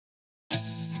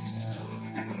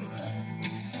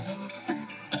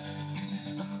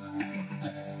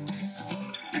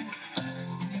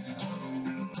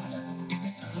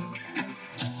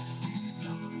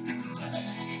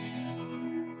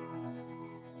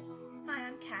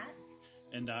Kat.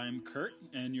 And I'm Kurt,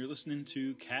 and you're listening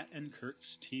to Kat and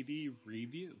Kurt's TV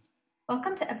Review.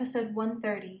 Welcome to episode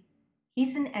 130.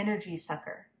 He's an energy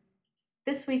sucker.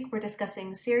 This week we're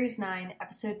discussing Series 9,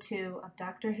 Episode 2 of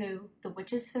Doctor Who, The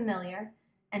Witch is Familiar,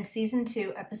 and Season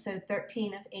 2, Episode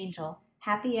 13 of Angel,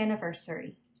 Happy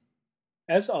Anniversary.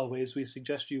 As always, we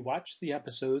suggest you watch the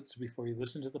episodes before you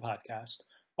listen to the podcast.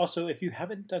 Also, if you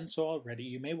haven't done so already,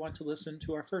 you may want to listen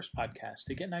to our first podcast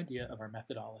to get an idea of our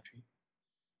methodology.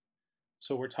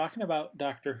 So we're talking about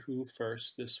Doctor Who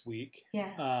first this week.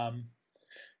 Yeah.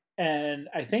 And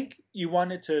I think you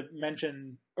wanted to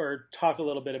mention or talk a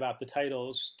little bit about the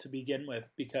titles to begin with,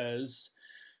 because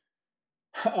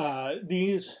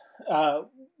these,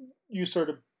 you sort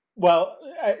of, well,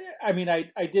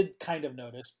 I did kind of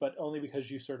notice, but only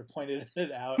because you sort of pointed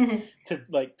it out to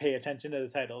like pay attention to the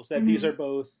titles, that these are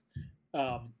both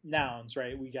nouns,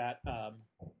 right? We got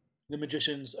The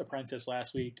Magician's Apprentice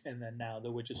last week, and then now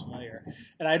The Witch is Familiar.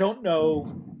 And I don't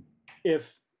know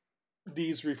if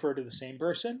these refer to the same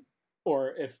person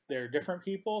or if they're different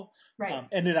people. Right.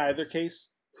 And in either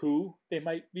case, who they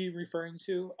might be referring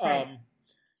to. Right.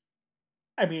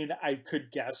 I mean, I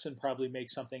could guess and probably make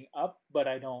something up, but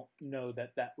I don't know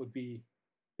that that would be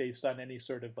based on any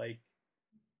sort of like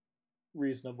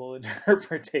reasonable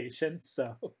interpretation.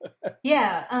 So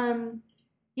Yeah.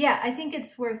 I think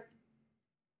it's worth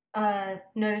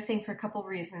noticing for a couple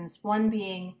reasons. One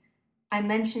being, I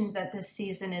mentioned that this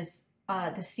season is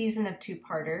the season of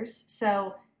two-parters.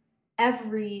 So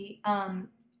every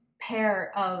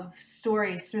pair of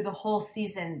stories through the whole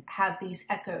season have these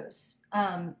echoes.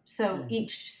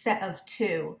 Each set of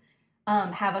two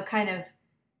have a kind of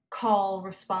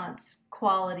call-response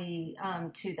quality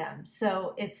to them.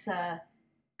 So it's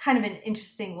kind of an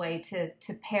interesting way to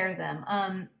pair them.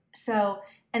 And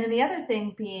then the other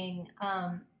thing being,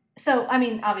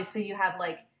 obviously you have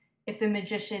like, if the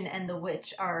magician and the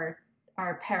witch are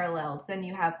paralleled, then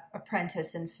you have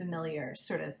apprentice and familiar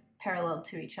sort of parallel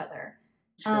to each other.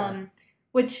 Sure.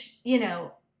 Which,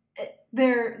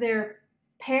 they're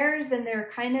pairs and they're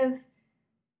kind of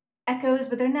echoes,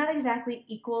 but they're not exactly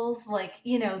equals. Like,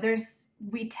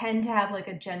 we tend to have like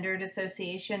a gendered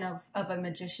association of a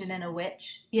magician and a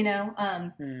witch,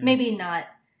 maybe not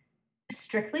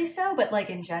strictly so, but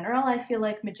like in general, I feel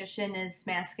like magician is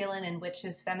masculine and witch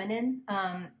is feminine.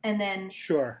 And then,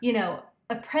 Sure.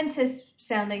 Apprentice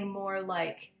sounding more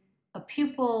like a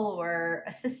pupil or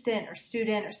assistant or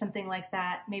student or something like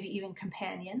that, maybe even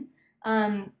companion.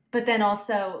 But then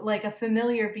also like a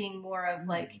familiar being more of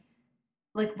like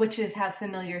witches have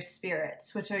familiar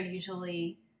spirits, which are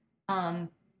usually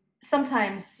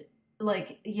sometimes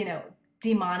like,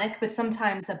 demonic, but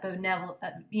sometimes a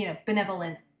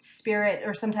benevolent spirit,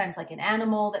 or sometimes like an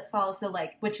animal that follows. So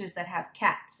like witches that have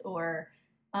cats or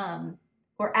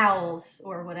owls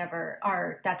or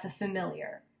whatever that's a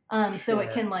familiar. So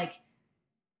it can like,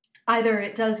 either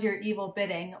it does your evil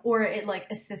bidding or it like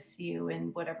assists you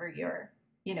in whatever your,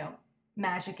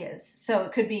 magic is. So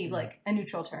it could be like a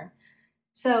neutral term.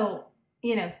 So,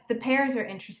 the pairs are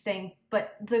interesting,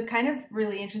 but the kind of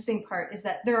really interesting part is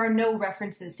that there are no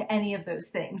references to any of those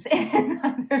things in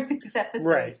either of these episodes.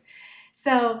 Right.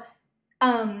 So,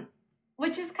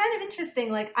 which is kind of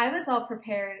interesting. Like, I was all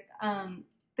prepared.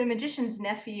 The magician's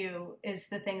nephew is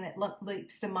the thing that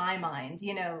leaps to my mind.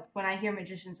 When I hear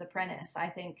Magician's Apprentice, I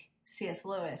think C.S.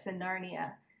 Lewis and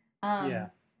Narnia.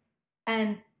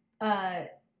 And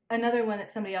another one that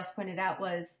somebody else pointed out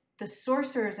was the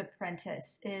Sorcerer's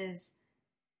Apprentice is,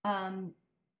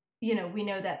 we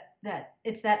know that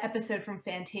it's that episode from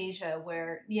Fantasia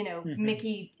where,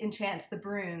 Mickey enchants the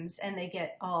brooms and they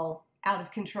get all out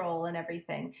of control and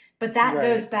everything. But that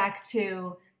goes back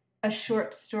to a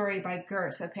short story by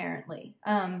Goethe, apparently.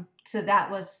 So that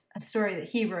was a story that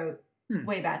he wrote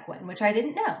way back when, which I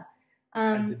didn't know.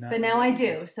 But now I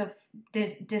do. So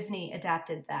Disney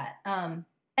adapted that. And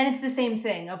it's the same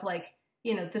thing of like,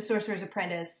 the Sorcerer's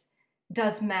Apprentice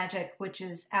does magic, which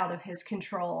is out of his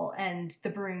control, and the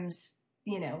brooms,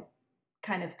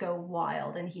 kind of go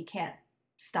wild and he can't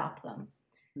stop them.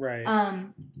 Right.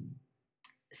 I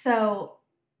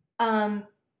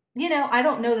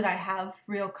don't know that I have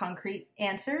real concrete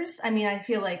answers. I mean, I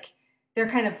feel like they're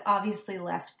kind of obviously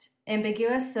left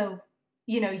ambiguous. So,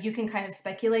 you can kind of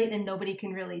speculate and nobody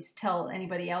can really tell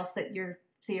anybody else that your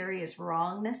theory is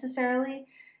wrong necessarily.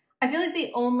 I feel like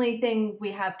the only thing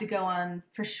we have to go on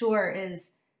for sure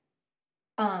is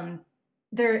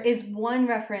there is one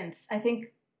reference, I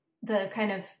think the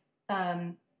kind of,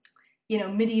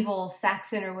 medieval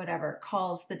Saxon or whatever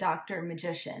calls the doctor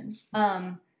magician.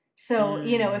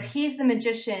 If he's the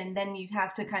magician, then you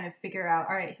have to kind of figure out,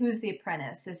 all right, who's the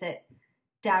apprentice? Is it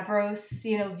Davros,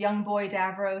 young boy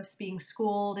Davros being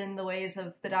schooled in the ways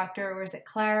of the Doctor, or is it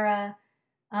Clara?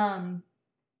 Um,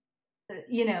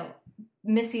 you know,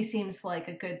 Missy seems like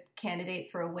a good candidate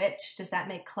for a witch. Does that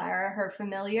make Clara her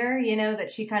familiar?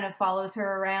 That she kind of follows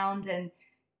her around, and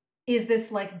is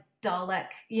this like Dalek,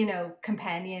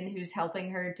 companion who's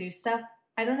helping her do stuff?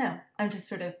 I don't know. I'm just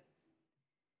sort of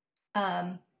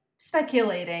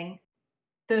speculating.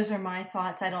 Those are my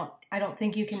thoughts. I don't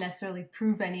think you can necessarily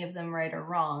prove any of them right or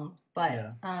wrong, but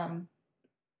Yeah.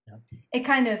 it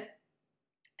kind of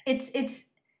it's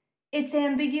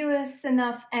ambiguous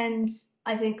enough, and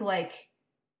I think like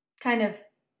kind of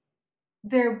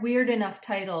they're weird enough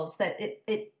titles that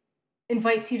it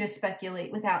invites you to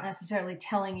speculate without necessarily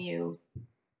telling you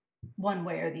one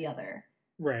way or the other.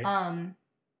 Right.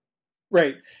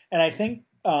 Right. And I think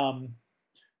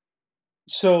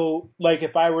so like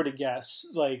if I were to guess,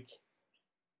 like,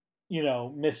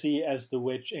 Missy as the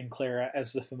witch and Clara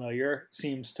as the familiar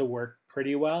seems to work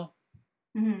pretty well.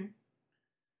 Mm-hmm.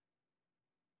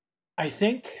 I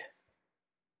think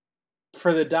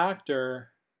for the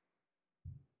Doctor,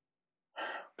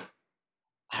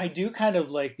 I do kind of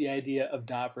like the idea of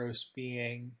Davros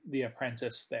being the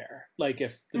apprentice there. Like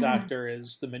if the Doctor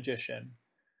is the magician.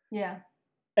 Yeah.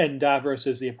 And Davros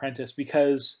is the apprentice,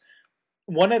 because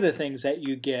one of the things that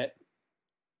you get,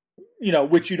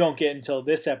 which you don't get until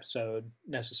this episode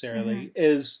necessarily,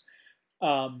 is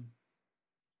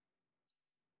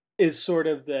sort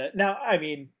of now, I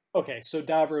mean, okay, so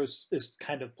Davros is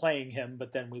kind of playing him,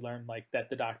 but then we learn like that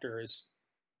the Doctor is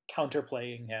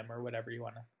counterplaying him, or whatever you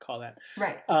want to call that.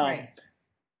 Right. Right.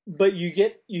 But you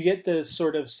get the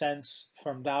sort of sense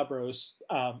from Davros,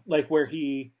 like where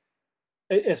he,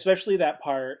 especially that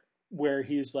part where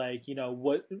he's like,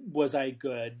 what was I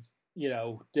good?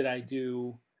 Did I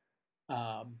do,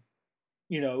 a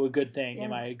good thing? Yeah.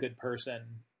 Am I a good person?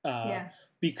 Yeah.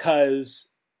 Because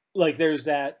like there's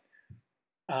that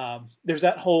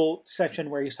whole section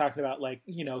where he's talking about like,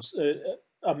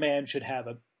 a man should have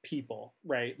a people,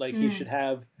 right? Like he should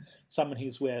have someone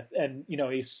he's with, and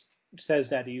he says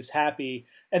that he's happy,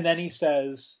 and then he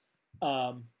says,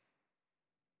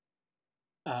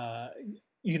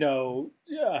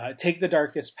 take the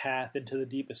darkest path into the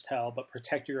deepest hell, but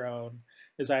protect your own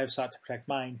as I have sought to protect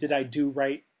mine. Did I do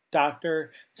right,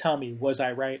 Doctor? Tell me, was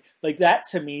I right? Like that,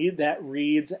 to me, that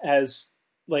reads as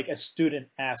like a student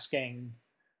asking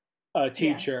a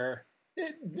teacher,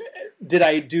 did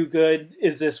I do good?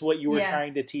 Is this what you were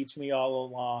trying to teach me all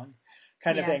along?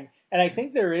 Kind of thing. And I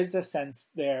think there is a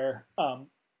sense there,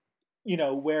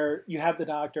 where you have the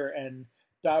Doctor and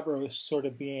Davros sort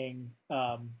of being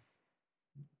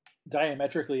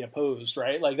diametrically opposed,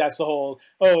 right? Like that's the whole,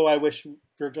 oh, I wish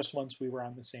for just once we were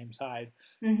on the same side.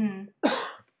 You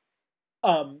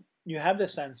have the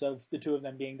sense of the two of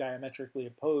them being diametrically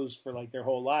opposed for like their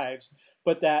whole lives,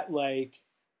 but that like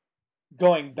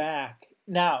going back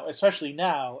now, especially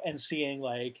now, and seeing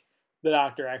like the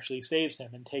Doctor actually saves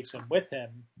him and takes him with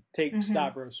him, takes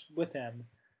Davros with him.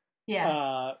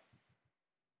 Yeah.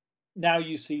 Now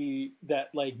you see that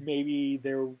like maybe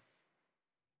they're,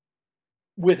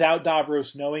 without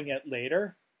Davros knowing it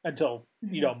later, until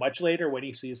much later when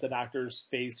he sees the Doctor's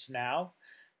face now,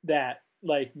 that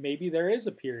like maybe there is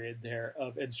a period there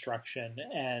of instruction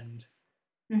and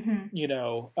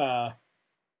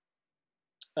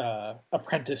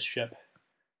apprenticeship,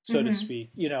 so to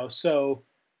speak. So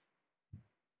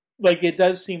like it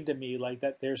does seem to me like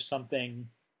that there's something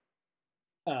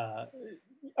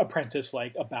apprentice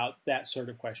like about that sort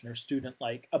of question, or student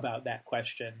like about that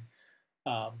question.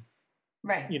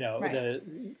 Right. Right.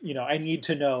 I need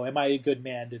to know, am I a good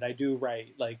man? Did I do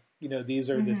right? Like, these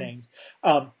are the things.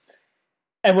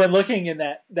 And when looking in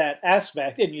that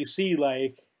aspect, and you see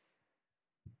like,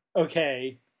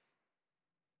 okay,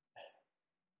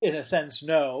 in a sense,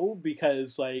 no,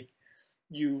 because like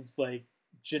you've like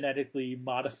genetically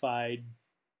modified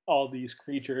all these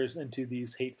creatures into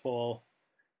these hateful,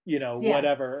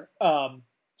 whatever.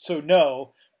 So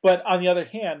no, but on the other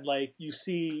hand, like you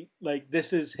see, like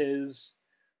this is his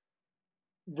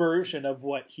version of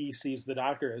what he sees the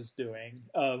Doctor as doing.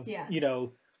 Of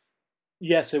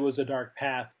yes, it was a dark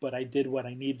path, but I did what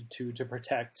I needed to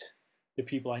protect the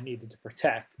people I needed to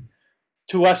protect.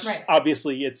 To us,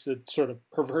 obviously, it's a sort of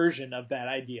perversion of that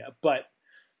idea. But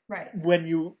when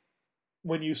you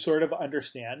sort of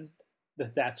understand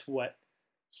that that's what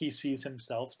he sees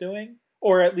himself doing,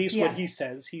 or at least what he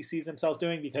says he sees himself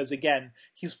doing, because again,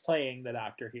 he's playing the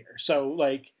Doctor here. So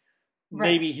like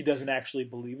maybe he doesn't actually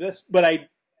believe this, but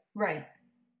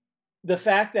the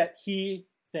fact that he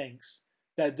thinks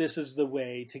that this is the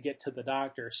way to get to the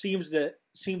Doctor seems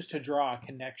to draw a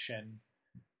connection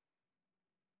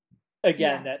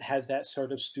again, Yeah. that has that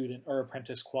sort of student or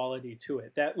apprentice quality to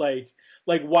it. That like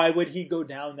why would he go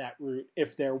down that route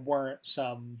if there weren't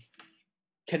some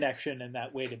connection in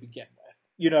that way to begin with?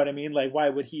 You know what I mean? Like, why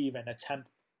would he even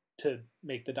attempt to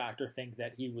make the Doctor think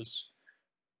that he was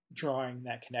drawing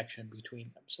that connection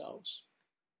between themselves?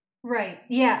 Right.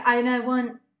 Yeah. And I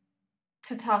want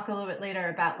to talk a little bit later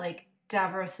about like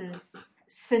Davros's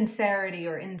sincerity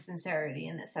or insincerity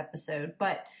in this episode,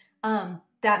 but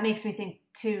that makes me think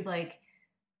too, like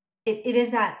it is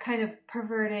that kind of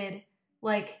perverted,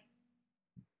 like,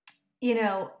 you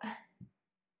know,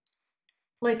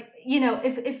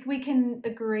 if we can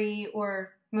agree,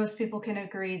 or most people can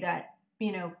agree, that,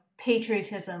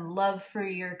 patriotism, love for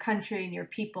your country and your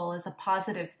people is a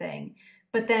positive thing,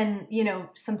 but then,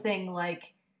 something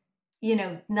like,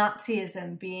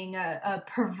 Nazism being a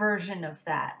perversion of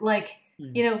that. Like,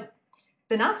 Mm. you know,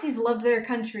 the Nazis loved their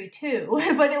country too,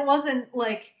 but it wasn't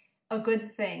like a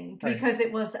good thing, Right. because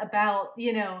it was about,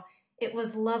 it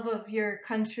was love of your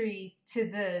country to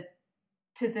the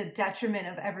detriment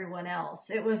of everyone else.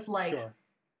 It was like, Sure.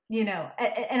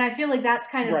 and I feel like that's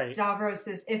kind of Right.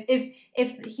 Davros's,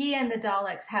 if he and the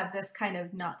Daleks have this kind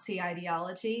of Nazi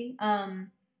ideology,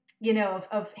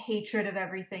 of hatred of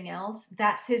everything else,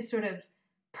 that's his sort of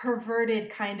perverted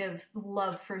kind of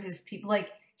love for his people.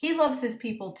 Like, he loves his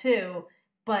people too,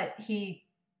 but he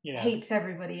Yeah. hates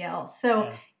everybody else. So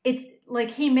Yeah. it's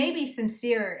like he may be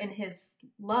sincere in his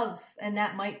love, and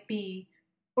that might be,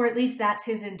 or at least that's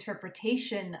his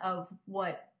interpretation of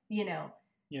what,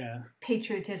 Yeah.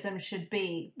 patriotism should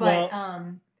be. But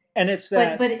Well, and it's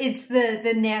that. but it's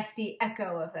the nasty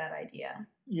echo of that idea.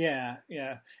 Yeah,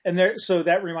 yeah, and there. So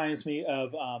that reminds me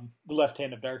of the Left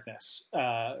Hand of Darkness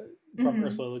from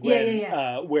Ursula Le Yeah, Guin,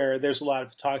 yeah. where there's a lot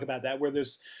of talk about that. Where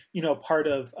there's part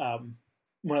of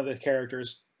one of the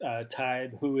characters,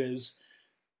 Tybe, who is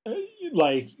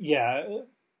like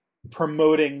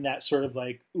promoting that sort of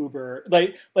like uber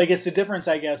like it's the difference,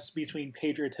 I guess, between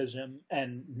patriotism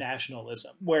and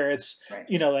nationalism, where it's Right.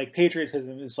 like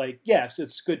patriotism is like, yes,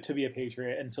 it's good to be a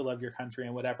patriot and to love your country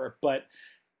and whatever, but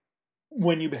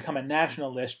when you become a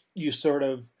nationalist, you sort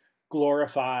of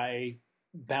glorify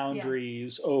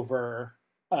boundaries over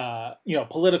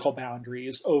political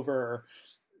boundaries over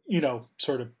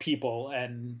sort of people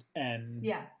and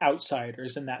Yeah.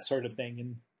 outsiders and that sort of thing.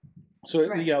 And so,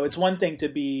 Right. it's one thing to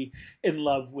be in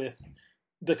love with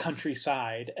the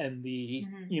countryside and the,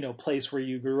 place where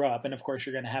you grew up. And of course,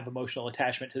 you're going to have emotional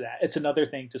attachment to that. It's another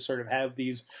thing to sort of have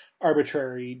these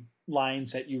arbitrary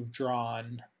lines that you've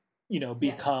drawn,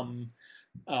 become,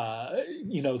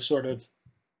 sort of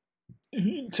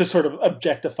to sort of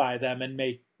objectify them and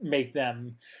make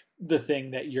them the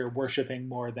thing that you're worshiping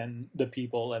more than the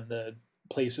people and the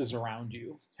places around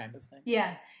you, kind of thing.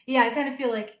 Yeah. Yeah. I kind of feel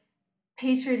like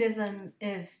patriotism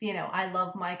is, I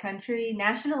love my country.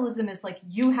 Nationalism is like,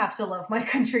 you have to love my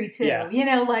country too.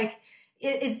 Yeah. Like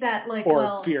it's that, like, or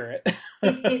well, fear it.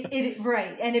 it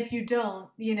right. And if you don't,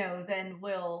 then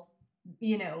we'll,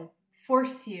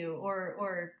 force you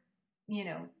or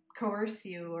coerce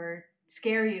you or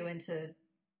scare you into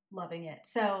loving it.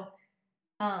 So,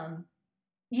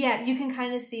 yeah, you can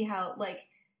kind of see how, like,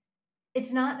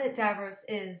 it's not that Davros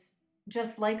is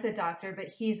just like the Doctor, but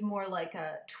he's more like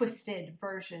a twisted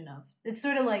version of. It's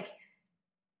sort of like,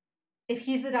 if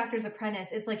he's the Doctor's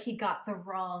apprentice, it's like he got the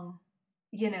wrong,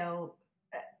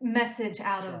 message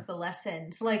out of the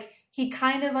lessons. Like, he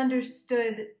kind of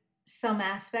understood some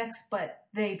aspects, but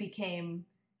they became,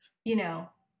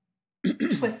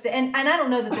 twisted. And I don't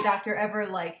know that the Doctor ever,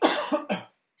 like, that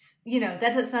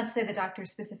does not say the Doctor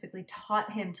specifically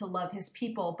taught him to love his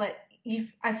people, but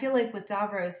I feel like with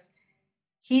Davros,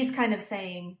 he's kind of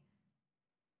saying,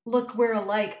 look, we're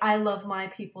alike. I love my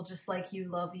people just like you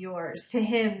love yours. To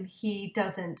him, he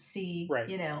doesn't see, Right.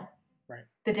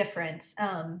 the difference.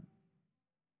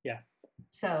 Yeah.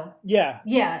 So.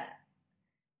 Yeah.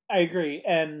 I agree.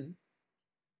 And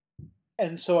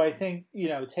so I think,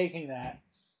 taking that,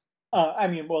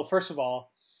 well, first of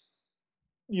all,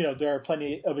 there are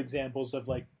plenty of examples of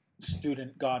like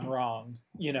student gone wrong,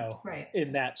 right.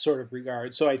 in that sort of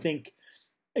regard. So I think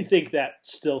that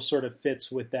still sort of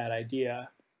fits with that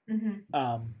idea.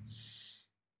 Mm-hmm.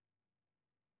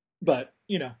 But,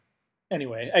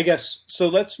 anyway, I guess, so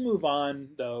let's move on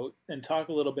though and talk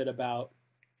a little bit about,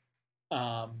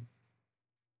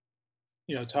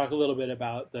 talk a little bit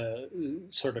about the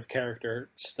sort of character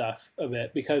stuff a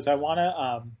bit, because I want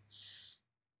to,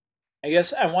 I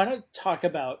guess I want to talk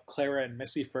about Clara and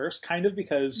Missy first, kind of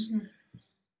because,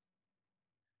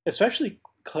 especially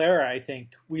Clara, I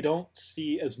think we don't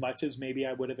see as much as maybe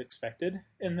I would have expected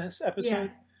in this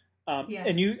episode. Yeah.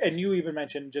 And you even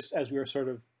mentioned, just as we were sort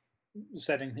of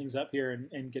setting things up here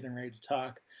and getting ready to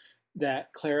talk,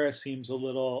 that Clara seems a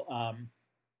little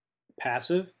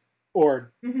passive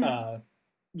or Mm-hmm.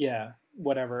 yeah,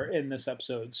 whatever in this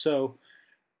episode. So,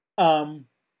 um,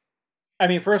 I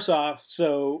mean, first off,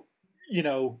 so you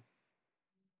know,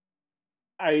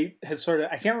 I had sort of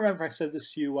I can't remember if I said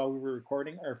this to you while we were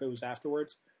recording or if it was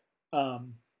afterwards.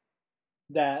 Um,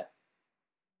 that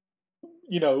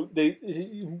they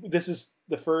this is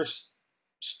the first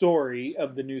story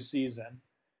of the new season,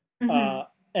 Mm-hmm. uh,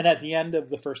 and at the end of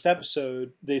the first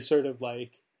episode, they sort of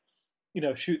like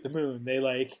shoot the moon. They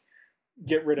like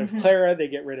get rid of Mm-hmm. Clara, they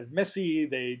get rid of Missy,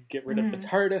 they get rid of the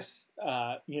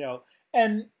Mm-hmm. TARDIS,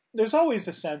 and there's always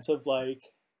a sense of like,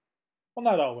 well,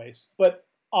 not always, but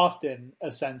often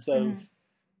a sense Mm-hmm.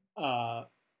 of, uh,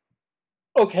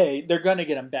 okay, they're gonna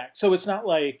get him back. So it's not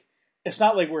like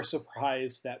we're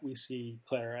surprised that we see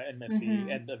Clara and Missy Mm-hmm.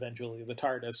 and eventually the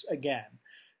TARDIS again.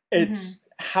 Mm-hmm. It's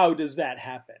how does that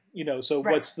happen? So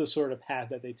Right. what's the sort of path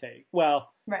that they take?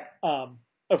 Well, Right.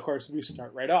 of course, we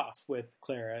start right off with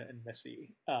Clara and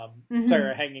Missy. Mm-hmm.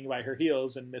 Clara hanging by her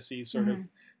heels and Missy sort of Mm-hmm.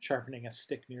 sharpening a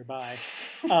stick nearby,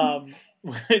 um,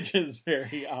 which is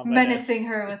very Menacing ominous.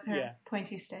 her with Yeah. her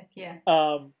pointy stick. Yeah.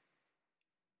 Um,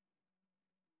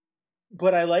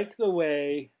 but I like the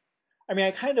way. I mean,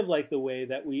 I kind of like the way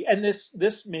that and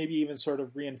this maybe even sort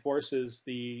of reinforces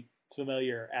the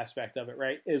familiar aspect of it,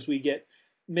 right? Is we get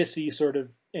Missy sort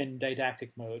of in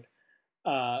didactic mode,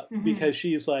 Mm-hmm. because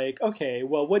she's like, okay,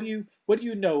 well, what do you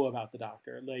know about the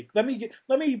Doctor? Like, let me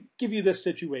give you this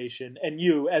situation, and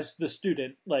you, as the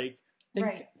student, like, think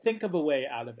Right. think of a way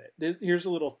out of it. Here's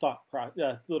a little thought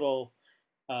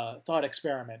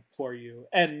experiment for you,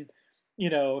 and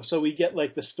so we get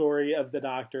like the story of the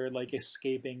Doctor like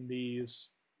escaping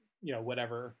these,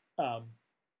 whatever,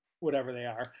 whatever they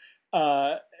are,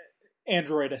 uh,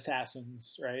 android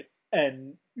assassins, right?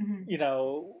 And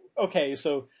Mm-hmm. okay,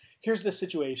 so here's the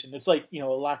situation. It's like a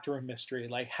locked room mystery.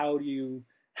 Like, how do you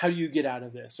get out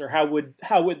of this, or how would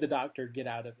the Doctor get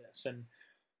out of this? And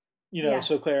Yeah.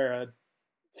 so Clara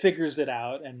figures it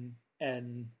out, and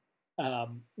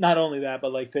not only that,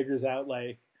 but like figures out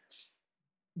like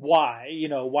why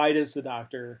does the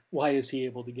Doctor, why is he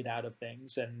able to get out of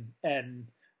things,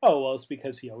 and oh well, it's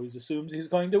because he always assumes he's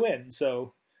going to win,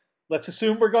 so let's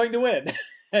assume we're going to win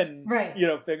and Right.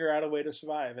 figure out a way to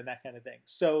survive and that kind of thing.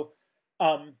 So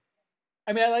um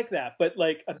I mean, I like that, but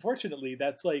like unfortunately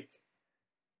that's like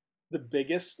the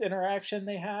biggest interaction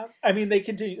they have. I mean, they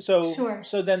continue, Sure.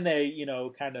 so then they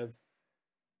kind of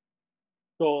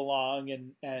go along,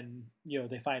 and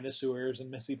they find the sewers and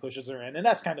Missy pushes her in, and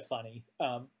that's kind of funny,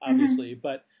 Mm-hmm. obviously.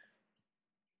 But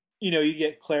you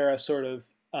get Clara sort of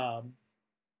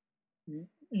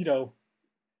you know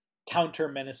counter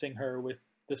menacing her with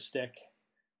the stick,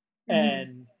 Mm-hmm.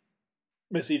 and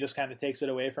Missy just kind of takes it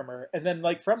away from her, and then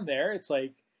like from there it's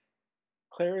like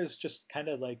Clara is just kind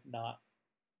of like not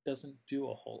doesn't do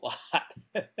a whole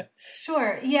lot.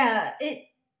 Sure. Yeah.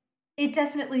 It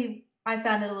definitely, I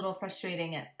found it a little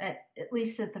frustrating at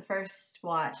least at the first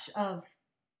watch of,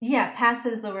 yeah,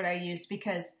 passive is the word I used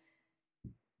because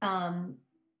um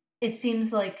it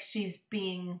seems like she's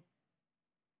being,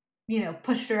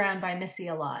 pushed around by Missy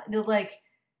a lot. Like,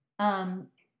 um,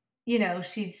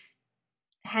 she's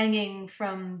hanging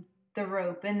from the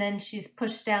rope and then she's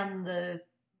pushed down the,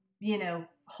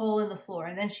 hole in the floor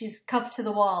and then she's cuffed to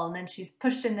the wall and then she's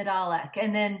pushed in the Dalek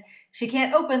and then she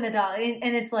can't open the Dalek.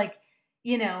 And it's like,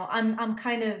 I'm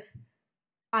kind of,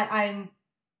 I'm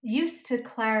used to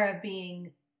Clara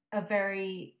being a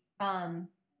very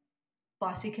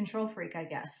bossy control freak, I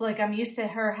guess. Like I'm used to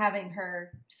her having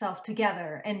herself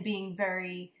together and being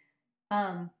very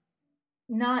um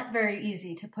not very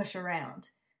easy to push around.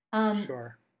 Um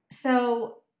Sure.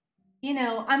 so,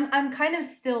 I'm kind of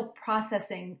still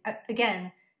processing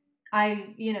again.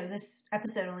 This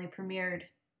episode only premiered,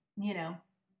 you know,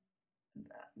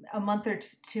 a month or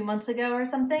 2 months ago or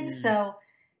something. Mm, So,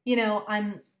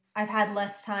 I've had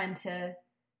less time to,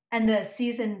 and the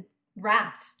season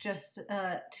wrapped just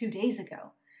 2 days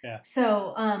ago. yeah.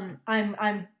 So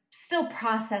I'm still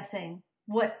processing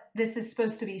what this is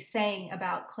supposed to be saying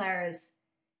about Clara's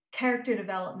character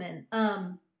development.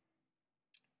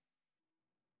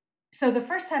 So the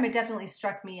first time it definitely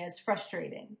struck me as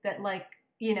frustrating that like,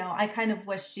 I kind of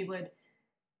wish she would,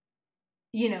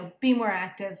 be more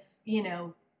active,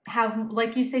 have,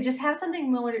 like you say, just have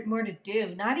something more to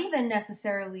do, not even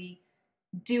necessarily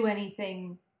do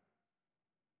anything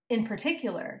in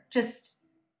particular, just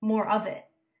more of it.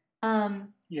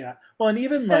 Um, Yeah. Well, and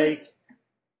even so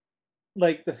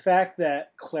like the fact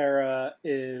that Clara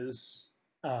is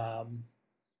um,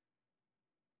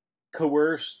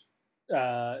 coerced,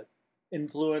 uh,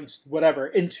 influenced whatever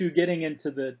into getting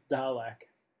into the Dalek.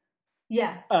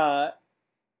 Yeah.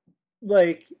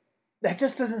 Like that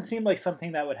just doesn't seem like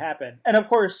something that would happen. And of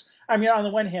course, I mean, on the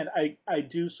one hand, I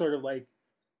do sort of like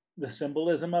the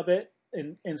symbolism of it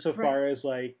insofar as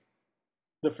like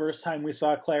the first time we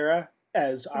saw Clara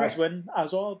as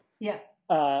Oswald, you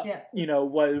know,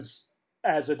 was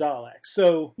as a Dalek.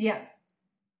 So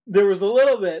there was a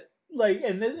little bit like,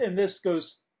 and this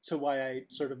goes to why I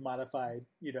sort of modified,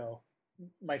 you know,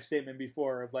 my statement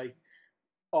before of like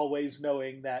always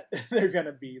knowing that they're going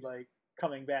to be like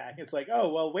coming back. It's like, oh,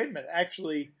 well, wait a minute.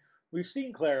 Actually, we've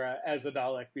seen Clara as a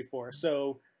Dalek before.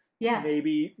 So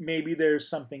maybe there's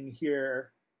something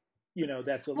here, you know,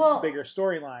 that's a bigger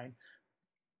storyline.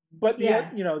 But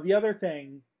the other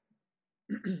thing,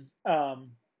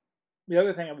 the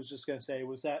other thing I was just going to say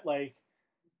was that like,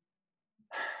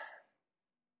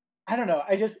 I don't know.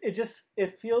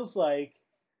 It feels like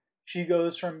she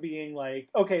goes from being like,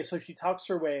 okay, so she talks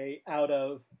her way out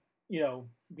of, you know,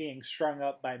 being strung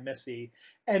up by Missy.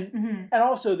 And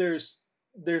also there's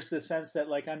the sense that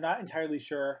like, I'm not entirely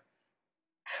sure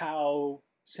how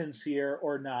sincere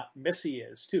or not Missy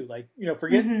is too. Like, you know,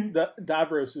 forget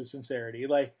Davros' sincerity.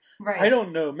 Like, I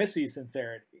don't know Missy's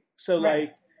sincerity. So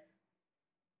like,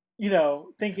 you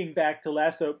know, thinking back to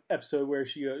last episode where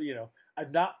she, you know,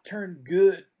 I've not turned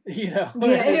good, you know.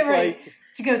 Like,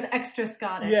 she goes extra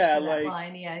Scottish for that like,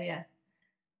 line.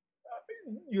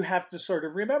 You have to sort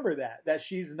of remember that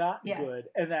she's not good,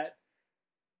 and that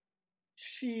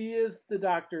she is the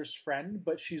Doctor's friend,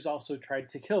 but she's also tried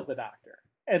to kill the Doctor.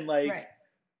 And like,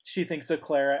 she thinks of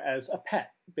Clara as a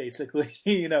pet, basically,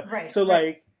 you know. So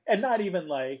like, and not even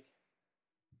like,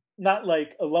 not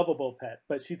like a lovable pet,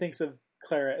 but she thinks of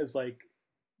Clara as like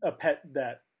a pet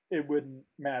that it wouldn't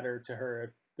matter to her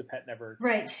if the pet never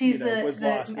she's was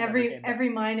lost. Every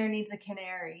miner needs a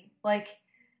canary. Like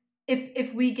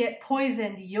if we get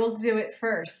poisoned, you'll do it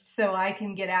first so I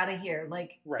can get out of here.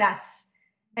 Like that's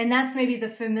maybe the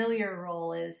familiar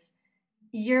role is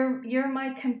you're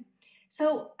my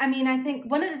so I mean, I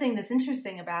think one of the things that's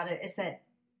interesting about it is that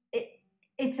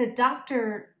it's a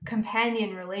Doctor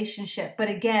companion relationship, but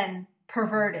again,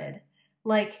 perverted.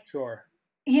 Like,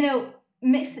 you know,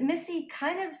 Missy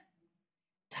kind of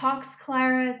talks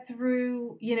Clara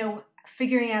through, you know,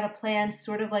 figuring out a plan,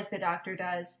 sort of like the Doctor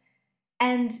does.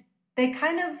 And they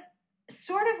kind of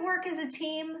sort of work as a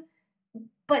team,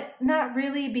 but not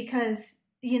really because,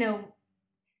 you know,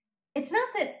 it's not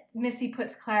that Missy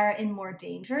puts Clara in more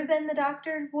danger than the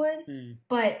Doctor would,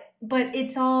 but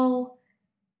it's all,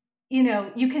 you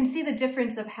know, you can see the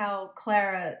difference of how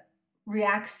Clara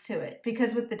reacts to it.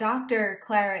 Because with the Doctor,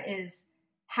 Clara is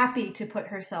happy to put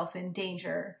herself in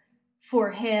danger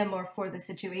for him or for the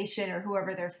situation or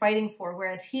whoever they're fighting for.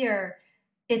 Whereas here,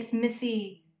 it's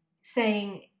Missy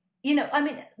saying, you know, I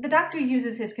mean, the Doctor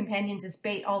uses his companions as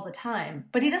bait all the time,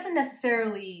 but he doesn't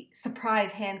necessarily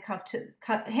surprise handcuff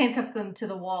them to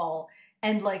the wall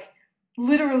and like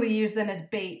literally use them as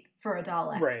bait for a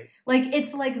Dalek. Like,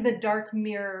 it's like the dark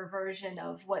mirror version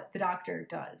of what the Doctor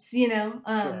does, you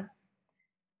know?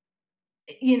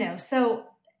 You know, so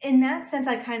in that sense,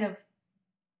 I kind of,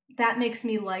 that makes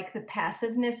me like the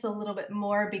passiveness a little bit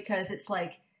more because it's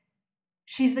like,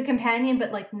 she's the companion,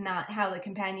 but like not how the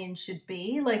companion should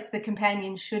be. Like the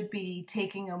companion should be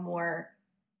taking a more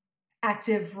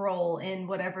active role in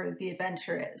whatever the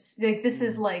adventure is. Like this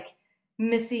is like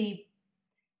Missy.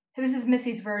 This is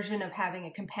Missy's version of having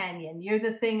a companion. You're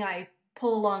the thing I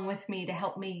pull along with me to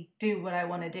help me do what I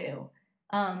want to do.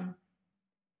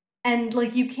 And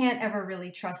like you can't ever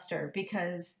really trust her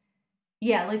because,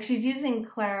 like she's using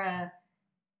Clara.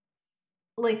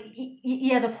 Like,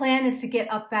 the plan is to get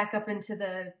back up into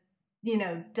the, you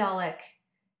know, Dalek,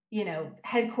 you know,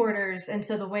 headquarters. And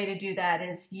so the way to do that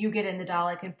is you get in the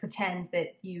Dalek and pretend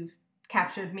that you've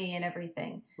captured me and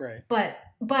everything.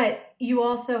 But you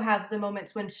also have the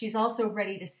moments when she's also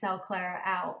ready to sell Clara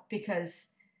out because,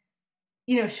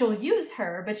 you know, she'll use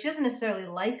her, but she doesn't necessarily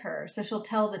like her. So she'll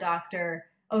tell the Doctor,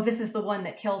 oh, this is the one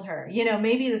that killed her. You know,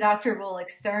 maybe the Doctor will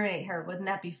exterminate her. Wouldn't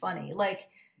that be funny? Like,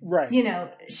 you know,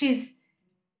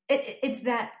 it's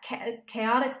that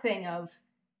chaotic thing of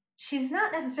she's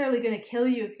not necessarily going to kill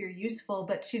you if you're useful,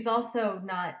 but she's also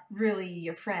not really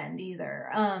your friend either.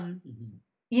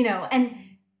 You know, and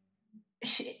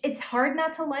it's hard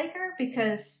not to like her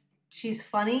because she's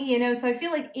funny, you know? So I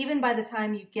feel like even by the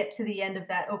time you get to the end of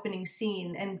that opening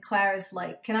scene and Clara's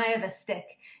like, can I have a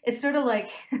stick? It's sort of like,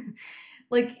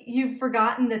 like you've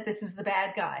forgotten that this is the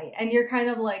bad guy and you're kind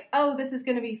of like, oh, this is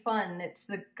going to be fun. It's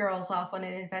the girls off on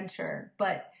an adventure.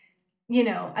 But you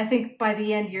know, I think by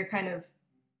the end you're kind of,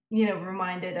 you know,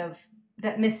 reminded of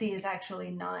that Missy is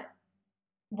actually not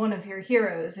one of your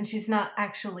heroes, and she's not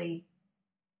actually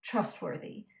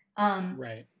trustworthy.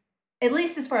 Right. At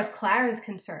least as far as Clara is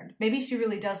concerned. Maybe she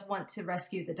really does want to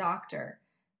rescue the doctor,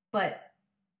 but,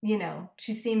 you know,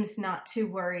 she seems not too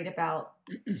worried about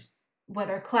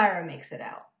whether Clara makes it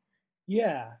out.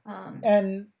 Yeah.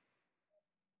 And,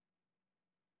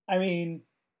 I mean,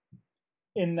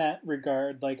 in that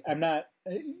regard, like, I'm not,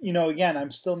 you know, again,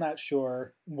 I'm still not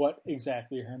sure what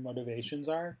exactly her motivations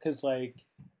are, because, like,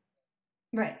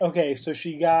 right. Okay, so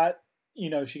she got, you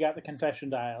know, she got the confession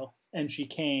dial, and she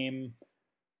came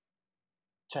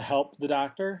to help the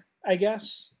doctor, I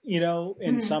guess, you know,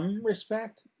 in some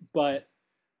respect, but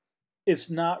it's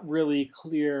not really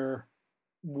clear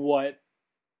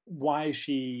why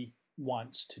she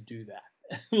wants to do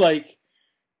that. Like,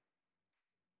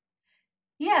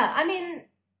 yeah, I mean,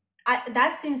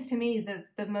 that seems to me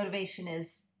the motivation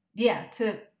is, yeah,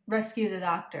 to rescue the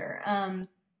doctor.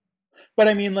 but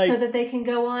I mean, like, so that they can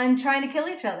go on trying to kill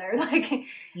each other. Like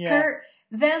yeah,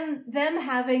 them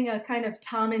having a kind of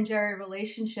Tom and Jerry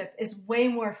relationship is way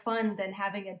more fun than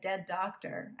having a dead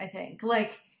doctor, I think.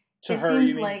 Like, to it her, seems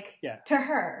you mean? like Yeah. to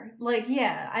her, like,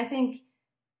 yeah, I think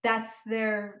that's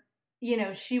their, you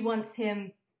know, she wants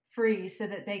him free so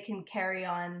that they can carry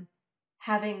on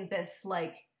having this,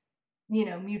 like, you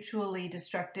know, mutually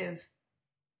destructive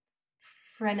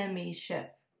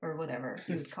frenemy-ship or whatever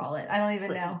you would call it. I don't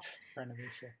even know. Frenemy.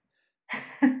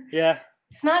 Yeah.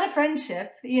 It's not a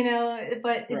friendship, you know,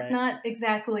 but it's Right. not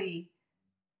exactly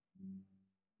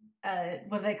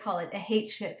what do they call it, a hate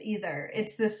ship either.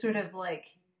 It's this sort of like,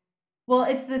 well,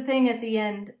 it's the thing at the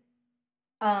end.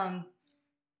 I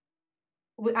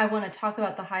want to talk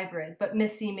about the hybrid, but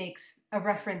Missy makes a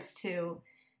reference to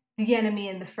the enemy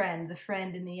and the friend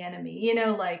and the enemy. You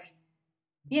know, like,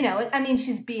 you know, I mean,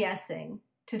 she's BSing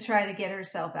to try to get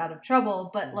herself out of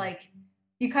trouble, but like,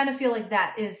 you kind of feel like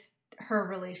that is her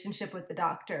relationship with the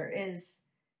doctor is,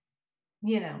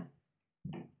 you know,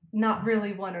 not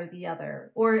really one or the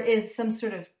other, or is some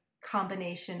sort of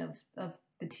combination of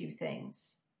the two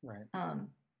things. Right.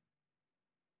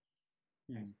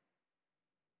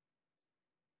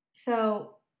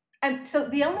 So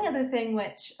the only other thing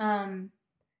which I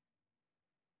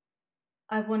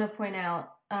want to point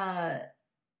out,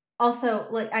 also,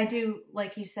 like, I do,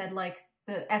 like you said, like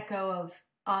the echo of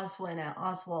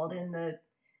Oswald in the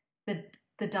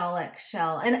Dalek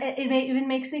shell, and it even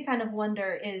makes me kind of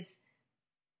wonder: is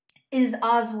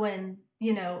Oswin,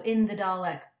 you know, in the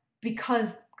Dalek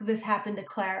because this happened to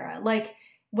Clara? Like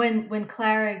when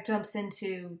Clara jumps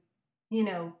into, you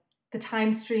know, the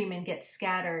time stream and gets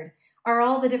scattered, are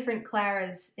all the different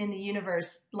Claras in the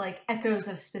universe like echoes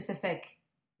of specific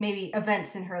maybe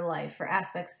events in her life or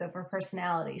aspects of her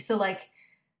personality? So like,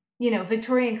 you know,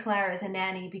 Victorian Clara is a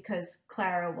nanny because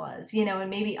Clara was, you know, and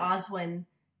maybe Oswin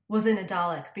was in a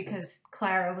Dalek because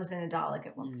Clara was in a Dalek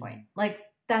at one point. Like,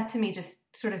 that to me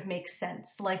just sort of makes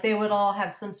sense. Like, they would all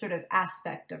have some sort of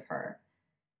aspect of her.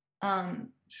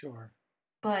 Sure.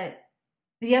 But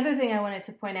the other thing I wanted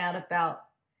to point out about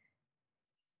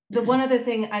the one other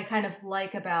thing I kind of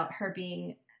like about her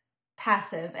being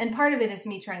passive, and part of it is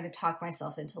me trying to talk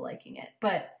myself into liking it,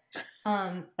 but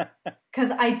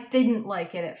because I didn't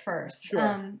like it at first.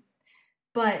 Sure.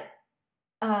 But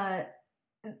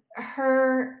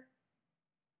her,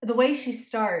 the way she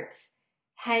starts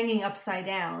hanging upside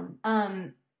down,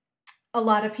 a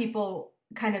lot of people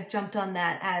kind of jumped on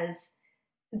that as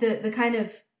the kind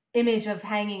of image of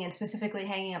hanging, and specifically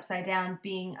hanging upside down,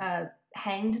 being a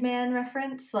hanged man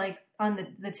reference. Like on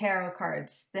the tarot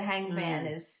cards, the hanged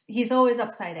man he's always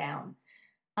upside down.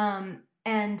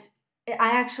 And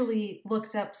I actually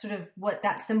looked up sort of what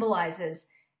that symbolizes,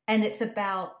 and it is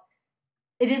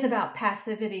about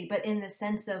passivity, but in the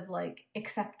sense of like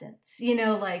acceptance, you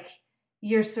know, like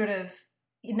you're sort of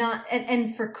not,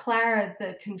 and for Clara,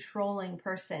 the controlling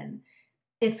person,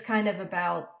 it's kind of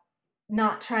about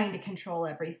not trying to control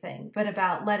everything, but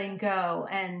about letting go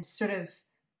and sort of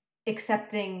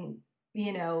accepting,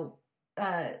 you know,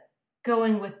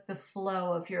 going with the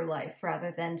flow of your life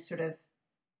rather than sort of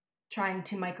trying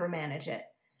to micromanage it.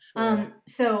 Sure.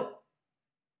 So,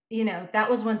 you know, that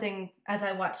was one thing as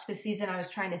I watched the season I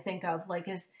was trying to think of, like,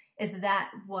 is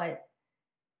that what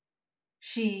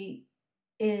she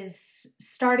is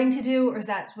starting to do, or is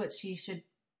that what she should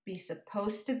be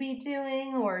supposed to be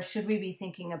doing, or should we be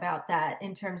thinking about that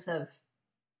in terms of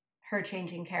her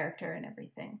changing character and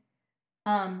everything?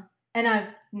 And I'm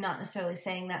not necessarily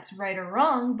saying that's right or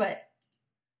wrong, but,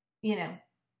 you know,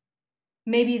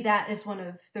 maybe that is one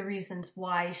of the reasons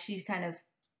why she kind of,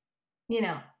 you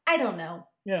know, I don't know.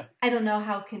 Yeah. I don't know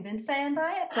how convinced I am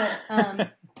by it,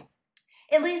 but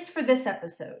at least for this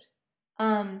episode.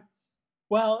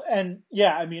 Well, and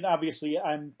yeah, I mean, obviously,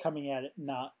 I'm coming at it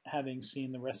not having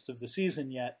seen the rest of the season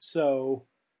yet, so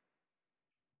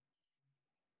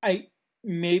I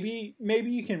maybe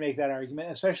you can make that argument,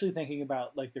 especially thinking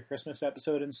about like the Christmas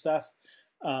episode and stuff,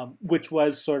 which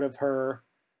was sort of her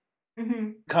Mm-hmm.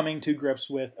 coming to grips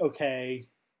with, okay,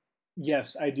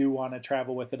 yes, I do want to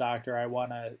travel with the doctor. I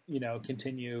want to,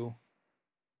 continue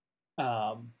um,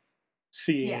 Yeah.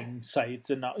 seeing sights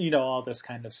and all this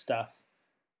kind of stuff.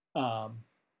 Um,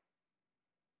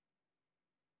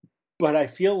 but I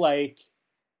feel like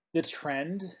the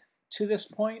trend to this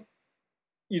point,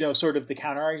 sort of the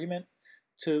counter argument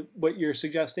to what you're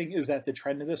suggesting is that the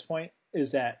trend to this point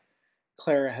is that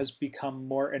Clara has become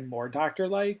more and more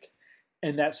doctor-like,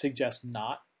 and that suggests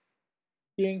not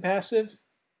being passive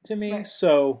to me. Right.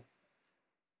 So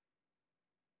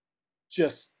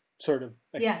just sort of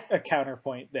Yeah. a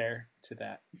counterpoint there to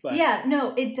that. But Yeah,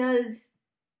 no, it does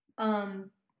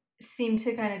seem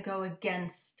to kind of go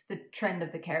against the trend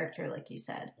of the character, like you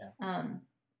said. Yeah.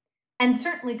 And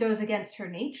certainly goes against her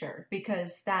nature,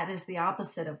 because that is the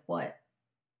opposite of what,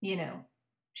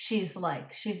 she's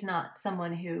like. She's not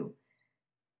someone who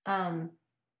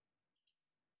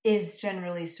is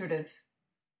generally sort of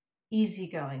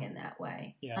easygoing in that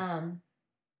way. Yeah.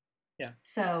 Yeah.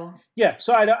 So yeah,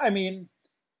 so I mean,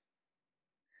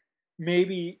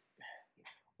 maybe,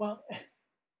 well,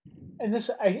 and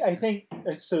this I think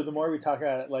so. The more we talk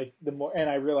about it, like the more, and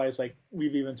I realize like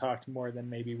we've even talked more than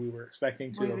maybe we were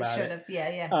expecting to we about should it. have,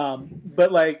 yeah.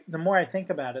 But like the more I think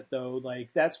about it, though,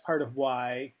 like that's part of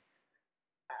why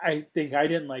I think I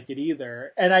didn't like it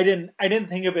either, and I didn't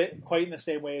think of it quite in the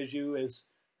same way as you, as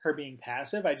her being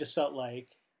passive. I just felt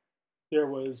like there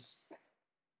was,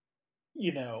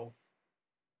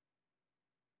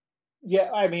 yeah,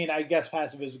 I mean, I guess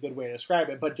passive is a good way to describe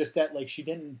it, but just that like she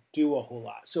didn't do a whole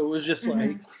lot. So it was just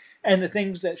like, and the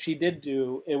things that she did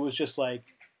do, it was just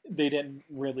like they didn't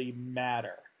really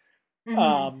matter.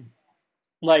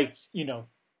 Like,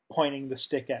 pointing the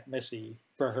stick at Missy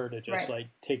for her to just Right. like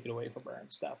take it away from her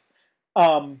and stuff.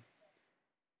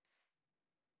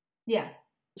 Yeah.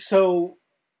 So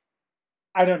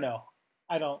I don't know.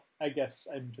 I guess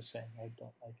I'm just saying I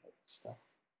don't like it stuff.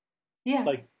 Yeah.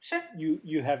 Like, sure.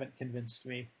 You haven't convinced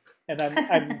me, and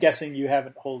I'm guessing you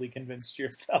haven't wholly convinced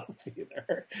yourself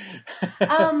either.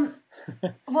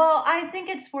 Well, I think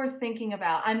it's worth thinking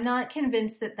about. I'm not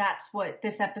convinced that that's what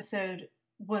this episode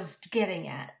was getting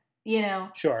at.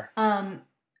 Sure.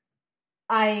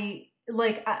 I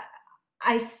like.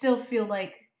 I still feel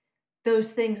like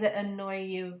those things that annoy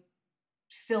you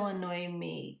still annoy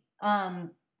me.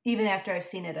 Even after I've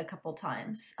seen it a couple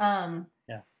times.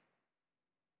 Yeah.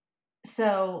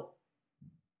 So,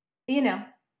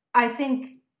 I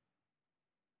think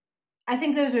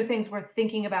those are things worth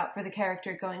thinking about for the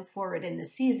character going forward in the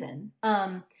season.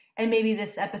 And maybe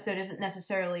this episode isn't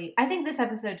necessarily, I think this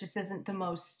episode just isn't the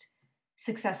most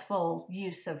successful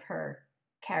use of her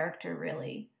character,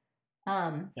 really.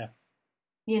 Yeah.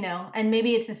 And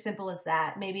maybe it's as simple as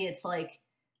that. Maybe it's like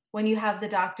when you have the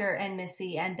Doctor and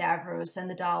Missy and Davros and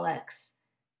the Daleks,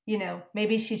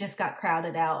 maybe she just got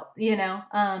crowded out,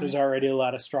 There's already a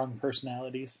lot of strong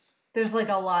personalities. There's like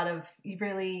a lot of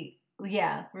really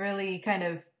kind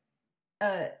of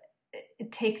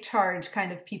take charge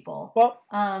kind of people. Well,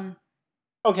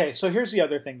 okay, so here's the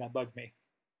other thing that bugged me.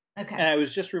 Okay. And I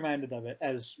was just reminded of it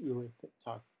as we were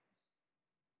talking.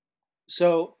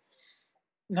 So,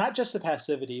 not just the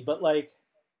passivity, but like,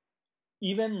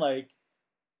 even like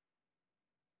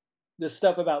the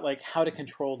stuff about like how to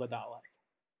control the Dalek.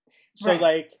 So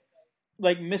Right.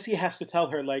 like Missy has to tell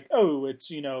her like, oh,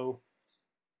 it's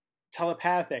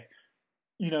telepathic,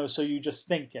 so you just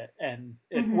think it and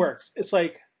it works. It's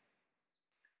like,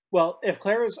 well, if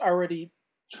Clara's already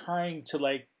trying to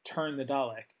like turn the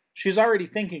Dalek, she's already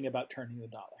thinking about turning the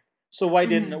Dalek. So why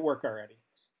didn't it work already?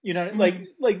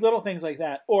 Like little things like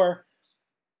that. Or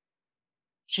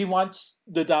she wants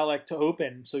the Dalek to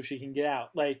open so she can get out.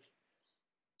 Like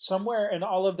somewhere in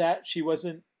all of that, she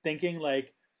wasn't thinking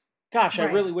like, gosh, I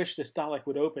really wish this Dalek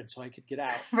would open so I could get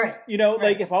out. Right.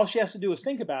 Like if all she has to do is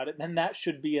think about it, then that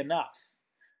should be enough.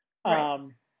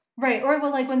 Right. Or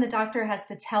well, like when the Doctor has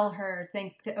to tell her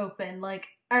think to open, like,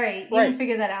 all right, you can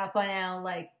figure that out by now.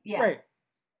 Like, yeah. Right.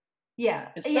 Yeah.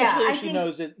 Especially if she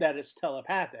knows that it's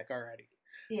telepathic already.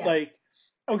 Yeah. Like,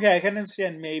 okay, I can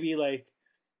understand maybe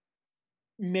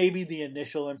the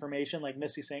initial information, like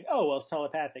Misty saying, oh, well, it's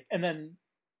telepathic. And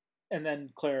then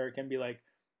Clara can be like,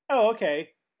 oh,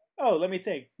 okay. Oh, let me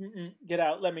think. Get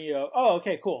out. Let me go. Oh,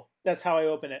 okay, cool. That's how I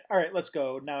open it. All right, let's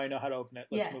go. Now I know how to open it.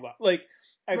 Let's move on. Like,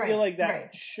 I feel like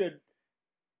that should.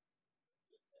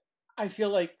 I feel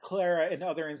like Clara in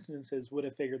other instances would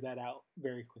have figured that out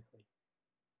very quickly.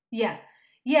 Yeah.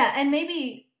 Yeah, and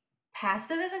maybe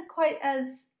passive isn't quite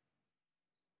as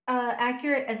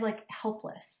accurate as like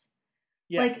helpless.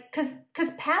 Yeah. Like cuz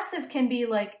passive can be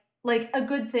like a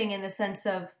good thing in the sense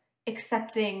of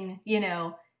accepting, you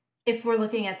know, if we're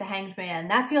looking at the Hanged Man,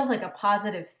 that feels like a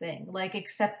positive thing, like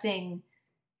accepting,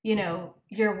 you know,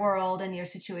 your world and your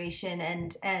situation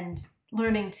and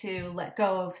learning to let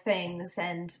go of things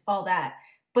and all that.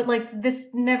 But like this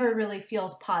never really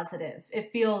feels positive.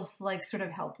 It feels like sort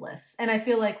of helpless. And I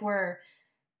feel like we're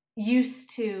used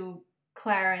to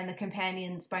Clara and the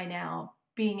companions by now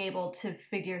being able to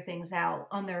figure things out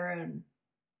on their own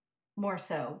more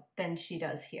so than she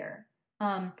does here.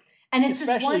 Um, and it's just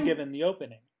Especially one. given the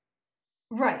opening.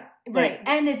 Right, right. Like,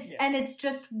 And it's yeah. and it's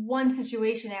just one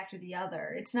situation after the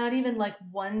other. It's not even like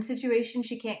one situation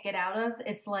she can't get out of.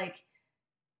 It's like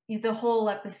the whole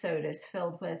episode is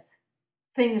filled with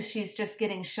things she's just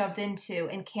getting shoved into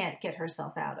and can't get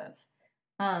herself out of.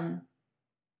 Um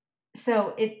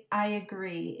so it I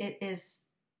agree. It is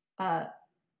uh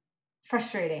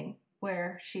frustrating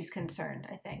where she's concerned,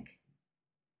 I think.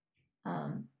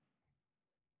 Um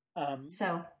Um,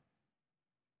 so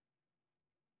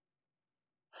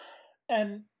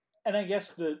and I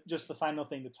guess the final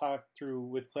thing to talk through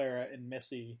with Clara and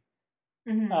Missy.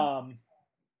 mhm. Um,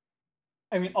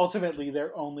 I mean, ultimately,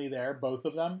 they're only there, both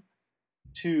of them,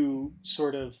 to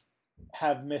sort of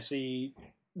have Missy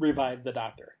revive the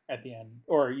Doctor at the end,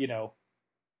 or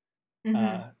Mhm.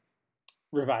 uh,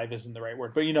 revive isn't the right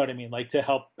word, but you know what I mean, like to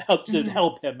Mhm.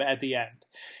 help him at the end,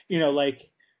 like,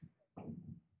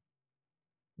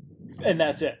 and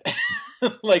that's it,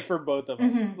 like for both of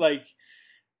them, Mhm. like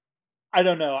I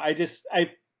don't know,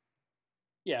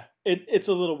 yeah, it's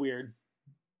a little weird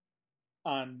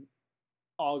on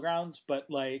all grounds, but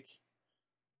like,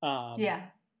 um, Yeah.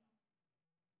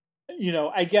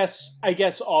 I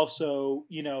guess also,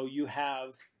 you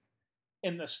have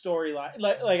in the storyline,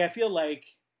 like I feel like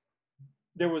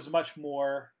there was much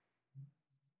more,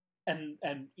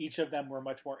 and each of them were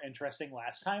much more interesting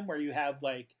last time, where you have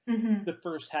like Mhm. the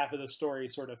first half of the story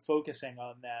sort of focusing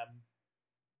on them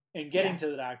and getting Yeah. to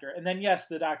the Doctor, and then yes,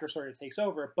 the Doctor sort of takes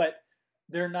over, but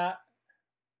they're not,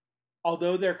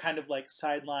 although they're kind of like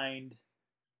sidelined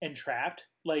and trapped,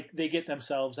 like they get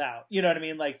themselves out, you know what I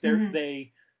mean, like Mhm.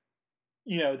 they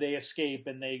escape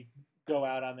and they go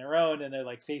out on their own, and they're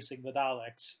like facing the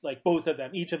Daleks, like both of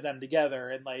them, each of them together,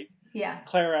 and like Yeah.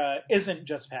 Clara isn't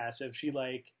just passive, she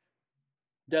like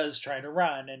does try to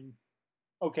run and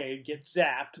okay, get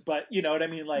zapped, but you know what I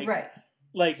mean, Right.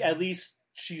 like at least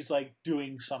she's like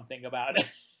doing something about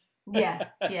it. Yeah.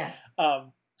 Yeah.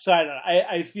 So I don't know.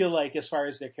 I feel like as far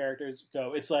as their characters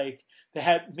go, it's like they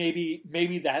had,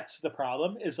 maybe that's the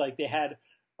problem, is like they had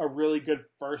a really good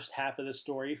first half of the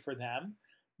story for them,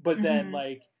 but then Mhm.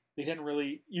 like they didn't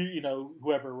really,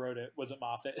 whoever wrote it, was it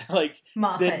Moffat, like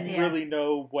Moffat, didn't yeah. really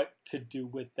know what to do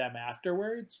with them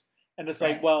afterwards, and it's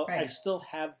like, Right. well, I Right. still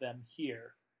have them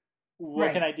here,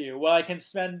 what can Right. I do? Well, I can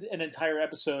spend an entire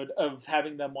episode of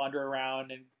having them wander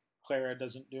around and Clara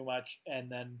doesn't do much,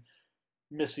 and then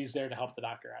Missy's there to help the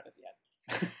Doctor out at the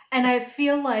end. And I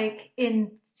feel like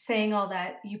in saying all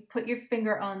that, you put your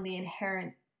finger on the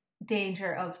inherent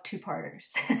danger of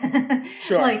two-parters.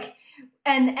 Sure. Like,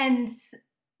 and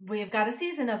we've got a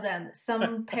season of them.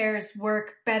 Some pairs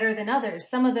work better than others.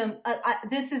 Some of them,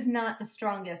 this is not the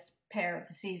strongest pair of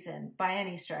the season by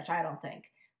any stretch, I don't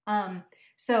think. Um,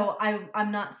 so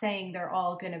I'm not saying they're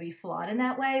all going to be flawed in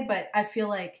that way, but I feel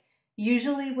like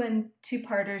usually when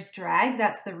two-parters drag,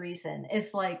 that's the reason.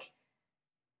 Is like,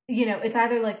 you know, it's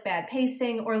either like bad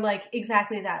pacing or like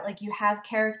exactly that. Like you have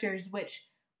characters which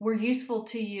were useful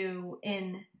to you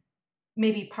in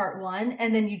maybe part one,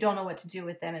 and then you don't know what to do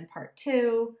with them in part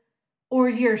two, or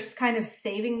you're kind of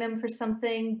saving them for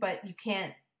something, but you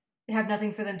can't have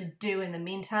nothing for them to do in the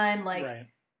meantime. Like Right.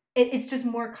 it's just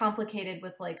more complicated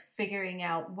with like figuring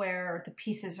out where the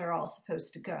pieces are all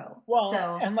supposed to go. Well,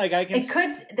 So and like I can,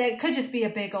 that could just be a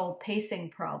big old pacing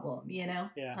problem, you know?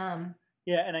 yeah,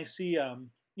 yeah, and I see,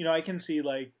 I can see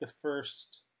like uh,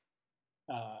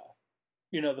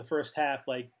 the first half,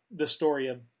 like the story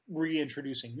of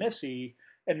reintroducing Missy,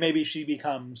 and maybe she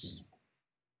becomes,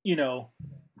 you know,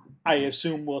 I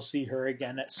assume we'll see her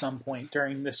again at some point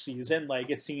during this season. Like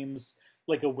it seems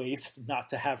like a waste not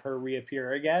to have her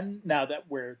reappear again now that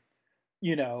we're,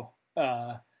 you know,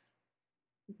 uh,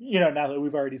 now that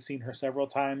we've already seen her several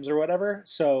times or whatever.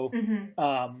 So, Mm-hmm.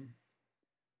 um,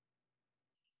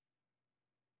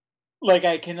 like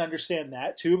I can understand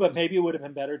that too, but maybe it would have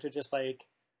been better to just like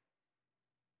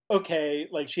okay,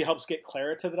 like she helps get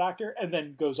Clara to the doctor and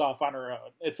then goes off on her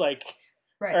own. It's like,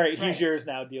 Right. all right, he's right. yours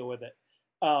now. Deal with it.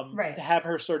 Right. To have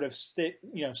her sort of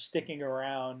sticking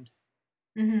around,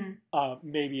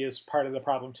 maybe is part of the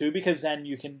problem too, because then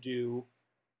you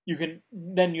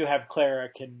have Clara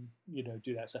can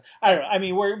do that stuff. I don't know. I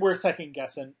mean, we're second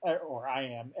guessing, or I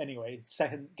am anyway,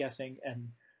 second guessing, and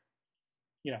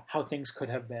how things could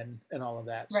have been and all of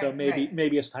that. Right, so maybe right.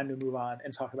 maybe it's time to move on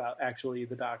and talk about actually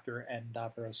the Doctor and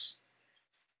Davros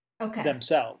Okay.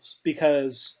 themselves,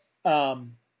 because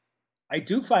I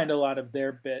do find a lot of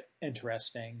their bit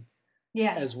interesting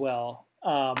Yeah. as well.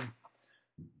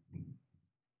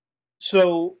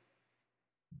 So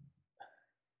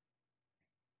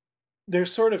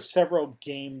there's sort of several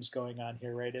games going on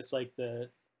here, right? It's like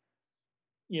the,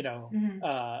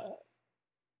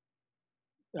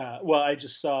 well, I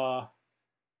just saw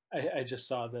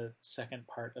the second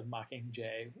part of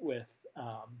Mockingjay with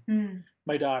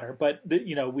my daughter, but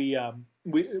we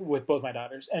with both my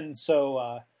daughters, and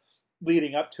so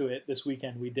leading up to it this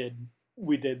weekend, we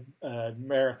did a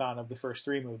marathon of the first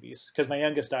three movies because my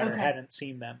youngest daughter hadn't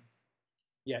seen them.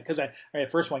 Yeah, because the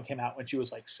first one came out when she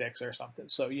was like 6 or something,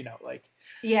 so that would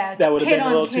have been a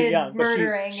little too young.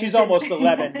 But she's almost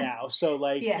 11 now, so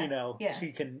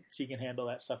she can handle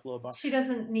that stuff a little bit. She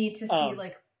doesn't need to see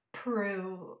like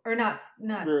Peru or not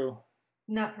Rue.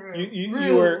 Not Peru.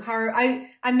 You were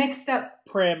I mixed up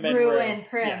Prim and Rue and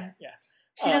Prim. Yeah.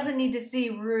 She doesn't need to see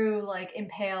Rue like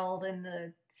impaled in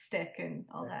the stick and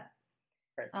all that.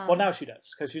 Right. Well, now she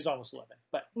does because she's almost 11.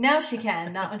 But now she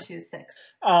can, not when she was 6.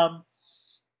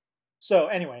 So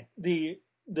anyway, the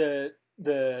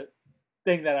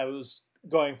thing that I was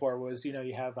going for was you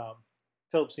have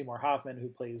Philip Seymour Hoffman, who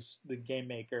plays the game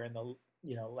maker in the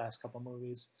last couple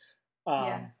movies.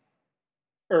 Or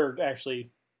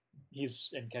actually,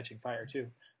 he's in Catching Fire too,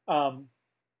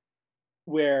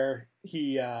 where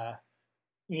he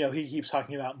he keeps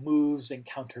talking about moves and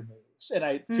counter moves, and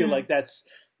I feel like that's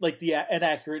like an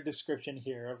accurate description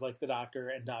here of like the Doctor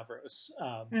and Davros.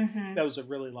 That was a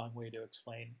really long way to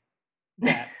explain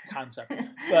that concept,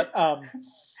 but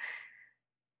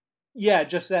yeah,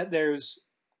 just that there's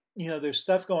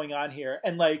stuff going on here,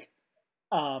 and like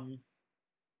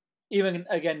even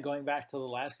again going back to the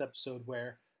last episode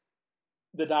where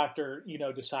the Doctor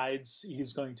decides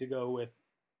he's going to go with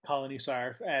Colony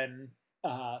Sarf, and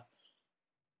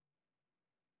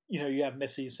you have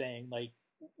Missy saying like,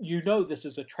 this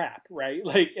is a trap, right?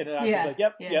 Like, and the Doctor's like,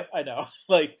 yep, I know.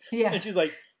 Like, and she's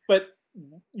like, but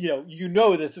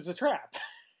this is a trap.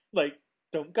 Like,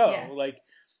 don't go. Yeah. Like,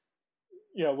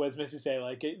 what does Missy say?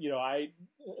 Like,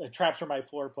 traps are my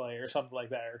foreplay or something like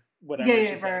that, or whatever.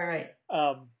 Yeah, she says. right.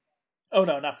 Oh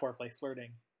no, not foreplay,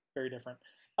 flirting. Very different.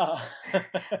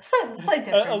 Slight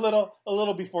difference. A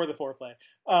little before the foreplay.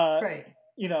 Right.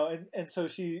 And so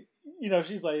she,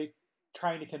 she's like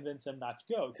trying to convince him not to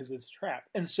go because it's a trap.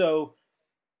 And so,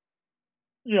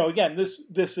 again, this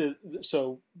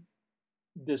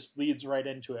leads right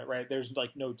into it, right? There's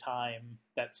like no time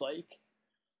that's like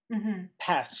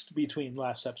passed between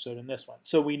last episode and this one.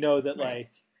 So we know that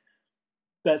like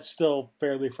that's still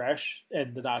fairly fresh,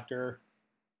 and the Doctor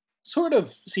sort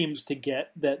of seems to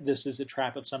get that this is a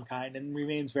trap of some kind and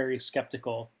remains very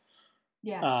skeptical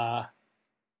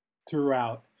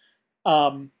throughout.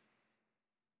 But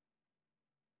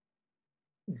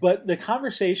the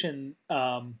conversation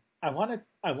I wanted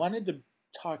to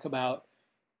talk about,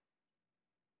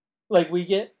 like we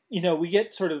get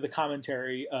sort of the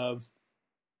commentary of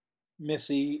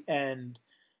Missy and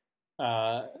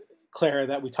Clara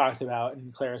that we talked about,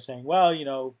 and Clara saying, well,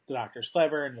 the Doctor's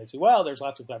clever, and Missy, well, there's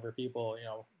lots of clever people,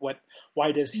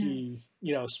 why does he,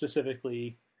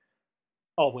 specifically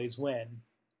always win?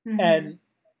 And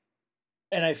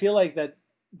I feel like that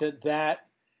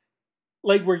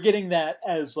like we're getting that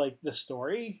as like the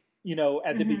story,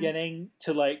 at the beginning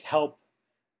to like help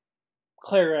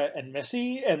Clara and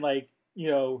Missy, and like,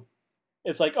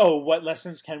 it's like, oh, what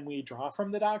lessons can we draw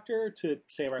from the Doctor to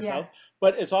save ourselves? Yeah.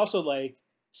 But it's also like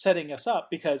setting us up,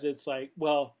 because it's like,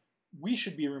 well, we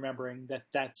should be remembering that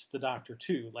that's the Doctor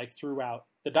too, like throughout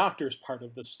the Doctor's part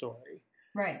of the story.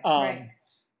 Right. Right.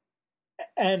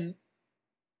 And,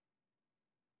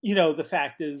 the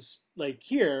fact is, like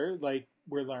here, like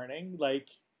we're learning, like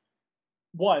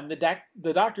one,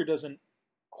 the Doctor doesn't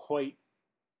quite,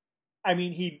 I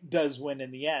mean, he does win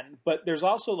in the end, but there's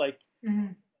also like,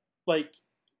 like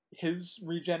his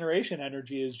regeneration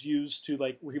energy is used to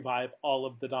like revive all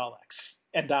of the Daleks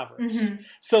and Davros.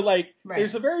 So like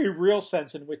there's a very real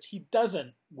sense in which he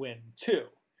doesn't win too,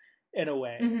 in a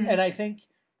way. And I think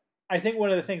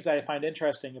one of the things that I find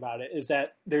interesting about it is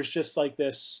that there's just like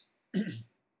this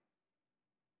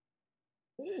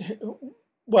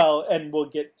well, and we'll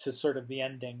get to sort of the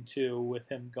ending too, with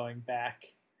him going back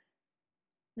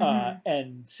Mm-hmm.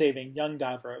 and saving young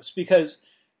Davros, because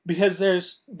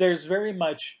there's very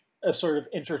much a sort of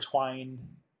intertwined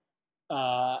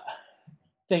uh,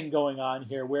 thing going on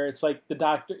here, where it's like the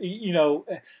doctor,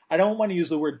 I don't want to use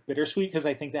the word bittersweet because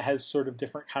I think that has sort of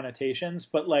different connotations,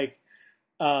 but like,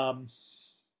 um,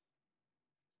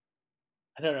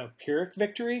 I don't know, Pyrrhic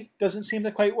victory doesn't seem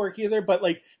to quite work either, but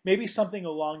like maybe something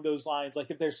along those lines. Like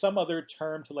if there's some other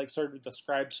term to like sort of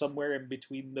describe somewhere in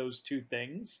between those two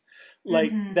things,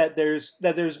 like Mm-hmm. that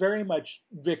there's very much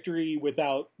victory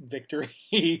without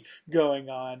victory going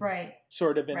on, Right.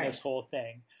 sort of in this Right. whole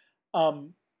thing.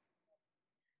 Um,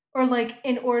 Or like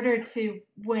in order to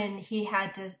when he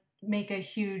had to make a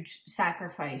huge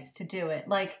sacrifice to do it.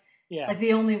 yeah, Like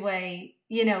the only way,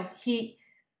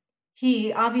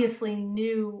 he obviously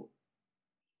knew,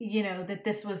 that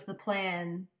this was the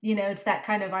plan. It's that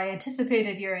kind of, I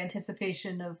anticipated your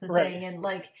anticipation of the right, thing, and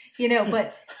like,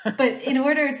 but in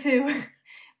order to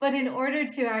but in order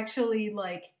to actually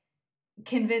like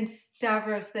convince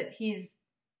Davros that he's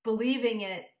believing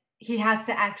it, he has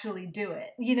to actually do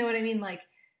it. You know what I mean? Like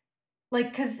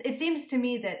because it seems to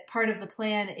me that part of the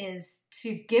plan is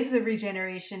to give the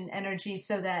regeneration energy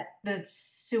so that the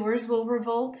sewers will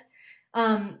revolt.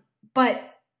 um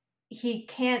but he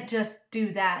can't just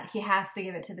do that. He has to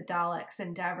give it to the Daleks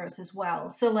and Davros as well.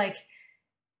 So like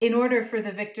in order for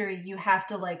the victory, you have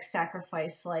to like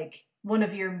sacrifice like one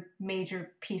of your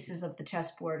major pieces of the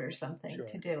chessboard or something to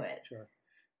sure, do it. sure.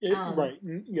 um Right,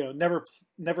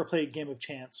 never play a game of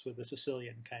chance with a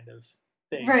Sicilian kind of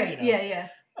thing, right, yeah, yeah,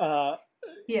 Uh,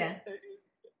 yeah.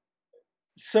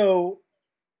 so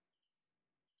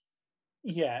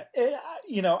yeah,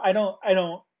 I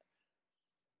don't.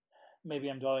 Maybe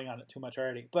I'm dwelling on it too much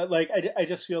already, but like I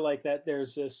just feel like that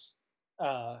there's this,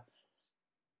 uh,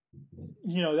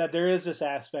 that there is this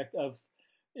aspect of,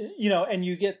 and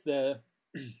you get the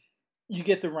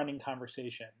running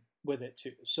conversation with it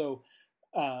too. So,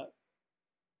 uh,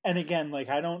 and again, like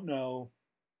I don't know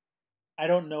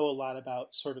a lot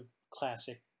about sort of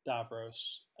classic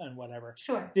Davros and whatever.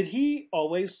 Sure. Did he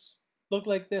always look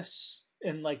like this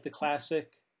in like the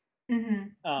classic?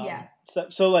 Mm-hmm. Yeah.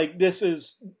 So like this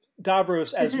is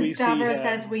Davros This as we is see Davros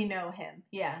as him. we know him.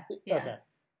 Yeah. Yeah. Okay.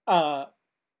 Uh,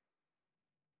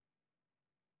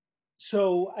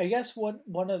 so I guess one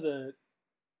of the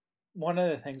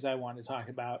things I want to talk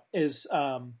about is,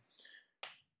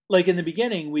 like in the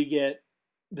beginning we get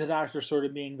the Doctor sort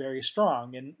of being very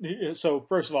strong, and so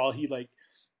first of all he like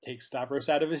takes Stavros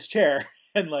out of his chair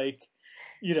and like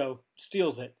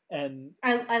steals it, and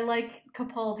I like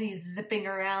Capaldi zipping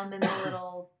around in the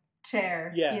little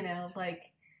chair, yeah, like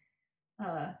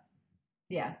uh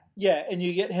yeah. yeah, and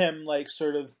you get him like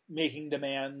sort of making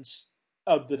demands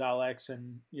of the Daleks,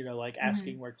 and like Mm-hmm.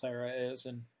 asking where Clara is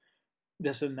and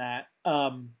this and that.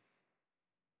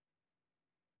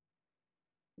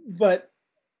 But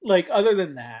like other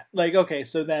than that, like okay,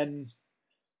 so then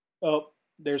oh,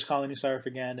 there's Colony Sarf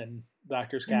again, and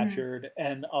Doctor's Mm-hmm. captured,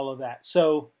 and all of that.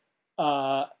 So,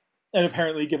 uh, and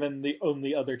apparently given the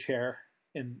only other chair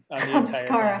in on the On entire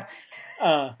Skara.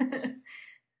 planet, uh,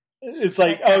 it's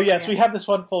like, That oh cracks me yes, we up. have this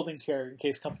one folding chair in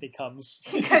case company comes.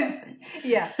 Because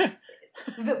yeah.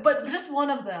 But just one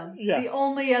of them. Yeah, The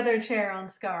only other chair on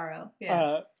Skaro. Yeah.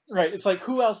 uh, right. It's like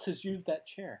who else has used that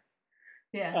chair?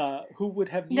 Yeah. Who would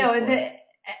have need No, and for it?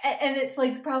 and it's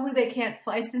like probably they can't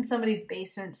find, it's in somebody's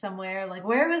basement somewhere. Like,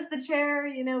 where was the chair?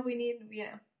 We need,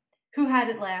 who had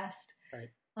it last? Right.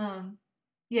 Um,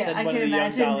 yeah, Send one of the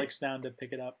young Daleks down to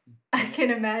pick it up and I bring it.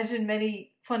 can imagine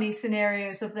many funny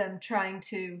scenarios of them trying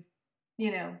to,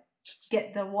 you know,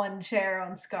 get the one chair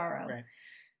on Skaro. Right.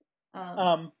 Um,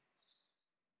 Um.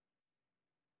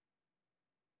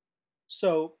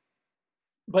 So,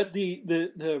 but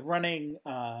the running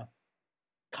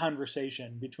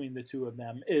conversation between the two of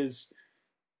them is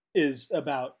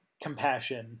about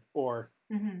compassion or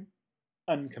mhm,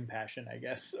 uncompassion, I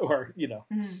guess, or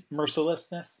mhm,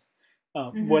 mercilessness,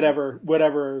 mhm.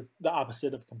 whatever the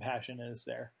opposite of compassion is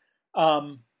there.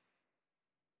 Um,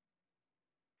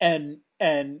 and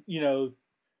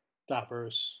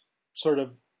Davros sort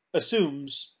of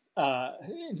assumes,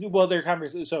 well, their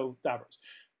conversation. So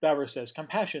Davros says,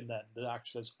 "Compassion." Then the Doctor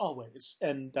says, "Always."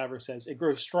 And Davros says, "It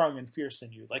grows strong and fierce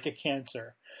in you, like a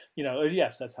cancer."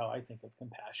 Yes, that's how I think of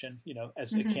compassion.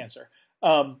 As a Mhm. cancer.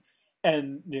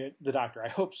 And the Doctor, I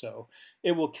hope so.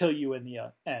 It will kill you in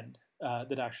the end.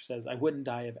 The Doctor says, "I wouldn't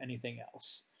die of anything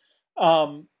else."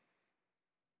 Um,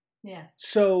 Yeah.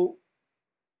 so,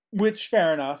 which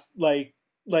fair enough. Like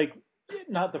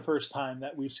not the first time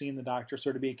that we've seen the Doctor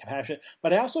sort of be compassionate,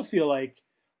 but I also feel like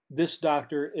this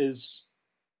doctor is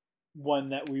one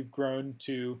that we've grown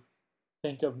to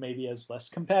think of maybe as less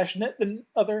compassionate than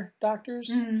other doctors.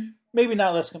 Mm-hmm. Maybe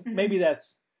not less. Mm-hmm. Maybe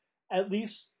that's at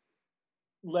least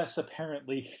less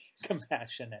apparently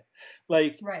compassionate.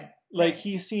 Like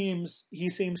he seems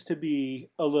to be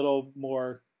a little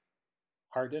more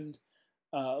hardened,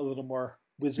 a little more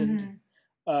wizened.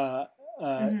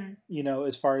 Mm-hmm. You know,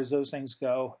 as far as those things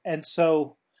go, and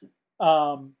so.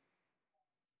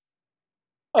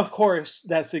 Of course,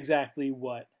 that's exactly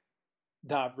what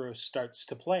Davros starts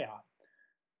to play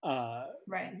on.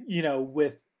 You know,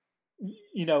 with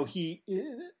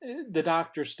the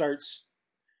doctor starts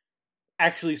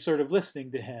actually sort of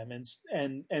listening to him,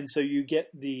 and so you get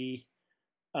the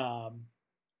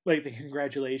like the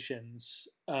congratulations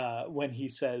when he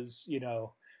says, you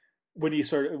know, when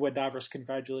Davros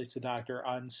congratulates the doctor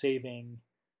on saving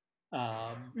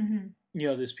you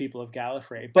know, these people of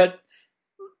Gallifrey, but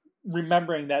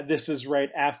remembering that this is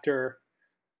right after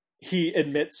he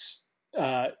admits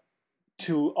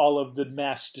to all of the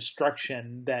mass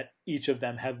destruction that each of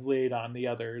them have laid on the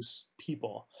other's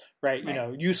people, right? You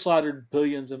know, you slaughtered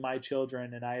billions of my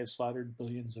children and I have slaughtered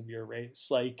billions of your race.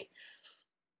 Like,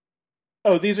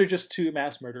 oh, these are just two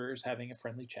mass murderers having a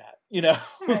friendly chat, you know?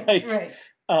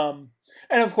 And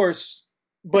of course,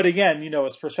 but again, you know,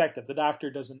 it's perspective. The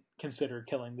doctor doesn't consider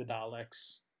killing the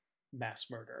Daleks mass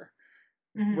murder.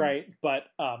 Right, but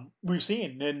we've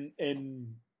seen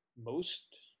in most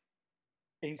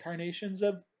incarnations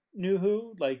of New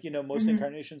Who, like, you know, most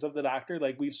incarnations of the Doctor,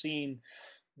 like we've seen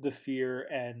the fear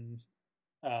and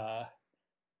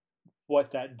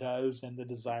what that does, and the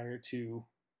desire to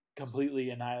completely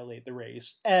annihilate the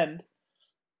race, and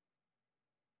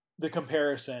the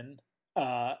comparison,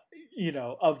 you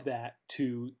know, of that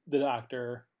to the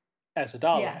Doctor as a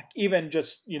Dalek, even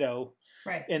just, you know.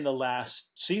 In the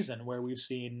last season, where we've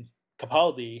seen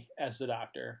Capaldi as the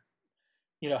Doctor,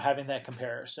 you know, having that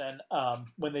comparison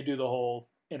when they do the whole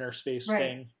inner space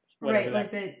thing, like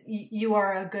that you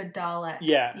are a good Dalek.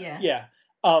 Yeah.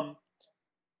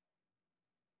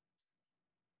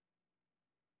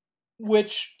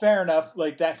 Which, fair enough.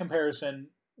 Like, that comparison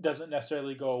doesn't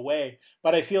necessarily go away,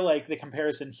 but I feel like the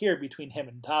comparison here between him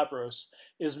and Davros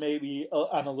is maybe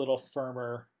on a little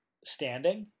firmer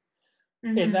standing.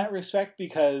 In that respect,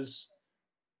 because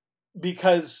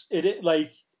it,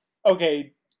 like,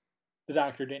 okay, the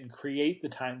Doctor didn't create the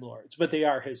Time Lords, but they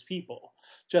are his people.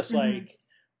 Just like,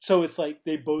 so it's like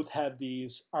they both have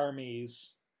these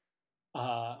armies,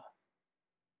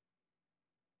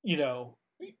 you know,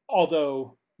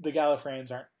 although the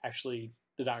Gallifreyans aren't actually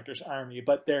the Doctor's army,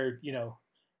 but they're, you know,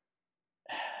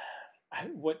 I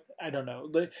don't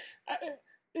know.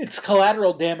 It's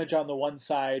collateral damage on the one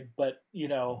side, but, you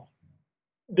know,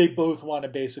 they both want to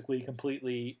basically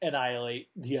completely annihilate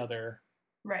the other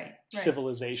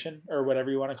civilization, or whatever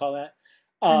you want to call that.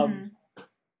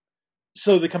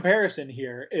 So the comparison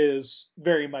here is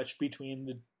very much between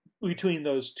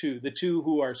those two, the two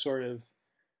who are sort of,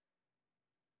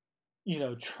 you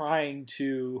know, trying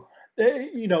to,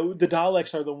 you know, the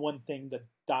Daleks are the one thing the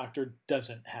Doctor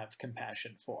doesn't have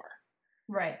compassion for.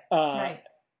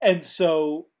 And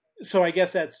so I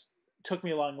guess that's took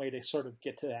me a long way to sort of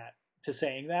get to that, to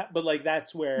saying that, but like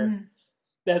that's where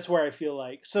I feel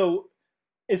like, so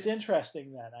it's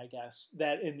interesting then, I guess,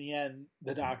 that in the end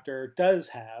the Doctor does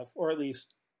have, or at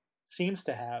least seems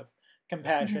to have,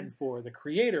 compassion for the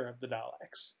creator of the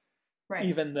Daleks,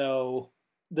 even though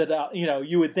you know,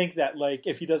 you would think that, like,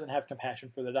 if he doesn't have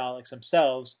compassion for the Daleks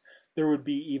themselves, there would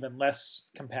be even less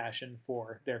compassion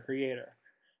for their creator.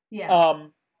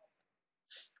 But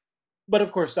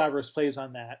of course Davros plays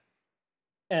on that,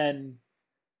 and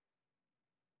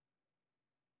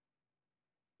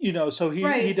you know, so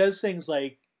he does things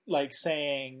like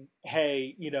saying,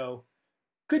 hey, you know,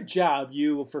 good job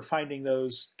you for finding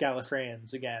those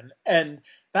Gallifreyans again. And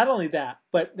not only that,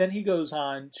 but then he goes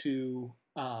on to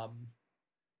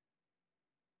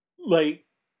like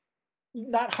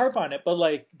not harp on it, but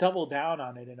like double down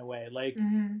on it in a way, like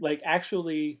like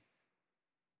actually,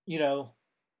 you know,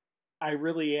 I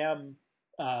really am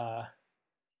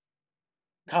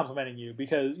complimenting you,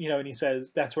 because, you know, and he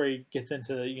says that's where he gets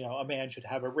into, you know, a man should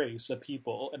have a race, a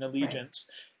people, an allegiance.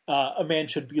 A man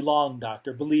should belong,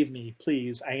 Doctor. Believe me,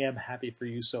 please. I am happy for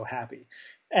you, so happy.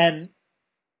 And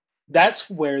that's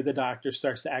where the Doctor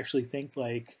starts to actually think,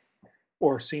 like,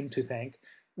 or seem to think,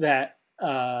 that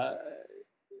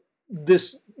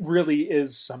this really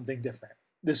is something different.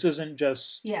 This isn't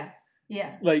just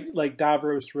like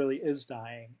Davros really is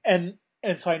dying. And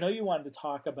so I know you wanted to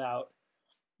talk about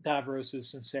Davros'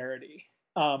 sincerity,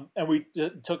 and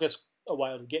it took us a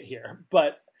while to get here,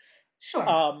 but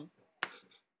sure.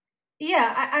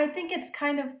 yeah, I think it's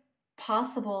kind of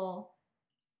possible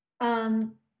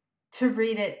um, to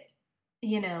read it,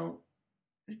 you know,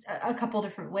 a couple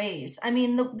different ways. I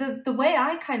mean, the way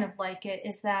I kind of like it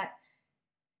is that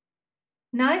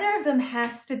neither of them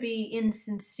has to be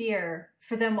insincere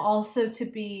for them also to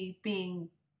be being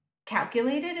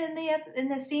calculated in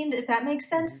the scene, if that makes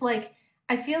Mm-hmm. sense. Like,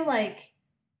 I feel like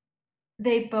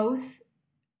they both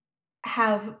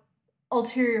have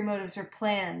ulterior motives or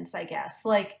plans, I guess.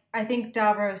 Like, I think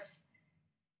Davros,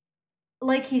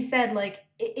 like he said, like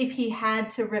if he had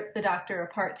to rip the doctor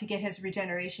apart to get his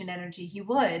regeneration energy, he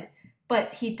would,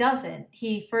 but he doesn't.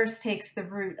 He first takes the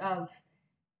route of,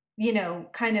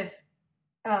 kind of,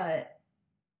 uh,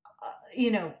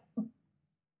 you know,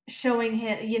 showing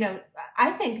him,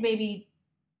 I think maybe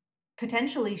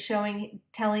potentially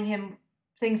telling him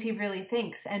things he really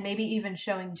thinks, and maybe even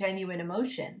showing genuine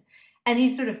emotion. And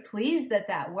he's sort of pleased that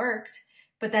that worked,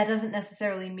 but that doesn't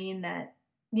necessarily mean that,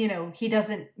 he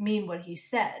doesn't mean what he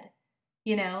said,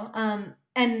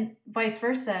 and vice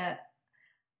versa.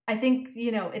 I think,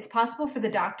 it's possible for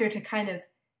the doctor to kind of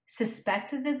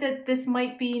suspect that this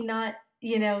might be not,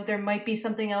 there might be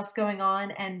something else going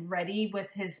on and ready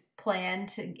with his plan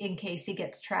in case he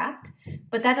gets trapped.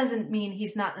 But that doesn't mean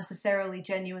he's not necessarily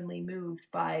genuinely moved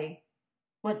by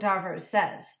what Davros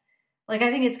says. Like,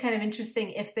 I think it's kind of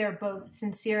interesting if they're both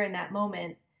sincere in that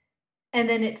moment. And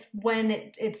then it's when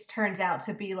it turns out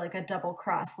to be like a double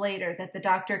cross later that the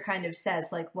doctor kind of says,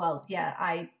 like, well, yeah,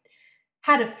 I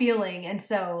had a feeling, and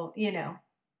so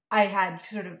I had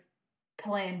sort of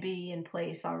plan B in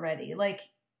place already. Like,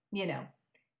 you know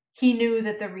he knew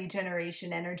that the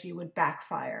regeneration energy would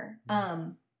backfire.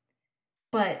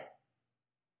 But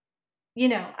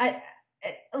I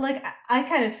like I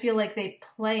kind of feel like they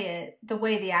play it the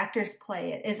way the actors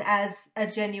play it is as a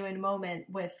genuine moment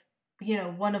with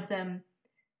one of them,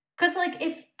 because like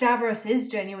if Davros is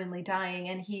genuinely dying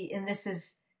and this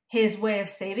is his way of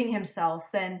saving himself,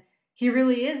 then he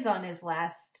really is on his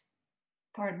last,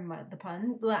 the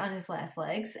pun, on his last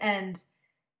legs. And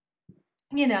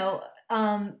you know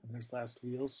His last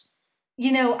wheels.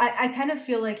 I kind of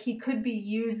feel like he could be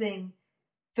using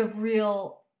the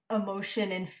real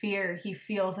emotion and fear he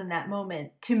feels in that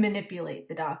moment to manipulate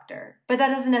the doctor, but that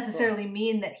doesn't necessarily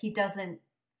mean that he doesn't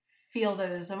feel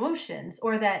those emotions,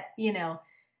 or that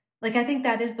like, I think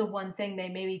that is the one thing they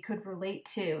maybe could relate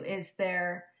to, is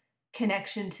their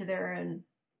connection to their own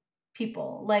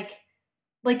people.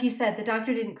 Like you said, the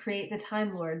doctor didn't create the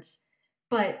Time Lords,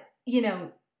 but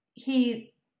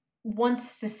he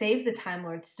wants to save the Time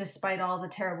Lords despite all the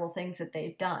terrible things that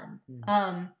they've done.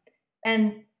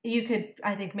 And you could,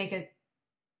 I think, make a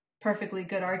perfectly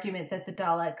good argument that the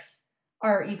Daleks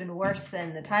are even worse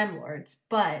than the Time Lords,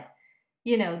 but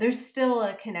there's still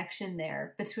a connection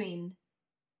there between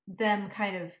them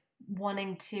kind of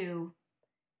wanting to,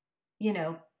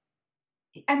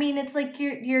 I mean, it's like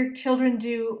your children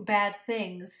do bad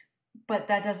things, but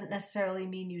that doesn't necessarily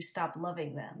mean you stop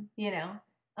loving them.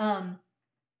 Um,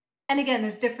 and again,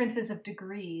 there's differences of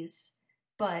degrees,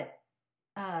 but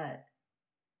that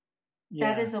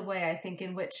is a way, I think,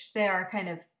 in which they are kind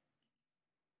of,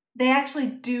 they actually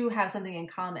do have something in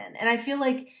common. And I feel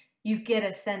like you get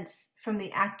a sense from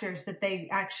the actors that they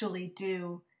actually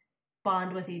do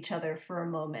bond with each other for a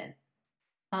moment.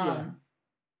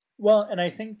 Well, and I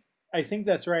think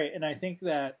that's right, and I think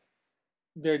that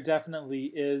there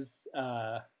definitely is.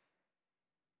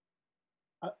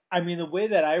 I mean, the way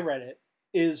that I read it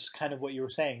is kind of what you were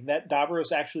saying, that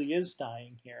Davros actually is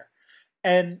dying here,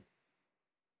 and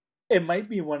it might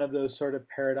be one of those sort of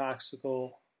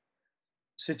paradoxical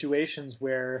situations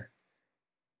where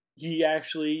he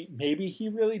actually, maybe he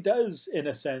really does, in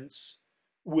a sense,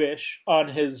 wish on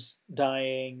his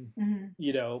dying,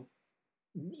 you know,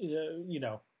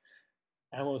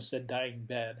 I almost said dying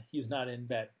bed. He's not in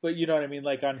bed, but you know what I mean.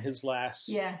 Like on his last,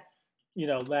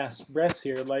 last breaths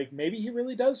here. Like maybe he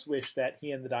really does wish that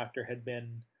he and the doctor had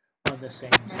been on the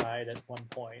same side at one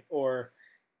point, or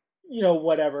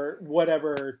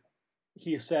whatever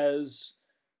he says,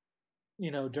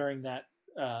 during that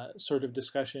sort of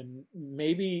discussion.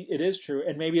 Maybe it is true,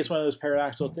 and maybe it's one of those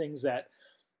paradoxical things that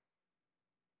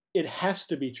it has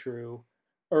to be true,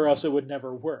 or else it would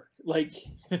never work. Like,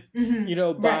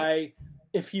 Right.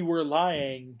 If he were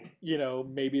lying,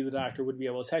 maybe the doctor would be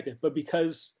able to detect it. But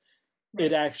because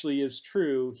it actually is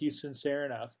true, he's sincere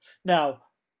enough. Now,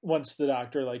 once the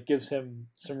doctor gives him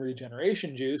some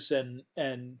regeneration juice and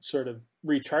sort of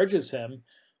recharges him,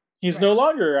 he's no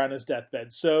longer on his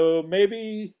deathbed. So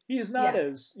maybe he's not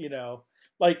as,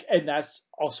 and that's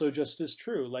also just as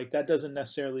true. Like that doesn't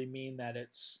necessarily mean that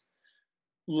it's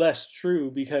less true,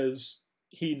 because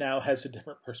he now has a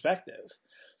different perspective.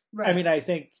 Right. I mean, I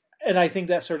think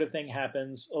that sort of thing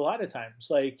happens a lot of times.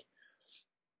 Like,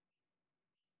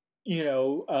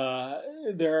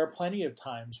 there are plenty of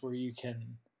times where you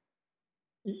can,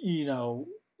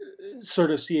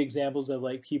 sort of see examples of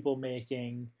like people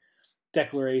making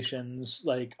declarations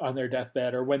like on their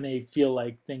deathbed or when they feel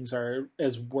like things are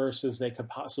as worse as they could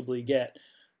possibly get.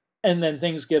 And then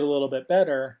things get a little bit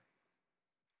better,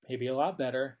 maybe a lot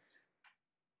better.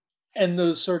 And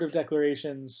those sort of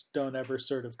declarations don't ever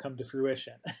sort of come to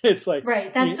fruition. It's like,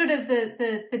 right. That's sort of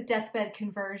the deathbed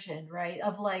conversion, right?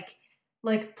 Of like,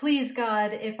 please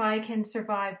God, if I can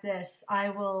survive this, I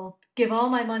will give all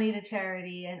my money to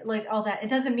charity and like all that. It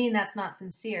doesn't mean that's not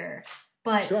sincere,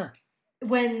 but sure.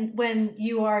 When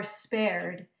you are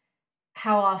spared,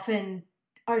 how often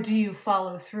do you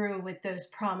follow through with those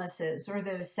promises or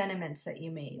those sentiments that you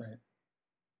made?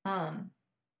 Right.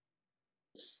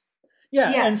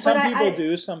 Yeah, and some people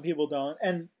do, some people don't.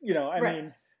 And, I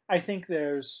mean, I think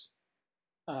there's,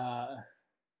 I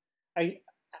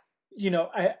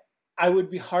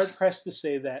would be hard pressed to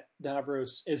say that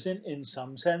Davros isn't in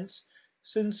some sense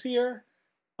sincere.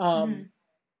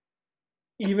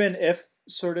 Even if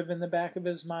sort of in the back of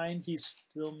his mind, he's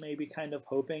still maybe kind of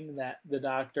hoping that the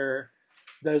doctor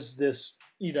does this,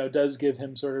 does give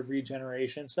him sort of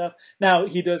regeneration stuff. Now,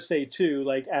 he does say too,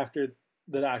 like after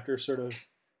the doctor sort of,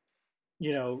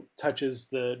 touches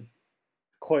the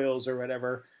coils or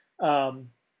whatever,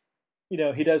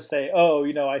 he does say, oh,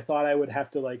 I thought I would have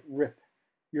to like rip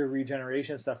your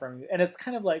regeneration stuff from you. And it's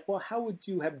kind of like, well, how would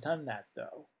you have done that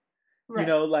though? Right.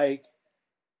 Like,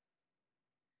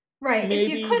 right.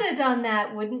 Maybe, if you could have done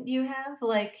that, wouldn't you have?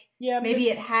 Like, yeah, maybe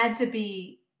it had to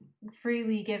be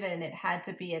freely given. It had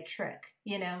to be a trick,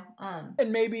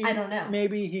 and maybe, I don't know.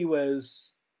 Maybe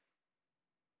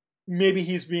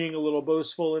he's being a little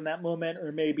boastful in that moment,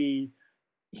 or maybe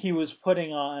he was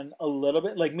putting on a little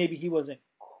bit, like maybe he wasn't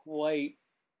quite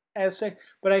as sick,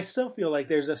 but I still feel like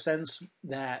there's a sense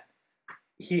that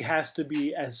he has to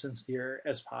be as sincere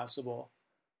as possible.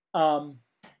 On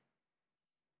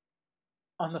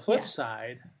the flip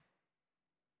side,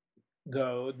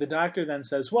 though, the doctor then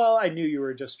says, well, I knew you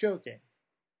were just joking.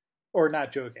 Or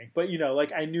not joking, but,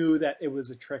 like I knew that it was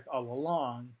a trick all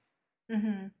along.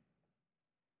 Mm-hmm.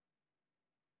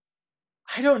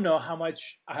 I don't know how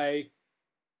much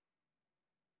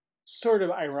sort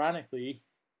of ironically,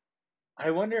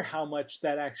 I wonder how much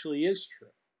that actually is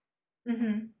true.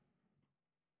 Mm-hmm.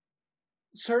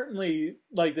 Certainly,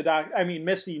 like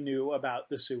Missy knew about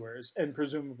the sewers, and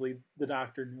presumably the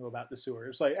doctor knew about the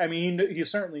sewers. Like, I mean, he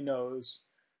certainly knows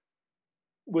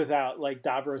without like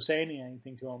Davros saying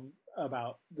anything to him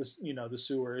about this, the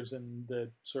sewers and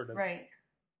the sort of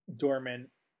dormant,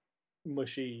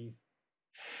 mushy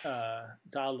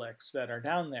Daleks that are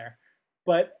down there.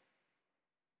 But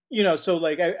so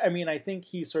like I mean, I think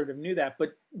he sort of knew that,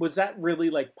 but was that really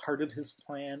like part of his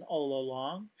plan all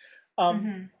along?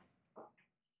 Mm-hmm.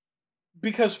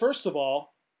 Because first of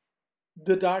all,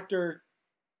 the doctor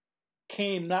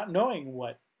came not knowing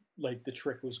what like the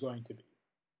trick was going to be.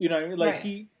 You know what I mean? Like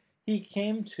he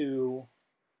came to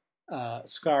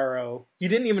Skaro. He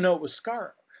didn't even know it was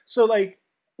Skaro. So like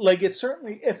it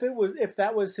certainly, if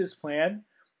that was his plan,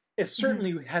 it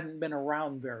certainly hadn't been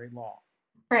around very long.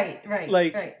 Right.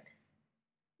 Like,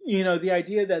 the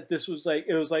idea that this was like,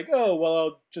 it was like, oh well,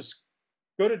 I'll just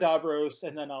go to Davros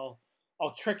and then I'll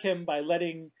trick him by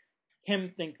letting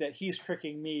him think that he's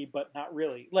tricking me, but not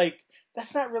really. Like,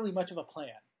 that's not really much of a plan.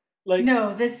 Like,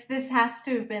 no, this has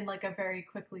to have been like a very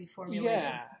quickly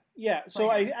formulated. Yeah. So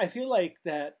I feel like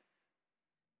that.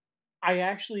 I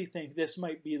actually think this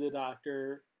might be the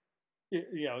doctor.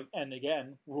 And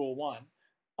again, rule one,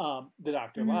 the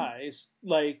doctor lies.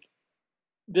 Like,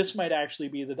 this might actually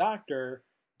be the doctor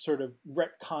sort of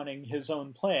retconning his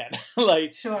own plan.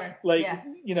 Like, sure. Like,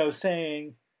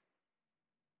 saying,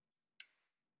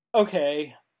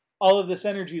 okay, all of this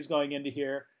energy is going into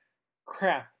here.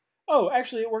 Crap. Oh,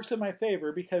 actually, it works in my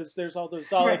favor because there's all those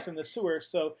Daleks in the sewer.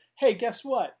 So, hey, guess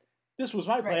what? This was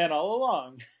my plan all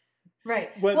along. Right.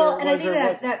 Well, and I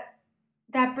think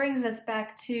that brings us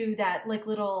back to that like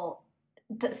little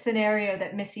scenario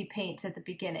that Missy paints at the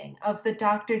beginning of the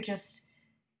doctor just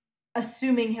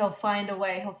assuming he'll find a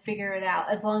way, he'll figure it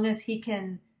out. As long as he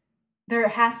can, there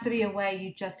has to be a way.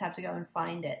 You just have to go and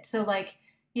find it. So, like,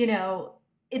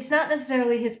 it's not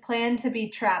necessarily his plan to be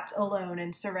trapped alone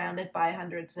and surrounded by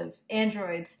hundreds of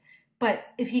androids, but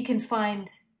if he can find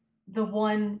the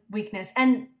one weakness,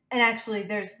 and actually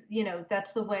there's,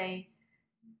 that's the way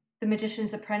The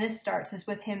Magician's Apprentice starts, is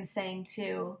with him saying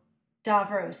to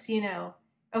Davros,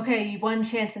 okay, one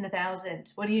chance in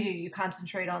 1,000. What do? You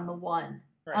concentrate on the one.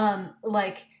 Right.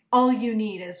 Like all you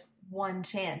need is one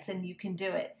chance and you can do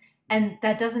it. And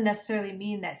that doesn't necessarily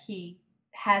mean that he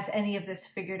has any of this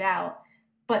figured out,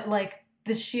 but like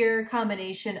the sheer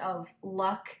combination of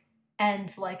luck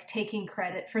and like taking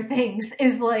credit for things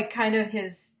is like kind of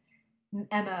his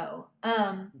MO.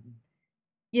 Mhm.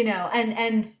 You know,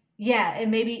 and yeah, and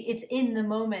maybe it's in the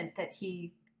moment that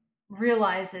he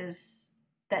realizes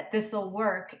that this will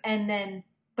work, and then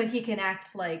but he can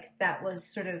act like that was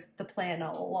sort of the plan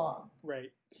all along.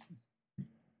 Right.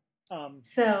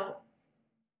 So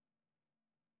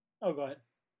Oh, go ahead.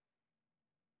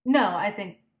 no, I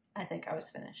think I was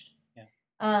finished. Yeah.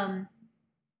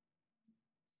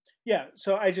 Yeah.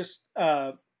 So I just,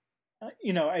 I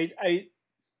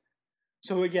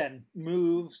so again,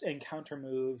 moves and counter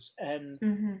moves, and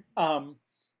Mm-hmm.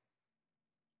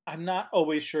 I'm not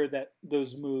always sure that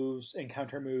those moves and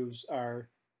counter moves are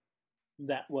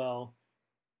that well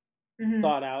Mm-hmm.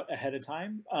 thought out ahead of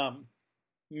time.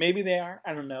 Maybe they are.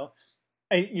 I don't know.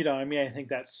 I think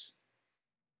that's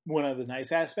one of the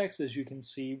nice aspects is you can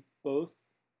see both.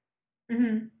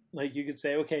 Mm-hmm. Like you could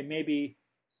say, okay, maybe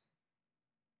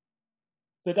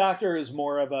the Doctor is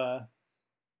more of a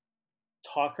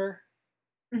talker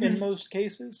in Mm-hmm. most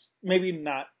cases. Maybe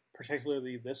not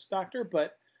particularly this Doctor,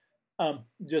 but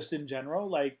just in general,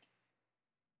 like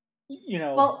you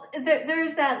know, Well,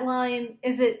 there's that line.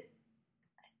 Is it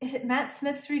Matt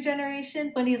Smith's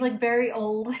regeneration when he's like very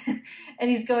old and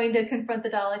he's going to confront the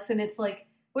Daleks and it's like,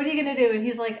 what are you gonna do? And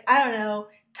he's like, I don't know,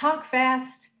 talk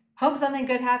fast, hope something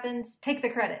good happens, take the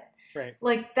credit. right?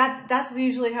 Like that's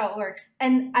usually how it works.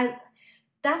 And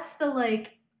that's the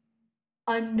like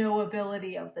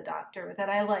unknowability of the Doctor that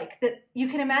I like. That you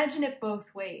can imagine it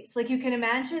both ways. Like you can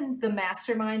imagine the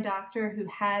mastermind Doctor who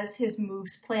has his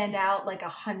moves planned out like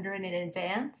 100 in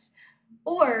advance,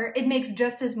 or it makes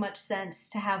just as much sense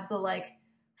to have the like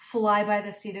fly by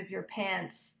the seat of your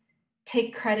pants,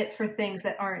 take credit for things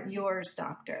that aren't yours,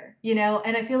 Doctor. You know,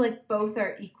 and I feel like both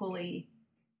are equally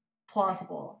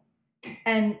plausible,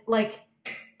 and like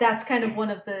that's kind of one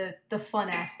of the fun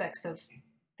aspects of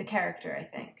the character, I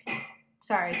think.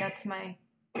 Sorry, that's my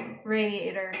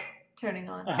radiator turning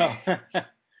on, Oh.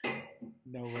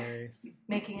 No worries.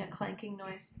 making a clanking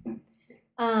noise.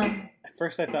 At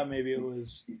first, I thought maybe it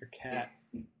was your cat,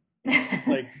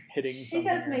 like hitting she something.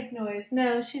 does make noise.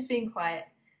 No, she's being quiet.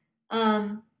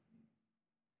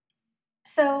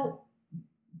 So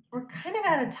we're kind of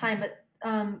out of time, but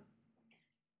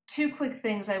two quick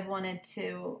things I wanted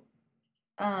to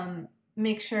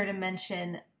make sure to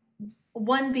mention.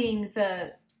 One being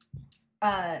the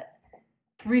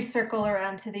recircle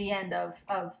around to the end of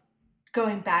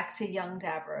going back to young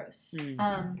Davros,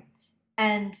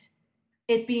 and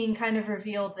it being kind of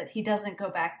revealed that he doesn't go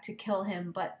back to kill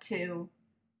him, but to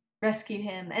rescue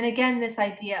him. And again, this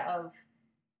idea of,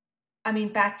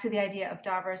 back to the idea of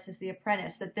Davros as the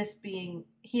apprentice, that this being,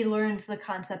 he learns the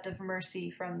concept of mercy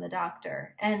from the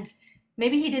Doctor. And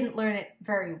maybe he didn't learn it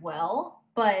very well,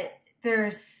 but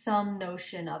there's some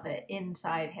notion of it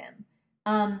inside him.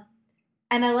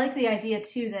 And I like the idea,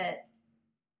 too, that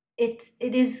it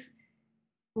is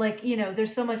like,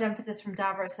 there's so much emphasis from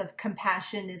Davros of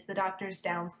compassion is the Doctor's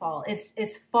downfall.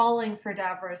 It's falling for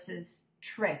Davros's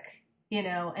trick,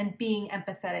 and being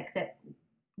empathetic that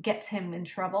gets him in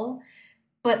trouble.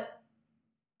 But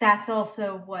that's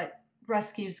also what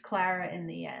rescues Clara in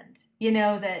the end.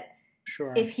 That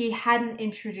Sure. if he hadn't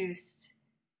introduced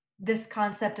this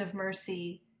concept of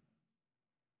mercy,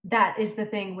 that is the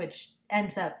thing which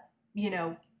ends up,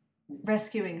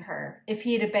 rescuing her. If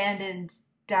he had abandoned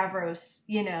Davros,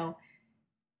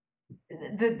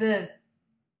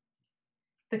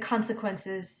 the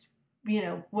consequences,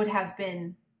 would have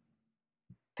been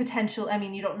potential.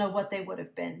 You don't know what they would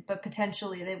have been, but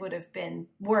potentially they would have been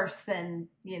worse than,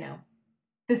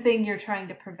 the thing you're trying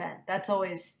to prevent. That's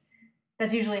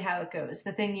usually how it goes.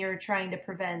 The thing you're trying to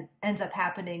prevent ends up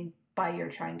happening by your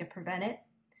trying to prevent it.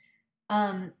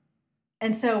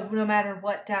 And so no matter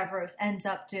what Davros ends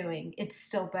up doing, it's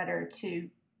still better to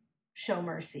show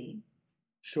mercy.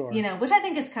 Sure. Which I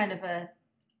think is kind of a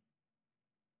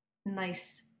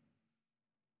nice,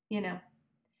 that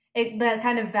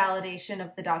kind of validation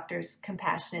of the Doctor's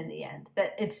compassion in the end.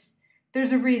 That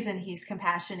there's a reason he's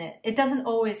compassionate. It doesn't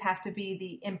always have to be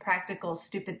the impractical,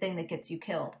 stupid thing that gets you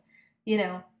killed.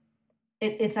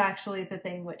 It's actually the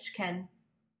thing which can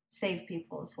save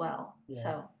people as well. Yeah.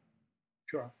 So.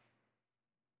 Sure.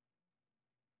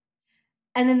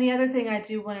 And then the other thing I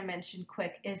do want to mention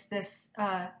quick is this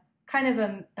kind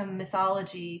of a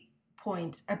mythology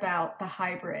point about the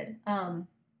hybrid.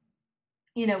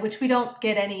 which we don't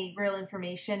get any real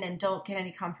information and don't get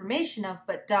any confirmation of,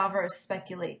 but Davros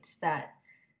speculates that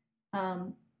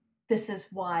this is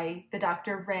why the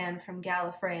Doctor ran from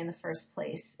Gallifrey in the first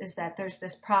place, is that there's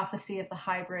this prophecy of the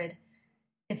hybrid.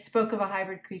 It spoke of a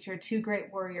hybrid creature, two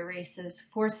great warrior races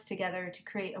forced together to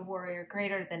create a warrior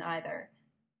greater than either.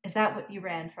 Is that what you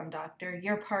ran from, Doctor?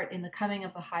 Your part in the coming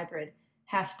of the hybrid,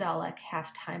 half Dalek,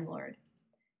 half Time Lord.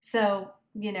 So,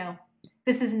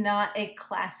 this is not a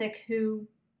classic Who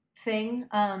thing.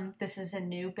 This is a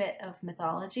new bit of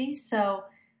mythology. So,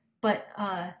 but,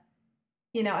 I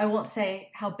won't say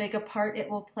how big a part it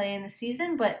will play in the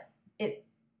season, but it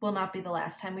will not be the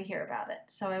last time we hear about it.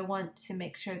 So I want to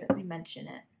make sure that we mention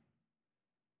it.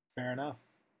 Fair enough.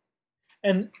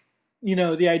 And,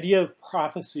 the idea of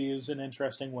prophecy is an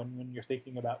interesting one when you're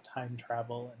thinking about time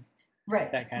travel and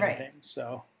that kind of thing.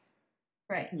 So,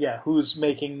 yeah, who's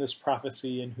making this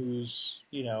prophecy and who's,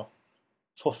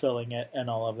 fulfilling it and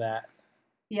all of that.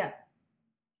 Yeah.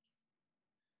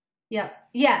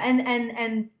 Yeah,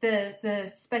 and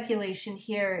the speculation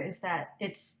here is that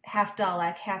it's half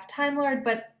Dalek, half Time Lord,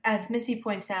 but as Missy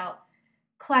points out,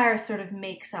 Clara sort of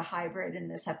makes a hybrid in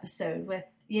this episode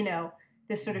with,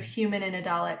 this sort of human in a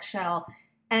Dalek shell.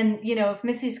 And, if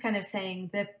Missy's kind of saying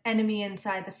the enemy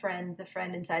inside the friend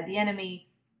inside the enemy,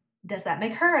 does that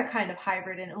make her a kind of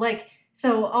hybrid? And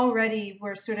so already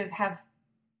we're sort of have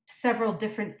several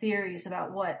different theories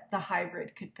about what the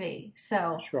hybrid could be.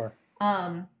 So, sure.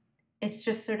 It's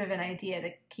just sort of an idea to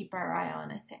keep our eye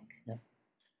on, I think.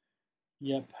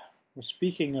 Yep. Well,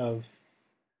 speaking of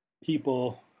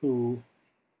people who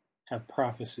have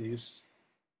prophecies,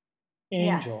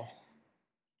 Angel. Yes.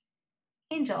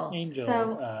 Angel.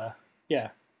 So, yeah.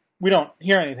 We don't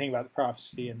hear anything about the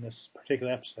prophecy in this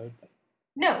particular episode. But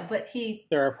no, but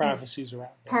there are prophecies around.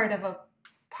 Part of a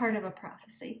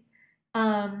prophecy.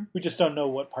 We just don't know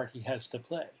what part he has to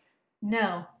play.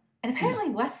 No. And apparently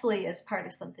Wesley is part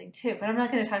of something too, but I'm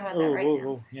not going to talk about that right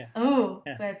now. Yeah.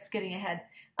 But it's getting ahead.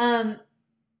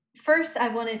 First, I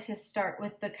wanted to start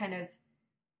with the kind of,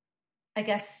 I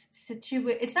guess,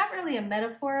 it's not really a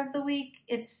metaphor of the week.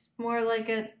 It's more like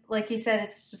you said,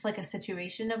 it's just like a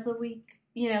situation of the week.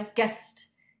 Guest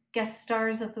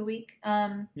stars of the week.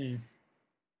 Because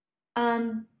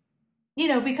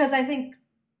I think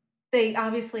they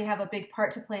obviously have a big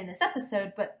part to play in this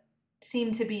episode, but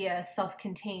seem to be a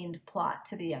self-contained plot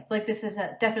to the this is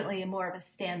definitely more of a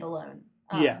standalone.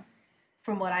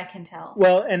 From what I can tell.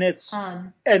 Well, and it's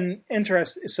an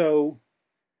interest. So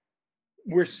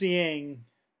we're seeing,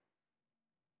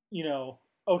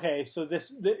 okay, so it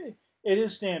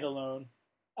is standalone.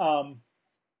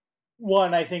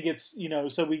 One, I think it's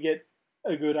so we get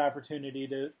a good opportunity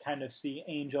to kind of see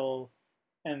Angel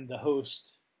and the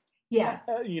host. Yeah.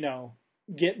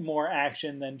 Get more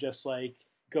action than just going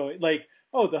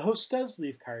the host does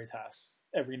leave Caritas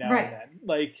every now and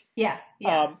then. Yeah.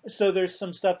 So there's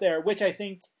some stuff there, which I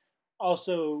think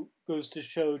also goes to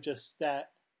show just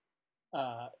that,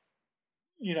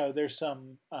 there's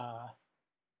some,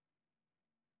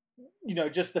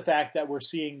 just the fact that we're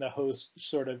seeing the host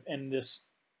sort of in this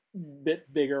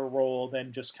bit bigger role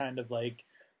than just kind of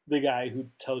the guy who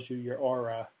tells you your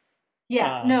aura.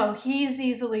 Yeah, no, he's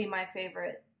easily my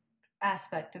favorite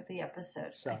aspect of the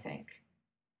episode, I think.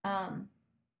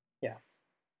 Yeah.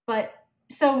 But,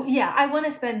 so, yeah, I want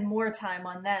to spend more time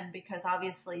on them because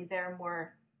obviously they're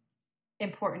more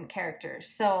important characters.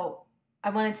 So I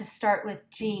wanted to start with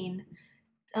Jean,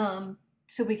 so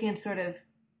we can sort of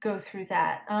go through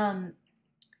that.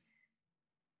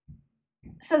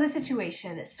 So the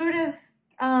situation is sort of,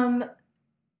 kind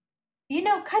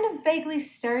of vaguely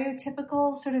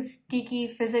stereotypical, sort of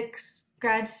geeky physics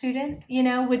grad student,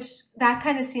 which that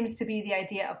kind of seems to be the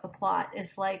idea of the plot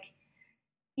is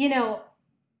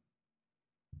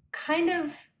kind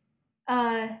of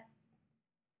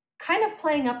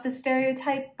playing up the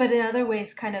stereotype, but in other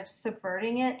ways kind of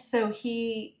subverting it. So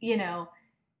he,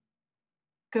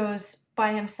 goes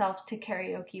by himself to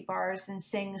karaoke bars and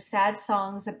sings sad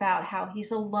songs about how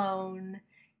he's alone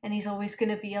and he's always going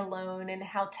to be alone and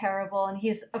how terrible, and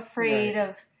he's afraid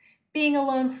of being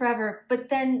alone forever. But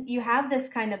then you have this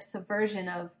kind of subversion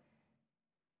of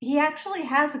he actually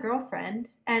has a girlfriend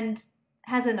and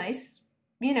has a nice,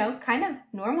 kind of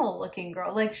normal looking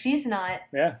girl. She's not,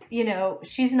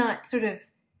 she's not sort of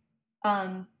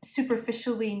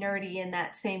superficially nerdy in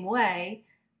that same way.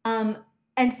 And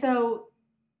so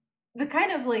the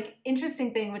kind of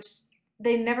interesting thing, which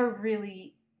they never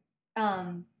really,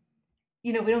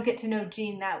 we don't get to know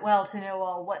Gene that well to know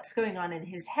all what's going on in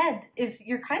his head, is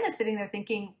you're kind of sitting there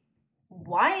thinking,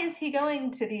 why is he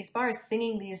going to these bars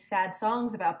singing these sad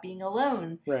songs about being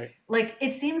alone? Right. Like,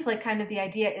 it seems like kind of the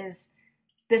idea is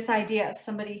this idea of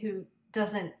somebody who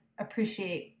doesn't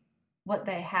appreciate what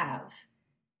they have,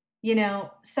 you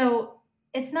know? So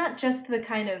it's not just the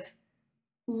kind of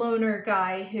loner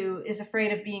guy who is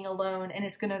afraid of being alone and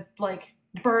is going to, like,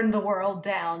 burn the world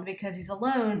down because he's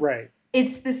alone. Right.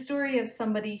 It's the story of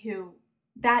somebody who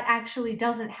that actually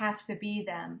doesn't have to be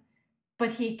them,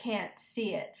 but he can't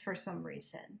see it for some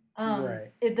reason.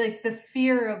 Right. Like, the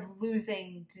fear of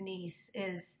losing Denise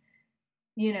is,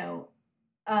 you know,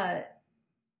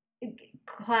 it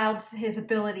clouds his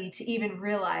ability to even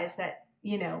realize that,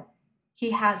 you know,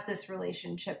 he has this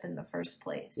relationship in the first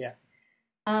place. Yeah.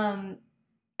 And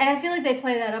I feel like they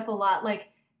play that up a lot. Like,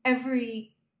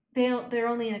 they're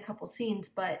only in a couple scenes,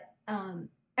 but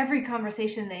every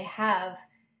conversation they have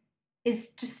is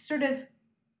just sort of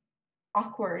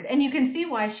awkward. And you can see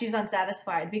why she's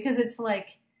unsatisfied, because it's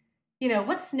like, you know,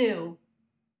 what's new?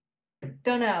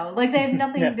 Don't know. Like, they have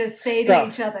nothing to say to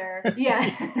each other.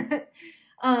 Yeah.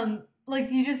 Like,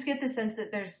 you just get the sense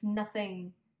that there's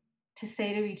nothing to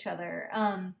say to each other.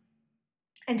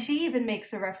 And she even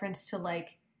makes a reference to,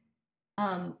 like,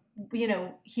 you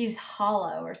know, he's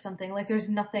hollow or something. Like, there's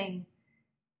nothing.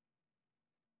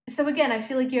 So again, I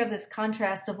feel like you have this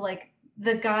contrast of, like,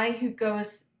 the guy who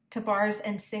goes to bars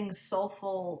and sings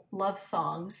soulful love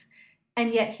songs,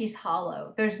 and yet he's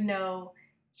hollow. There's no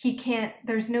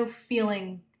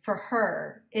feeling for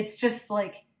her. It's just,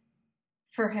 like,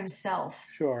 for himself.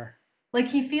 Sure. Like,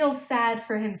 he feels sad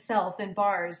for himself in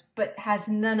bars, but has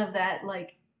none of that,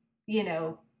 like, you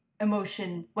know,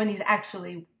 emotion when he's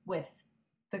actually with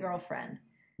the girlfriend.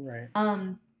 Right.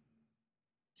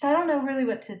 So I don't know really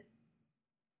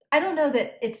I don't know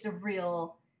that it's a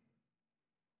real.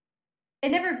 It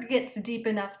never gets deep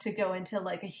enough to go into,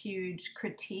 like, a huge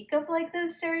critique of, like,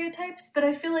 those stereotypes, but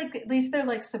I feel like at least they're,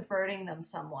 like, subverting them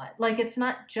somewhat. Like, it's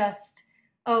not just,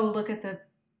 oh, look at the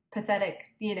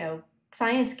pathetic, you know,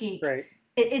 science geek. Right.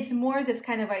 It's more this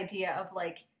kind of idea of,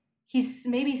 like, he's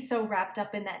maybe so wrapped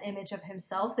up in that image of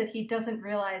himself that he doesn't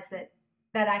realize that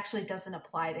that actually doesn't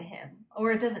apply to him,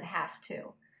 or it doesn't have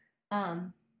to.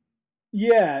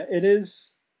 Yeah, it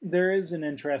is. There is an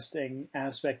interesting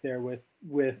aspect there with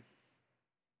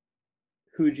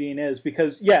who Gene is,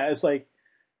 because yeah, it's like,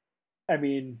 I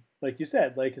mean, like you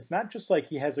said, like, it's not just like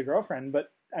he has a girlfriend,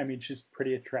 but I mean, she's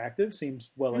pretty attractive,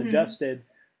 seems well adjusted,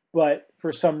 but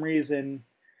for some reason,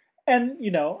 and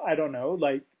you know, I don't know,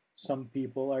 like, some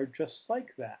people are just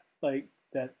like that, like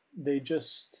that they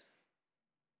just,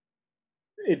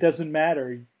 it doesn't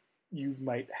matter. You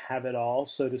might have it all,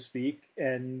 so to speak,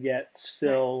 and yet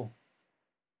still,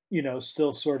 you know,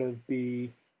 still sort of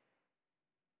be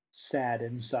sad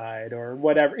inside or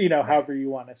whatever, you know, however you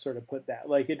want to sort of put that.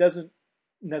 Like, it doesn't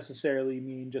necessarily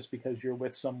mean just because you're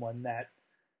with someone that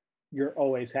you're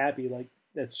always happy. Like,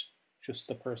 that's just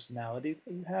the personality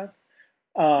that you have.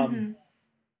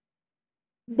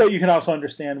 But you can also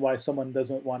understand why someone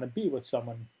doesn't want to be with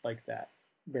someone like that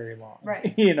very long,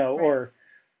 right? You know, or,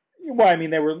 well, I mean,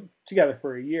 they were together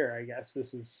for a year, I guess.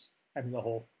 This is, I mean,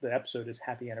 the episode is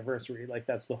happy anniversary. Like,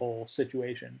 that's the whole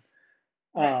situation.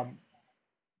 Right.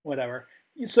 Whatever.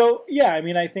 So, yeah, I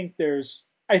mean, I think you're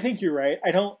right.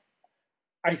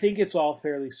 I think it's all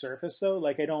fairly surface though.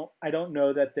 Like, I don't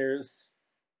know that there's,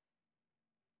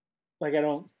 like, I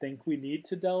don't think we need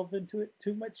to delve into it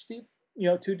too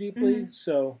deeply.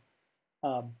 So,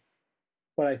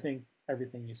 but I think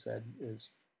everything you said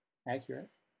is accurate.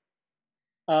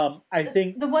 I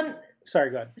think the one.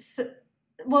 Sorry, go ahead.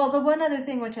 Well, the one other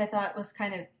thing which I thought was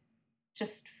kind of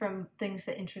just from things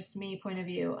that interest me point of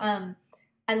view,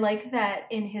 I like that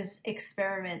in his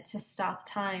experiment to stop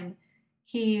time,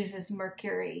 he uses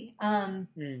mercury,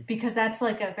 because that's,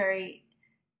 like, a very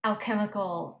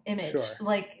alchemical image. Sure.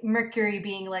 Like, mercury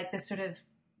being, like, this sort of,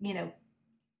 you know,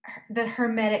 the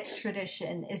Hermetic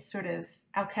tradition is sort of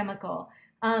alchemical.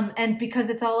 And because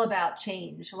it's all about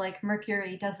change, like,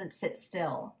 mercury doesn't sit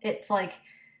still. It's like,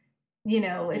 you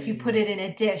know, if you put it in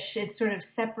a dish, it sort of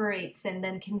separates and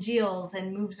then congeals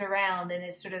and moves around and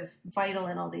is sort of vital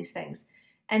in all these things.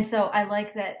 And so I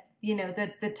like that, you know,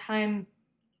 the time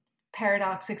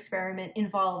paradox experiment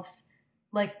involves,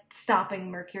 like,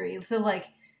 stopping mercury. So, like,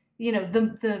 you know,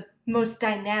 the most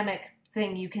dynamic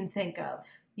thing you can think of,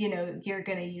 you know, you're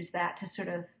going to use that to sort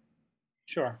of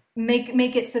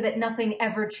make it so that nothing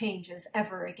ever changes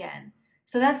ever again.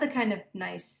 So that's a kind of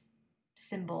nice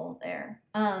symbol there.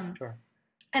 Sure.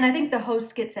 And I think the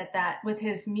host gets at that with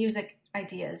his music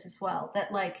ideas as well,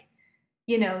 that, like,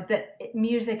 you know, that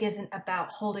music isn't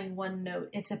about holding one note.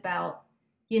 It's about,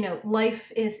 you know,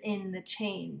 life is in the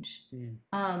change.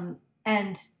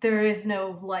 and there is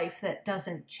no life that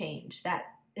doesn't change. That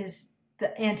is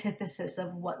the antithesis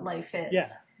of what life is. Yeah,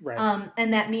 right.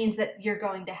 And that means that you're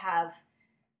going to have,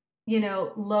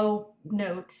 low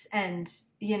notes and,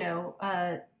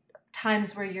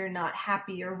 times where you're not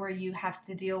happy or where you have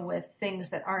to deal with things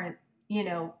that aren't,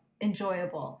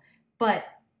 enjoyable. But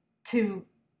to,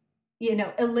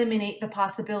 eliminate the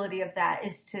possibility of that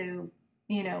is to,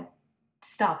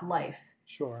 stop life.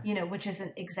 Sure. Which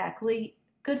isn't exactly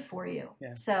good for you.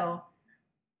 Yeah. So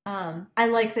I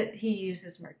like that he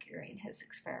uses mercury in his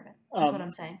experiment. That's what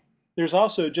I'm saying. There's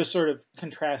also, just sort of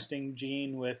contrasting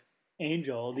Jean with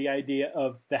Angel, the idea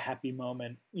of the happy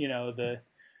moment, the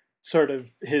sort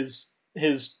of his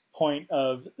point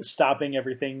of stopping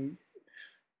everything.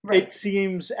 Right. It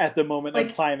seems at the moment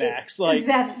of climax,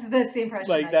 that's the impression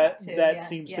like I that. Got too. That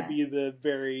seems to be the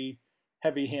very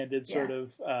heavy-handed sort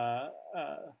of.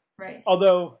 Right.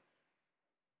 Although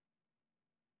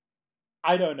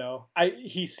I don't know,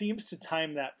 he seems to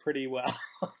time that pretty well.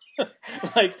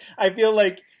 Like, I feel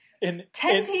like in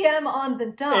 10 p.m. on the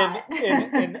dot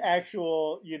in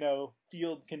actual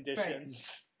field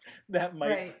conditions, that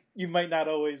you might not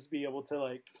always be able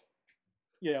to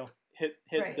hit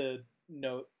the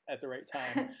note at the right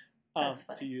time.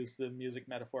 To use the music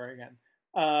metaphor again.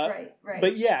 Right.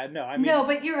 But yeah, no, I mean, no,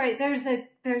 but you're right. There's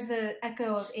a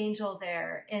echo of Angel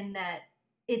there in that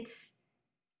it's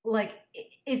like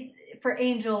it for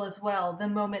Angel as well. The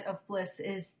moment of bliss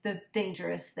is the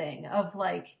dangerous thing of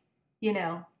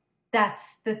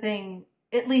that's the thing.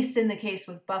 At least in the case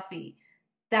with Buffy,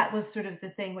 that was sort of the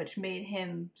thing which made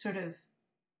him sort of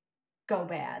go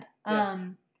bad. Yeah.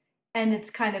 And it's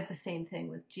kind of the same thing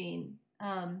with Jean.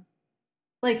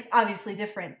 Obviously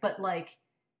different, but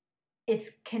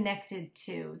it's connected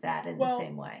to that in the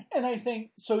same way. And I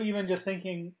think, so even just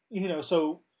thinking,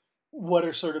 so what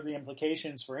are sort of the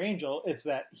implications for Angel? It's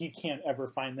that he can't ever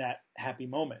find that happy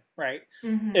moment, right?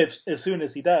 Mm-hmm. As soon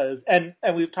as he does, and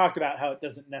we've talked about how it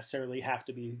doesn't necessarily have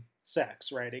to be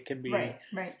sex, right? It can be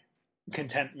right.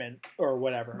 contentment or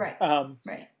whatever. Right.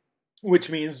 Right. Which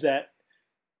means that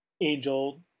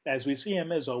Angel, as we see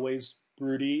him, is always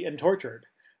broody and tortured.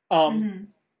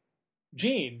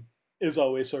 Jean is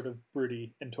always sort of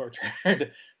broody and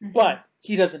tortured, but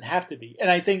he doesn't have to be. And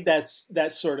I think that's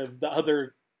sort of the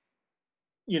other,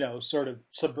 sort of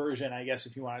subversion, I guess,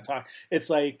 if you want to talk. It's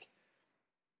like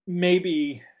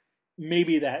maybe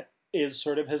that is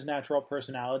sort of his natural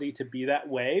personality to be that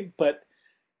way, but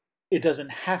it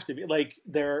doesn't have to be. Like,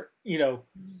 they're,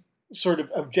 sort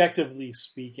of objectively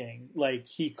speaking, like,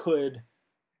 he could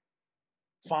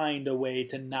find a way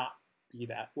to not be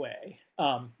that way.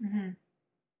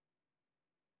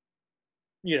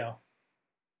 Yeah.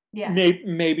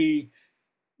 Maybe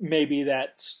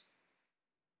that's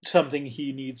something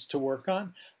he needs to work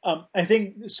on. I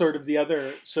think sort of the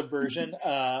other subversion,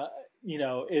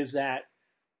 is that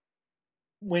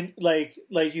when like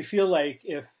you feel like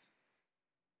if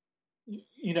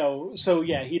so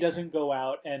yeah, he doesn't go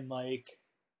out and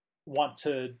want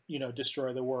to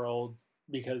destroy the world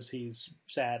because he's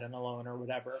sad and alone or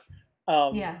whatever.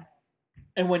 Yeah.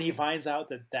 And when he finds out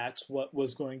that that's what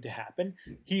was going to happen,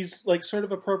 he's sort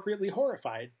of appropriately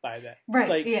horrified by that.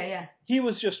 Right. Yeah. He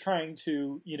was just trying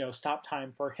to, stop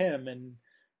time for him and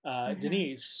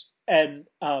Denise. And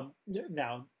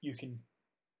now you can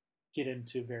get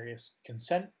into various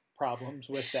consent problems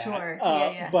with that. Sure.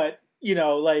 Yeah. But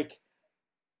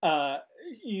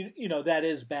that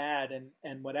is bad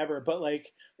and whatever. But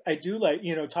I do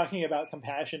talking about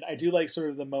compassion. I do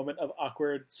sort of the moment of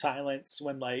awkward silence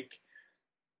when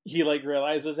he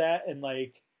realizes that, and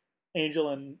Angel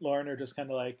and Lauren are just kind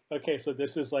of okay, so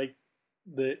this is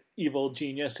the evil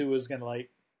genius who was gonna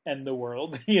end the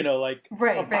world,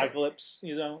 apocalypse,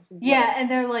 right. Yeah, and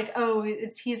they're oh,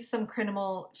 he's some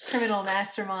criminal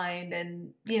mastermind,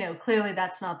 and clearly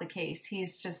that's not the case.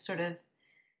 He's just sort of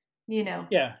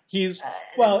yeah, he's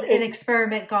an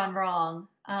experiment gone wrong.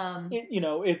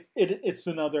 It's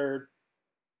another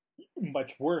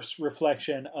much worse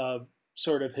reflection of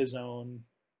sort of his own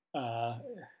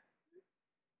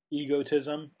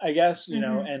egotism, I guess,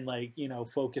 and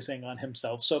focusing on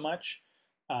himself so much,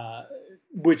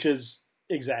 which is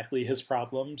exactly his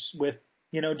problems with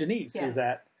Denise. Is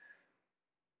that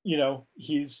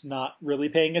he's not really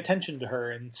paying attention to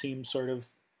her and seems sort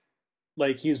of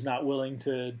he's not willing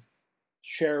to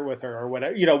share with her or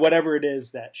whatever, whatever it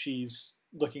is that she's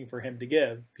looking for him to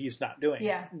give, he's not doing.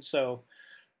 Yeah. And so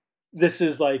this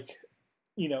is an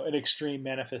extreme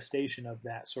manifestation of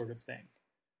that sort of thing.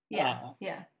 Yeah.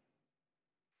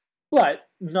 But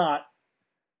not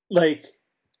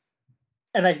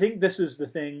and I think this is the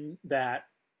thing that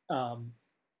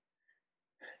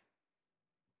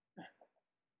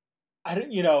I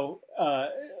don't,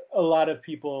 a lot of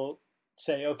people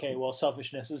say, okay, well,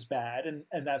 selfishness is bad, and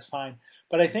that's fine.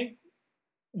 But I think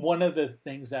one of the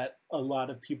things that a lot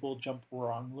of people jump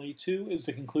wrongly to is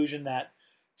the conclusion that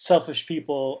selfish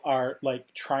people are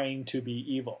like trying to be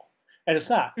evil. And it's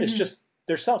not. It's Mm-hmm. just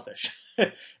they're selfish.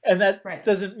 And that Right.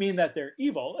 doesn't mean that they're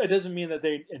evil. It doesn't mean that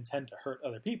they intend to hurt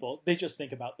other people. They just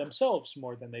think about themselves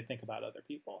more than they think about other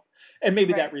people. And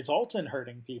maybe that Right. results in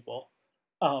hurting people,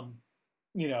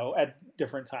 at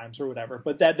different times or whatever.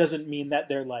 But that doesn't mean that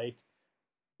they're like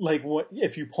what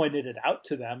if you pointed it out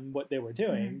to them what they were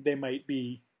doing, Mm-hmm. they might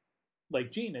be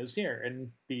like Gene is here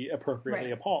and be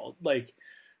appropriately Right. appalled. Like,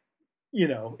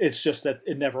 it's just that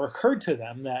it never occurred to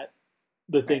them that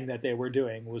the thing Right. that they were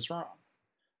doing was wrong.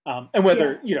 And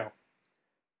Yeah.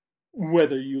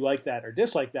 whether you like that or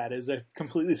dislike that is a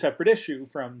completely separate issue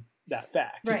from that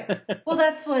fact. Right. Well,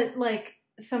 that's what like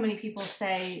so many people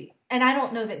say, and I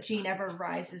don't know that Gene ever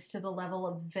rises to the level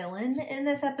of villain in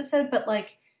this episode, but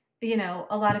like,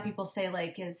 a lot of people say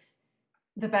like is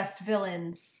the best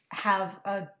villains have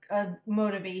a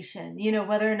motivation,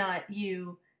 whether or not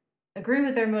you agree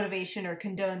with their motivation or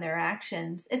condone their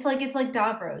actions. It's like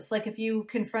Davros. Like if you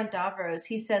confront Davros,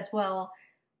 he says, "Well,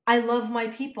 I love my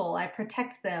people. I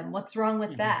protect them. What's wrong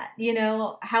with Mhm. that?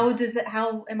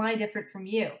 How am I different from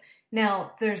you?"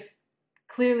 Now, there's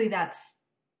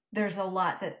a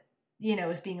lot that,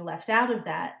 is being left out of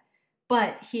that,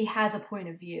 but he has a point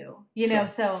of view, Sure.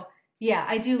 so yeah,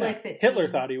 I do Yeah. like that Hitler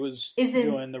Gene thought he was isn't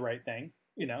doing the right thing,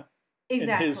 in his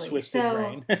exactly. twisted So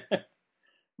brain.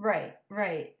 right,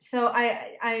 right. So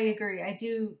I agree. I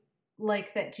do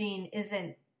like that Gene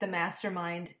isn't the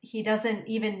mastermind. He doesn't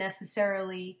even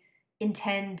necessarily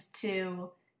intend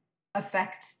to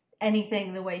affect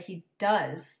anything the way he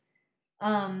does.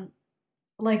 Um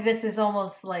like this is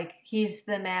almost like he's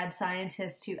the mad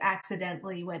scientist who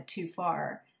accidentally went too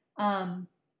far.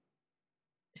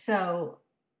 So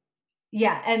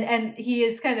yeah, and he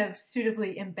is kind of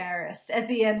suitably embarrassed at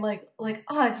the end, like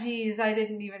oh geez, I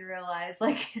didn't even realize,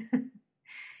 like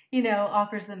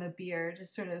offers them a beer to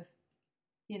sort of,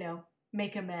 you know,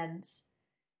 make amends.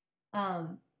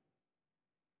 Um,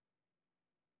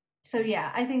 so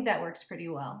yeah, I think that works pretty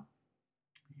well.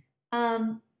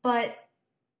 But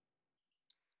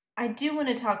I do want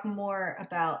to talk more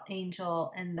about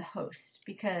Angel and the host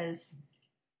because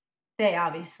they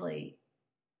obviously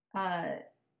uh,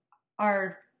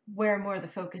 are where more of the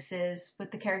focus is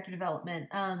with the character development.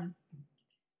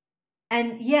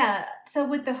 And yeah, so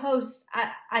with the host,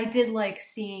 I did like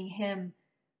seeing him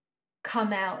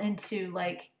come out into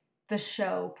like the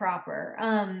show proper.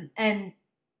 And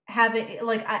having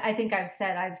like I think I've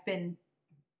said I've been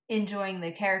enjoying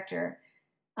the character.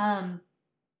 Um,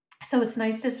 so it's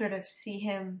nice to sort of see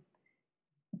him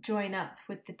join up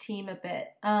with the team a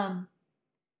bit. And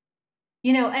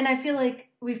I feel like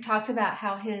we've talked about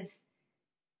how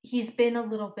he's been a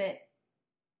little bit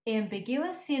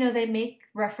ambiguous. They make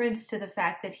reference to the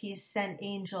fact that he's sent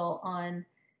Angel on.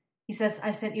 He says,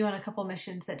 "I sent you on a couple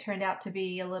missions that turned out to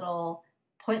be a little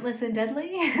pointless and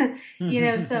deadly."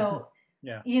 So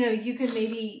Yeah. you could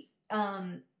maybe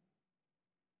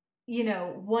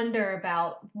wonder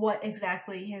about what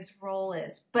exactly his role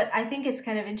is. But I think it's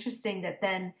kind of interesting that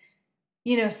then,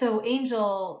 so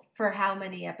Angel, for how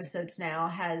many episodes now,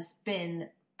 has been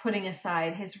putting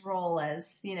aside his role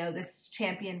as, this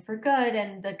champion for good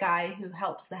and the guy who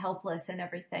helps the helpless and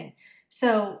everything.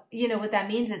 So, what that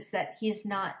means is that he's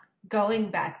not going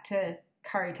back to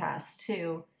Caritas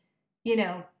to, you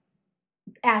know,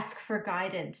 ask for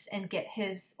guidance and get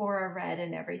his aura read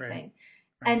and everything.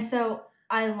 Right. And so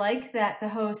I like that the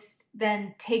host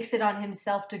then takes it on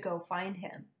himself to go find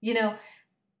him.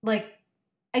 Like,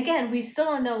 again, we still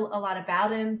don't know a lot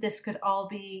about him. This could all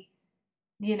be,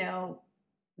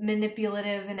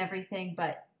 manipulative and everything,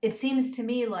 but it seems to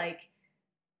me like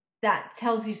that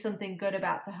tells you something good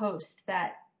about the host,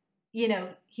 that,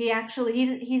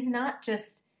 he's not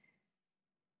just,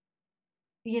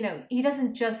 he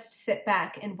doesn't just sit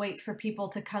back and wait for people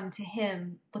to come to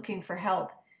him looking for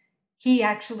help. He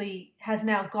actually has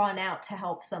now gone out to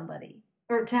help somebody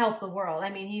or to help the world. I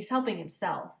mean, he's helping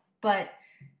himself, but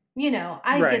I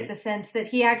get Right. the sense that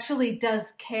he actually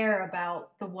does care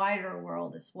about the wider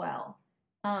world as well.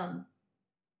 Um,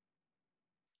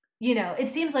 it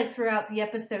seems like throughout the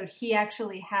episode, he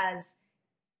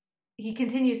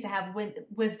continues to have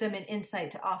wisdom and insight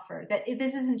to offer. That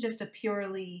this isn't just a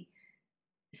purely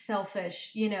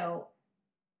selfish,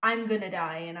 I'm gonna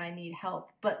die and I need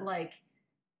help, but like,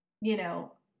 you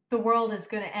know, the world is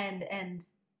gonna end and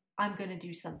I'm gonna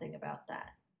do something about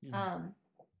that. Mhm. Um,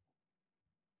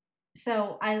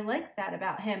 So I like that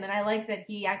about him, and I like that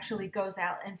he actually goes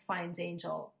out and finds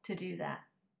Angel to do that.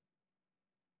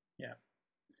 Yeah.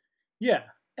 Yeah.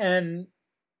 And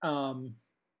um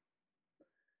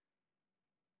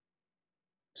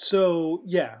so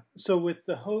yeah, so with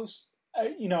the host,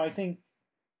 I think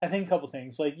a couple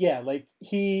things. Like, yeah, like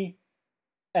he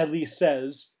at least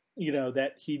says,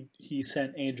 that he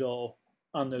sent Angel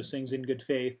on those things in good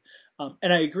faith.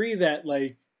 And I agree that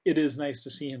like it is nice to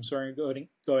see him sort of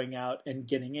going out and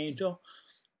getting Angel,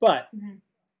 but Mm-hmm.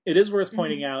 it is worth Mm-hmm.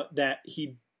 pointing out that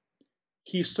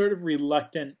he's sort of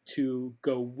reluctant to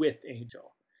go with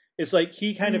Angel. It's like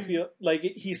he kind of Mm-hmm. feel like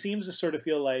he seems to sort of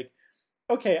feel like,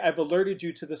 okay, I've alerted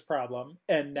you to this problem,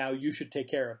 and now you should take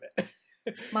care of it.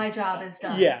 My job is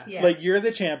done. Yeah, Yeah. like you're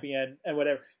the champion and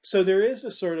whatever. So there is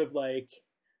a sort of like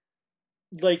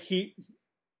he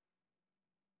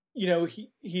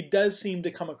does seem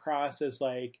to come across as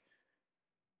like,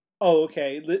 oh,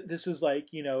 okay, this is like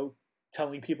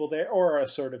telling people their aura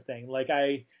sort of thing. Like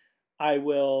I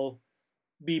will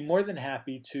be more than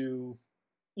happy to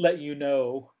let you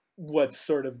know what's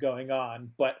sort of going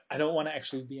on, but I don't want to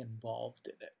actually be involved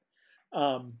in it.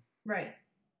 Um, Right.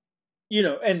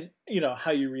 and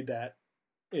how you read that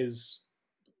is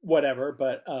whatever,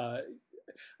 but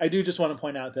I do just want to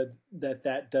point out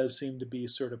that does seem to be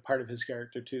sort of part of his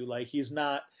character too. Like he's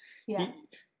not Yeah. he,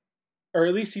 or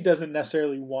at least he doesn't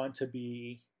necessarily want to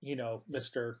be,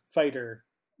 Mr. Fighter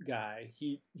guy.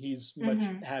 He's much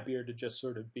Mm-hmm. happier to just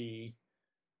sort of be,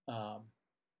 um,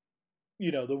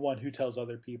 the one who tells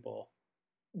other people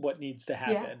what needs to Yeah.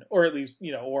 happen, or at least,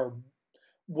 or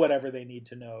whatever they need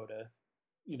to know to,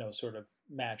 sort of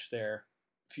match their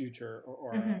future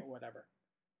or Mm-hmm. whatever.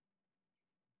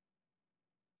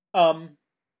 Um,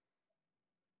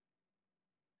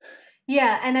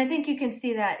 Yeah, and I think you can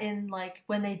see that in like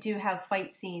when they do have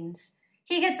fight scenes.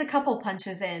 He gets a couple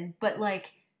punches in, but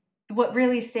like what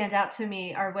really stands out to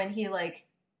me are when he like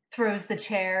throws the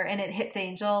chair and it hits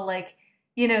Angel, like,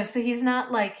 so he's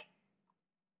not like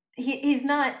he's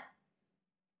not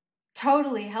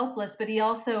totally helpless, but he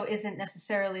also isn't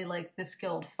necessarily like the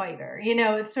skilled fighter.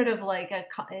 It's sort of like a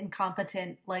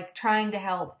incompetent, like trying to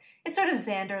help. It's sort of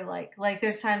Xander like. Like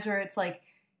there's times where it's like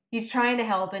he's trying to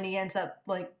help and he ends up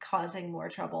like causing more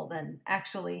trouble than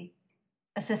actually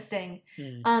assisting.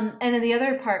 hmm, And then the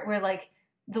other part where like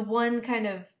the one kind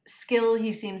of skill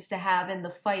he seems to have in the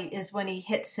fight is when he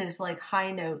hits his like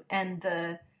high note and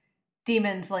the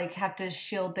demons like have to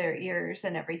shield their ears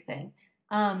and everything.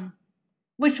 Um,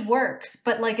 which works,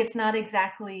 but like it's not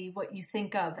exactly what you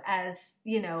think of as,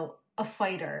 a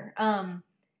fighter.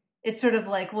 It's sort of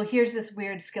like, well, here's this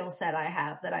weird skill set I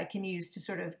have that I can use to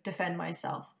sort of defend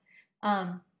myself.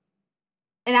 Um,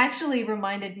 it actually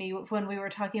reminded me when we were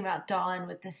talking about Dawn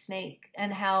with the snake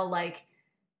and how like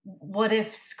what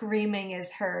if screaming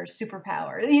is her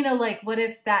superpower? Like what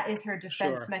if that is her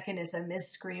defense sure. mechanism is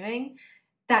screaming?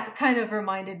 That kind of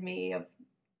reminded me of,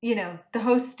 the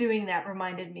host doing that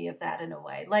reminded me of that in a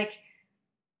way. Like,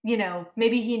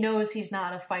 maybe he knows he's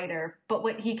not a fighter, but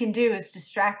what he can do is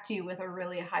distract you with a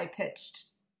really high pitched,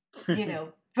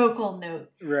 vocal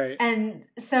note. Right. And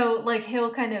so, like, he'll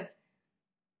kind of,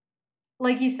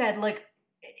 like you said, like,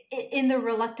 in the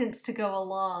reluctance to go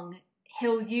along,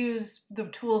 he'll use the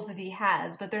tools that he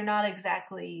has, but they're not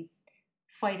exactly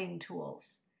fighting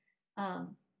tools.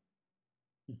 Um,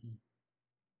 Mm-hmm.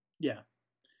 Yeah.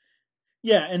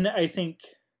 Yeah, and I think,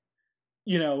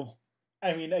 you know,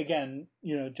 I mean, again,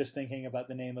 just thinking about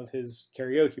the name of his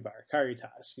karaoke bar,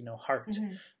 Caritas, heart.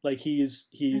 mm-hmm, Like he's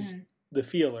mm-hmm, the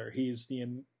feeler, he's the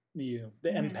mm-hmm,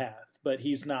 empath, but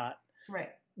he's not right,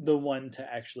 the one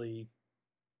to actually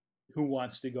who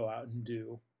wants to go out and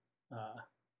do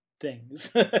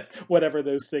things, whatever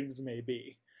those things may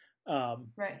be. Um,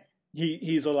 right.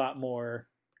 he's a lot more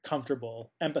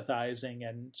comfortable empathizing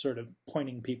and sort of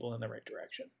pointing people in the right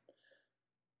direction.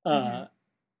 Mm-hmm. Uh,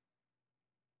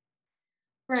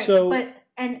 Right. so But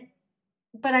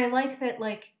I like that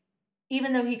like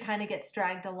even though he kind of gets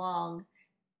dragged along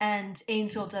and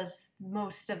Angel does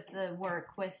most of the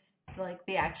work with like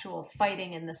the actual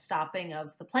fighting and the stopping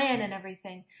of the plan and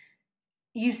everything,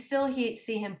 you still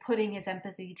see him putting his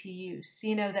empathy to use.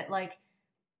 That like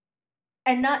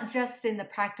and not just in the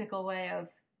practical way of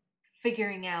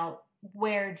figuring out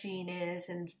where Gene is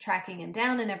and tracking him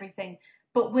down and everything,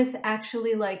 but with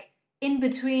actually like in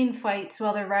between fights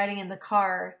while they're riding in the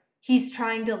car, he's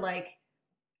trying to like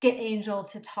get Angel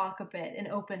to talk a bit and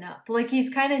open up. Like he's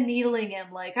kind of needling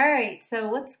him, like, all right, so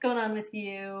what's going on with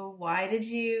you? Why did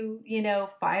you,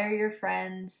 fire your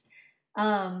friends?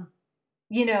 Um,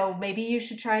 maybe you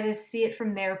should try to see it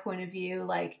from their point of view,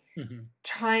 like mhm.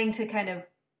 trying to kind of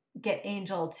get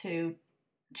Angel to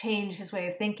change his way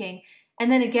of thinking.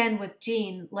 And then again with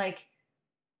Jean, like,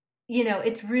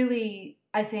 it's really,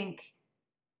 I think,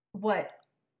 what,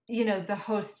 the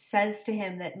host says to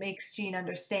him that makes Jean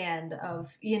understand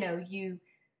of, the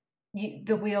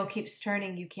wheel keeps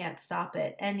turning, you can't stop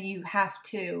it. And you have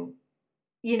to,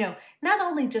 not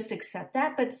only just accept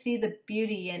that, but see the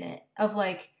beauty in it of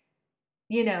like,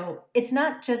 it's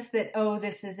not just that, oh,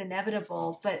 this is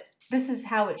inevitable, but this is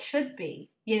how it should be,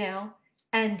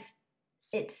 and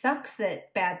it sucks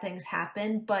that bad things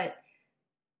happen, but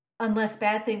unless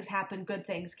bad things happen, good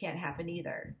things can't happen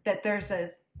either. That there's a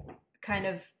kind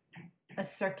of a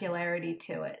circularity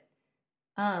to it.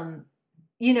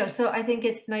 So I think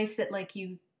it's nice that like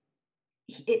he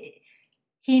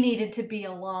needed to be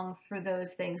along for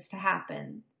those things to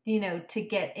happen, to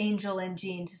get Angel and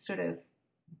Jean to sort of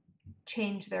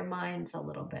change their minds a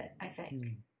little bit, I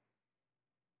think.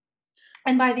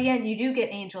 And by the end, you do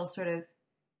get Angel sort of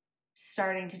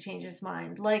starting to change his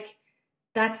mind. Like,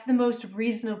 that's the most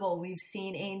reasonable we've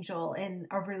seen Angel in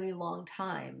a really long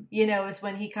time, is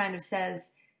when he kind of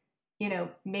says,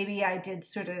 maybe I did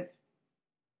sort of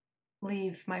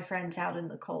leave my friends out in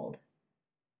the cold.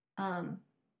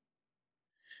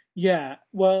 Yeah,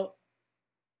 well,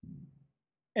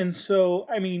 and so,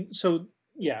 I mean,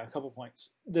 yeah, a couple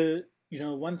points.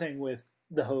 One thing with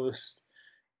the host,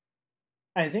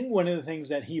 I think one of the things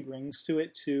that he brings to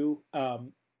it too,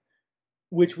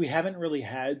 which we haven't really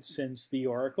had since the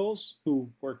Oracles,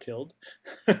 who were killed.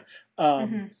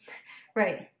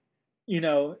 Right.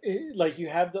 Like you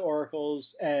have the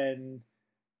Oracles, and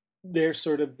they're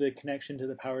sort of the connection to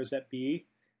the powers that be.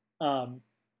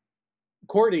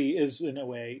 Cordy is in a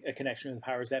way a connection to the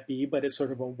powers that be, but it's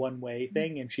sort of a one-way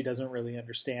thing, and she doesn't really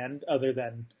understand other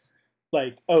than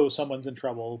like, oh, someone's in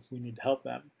trouble, we need to help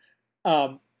them.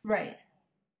 Right.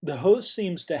 The host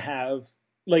seems to have,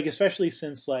 like, especially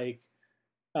since like,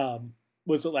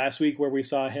 was it last week where we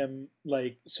saw him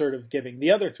like sort of giving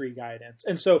the other three guidance,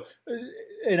 and so,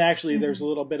 and actually, there's a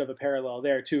little bit of a parallel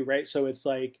there too, right? So it's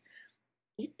like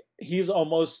he's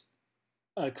almost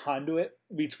a conduit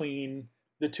between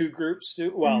the two groups,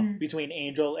 between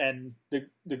Angel and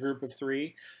the group of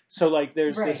three. So like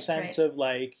there's this sense of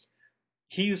like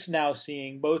he's now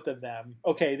seeing both of them.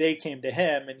 Okay, they came to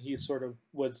him and he sort of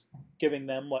was giving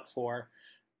them what for,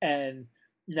 and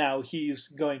now he's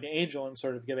going to Angel and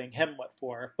sort of giving him what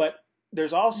for. But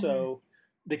there's also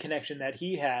the connection that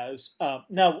he has.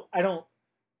 Now I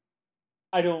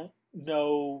don't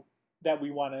know that we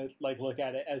want to like look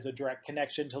at it as a direct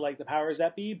connection to like the powers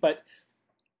that be, but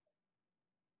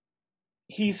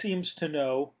he seems to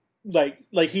know, like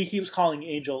he keeps calling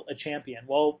Angel a champion.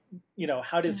 Well,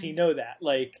 how does he know that?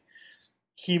 Like,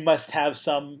 he must have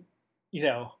some,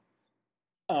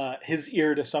 his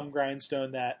ear to some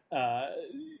grindstone that,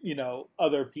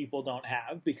 other people don't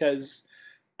have, because,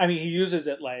 I mean, he uses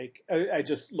it like, I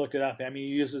just looked it up. I mean,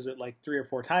 he uses it like 3 or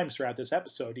 4 times throughout this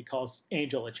episode. He calls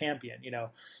Angel a champion,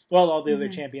 Well, all the other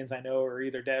champions I know are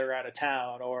either dead or out of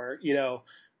town, or,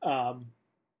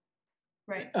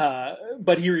 right.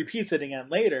 But he repeats it again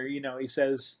later. He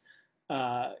says,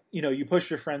 you pushed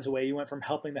your friends away. You went from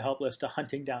helping the helpless to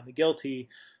hunting down the guilty.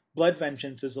 Blood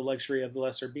vengeance is a luxury of the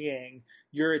lesser being.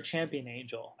 You're a champion,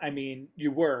 Angel. I mean, you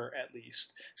were, at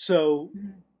least. So,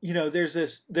 there's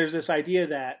this idea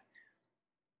that,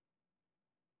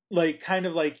 like, kind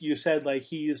of like you said, like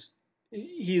he's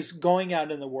going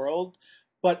out in the world,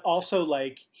 but also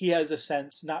like he has a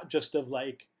sense not just of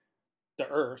like the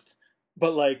earth,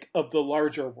 but like of the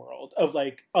larger world, of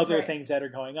like other things that are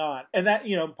going on. And that,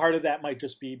 part of that might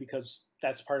just be because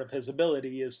that's part of his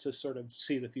ability, is to sort of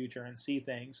see the future and see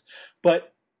things.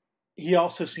 But he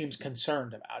also seems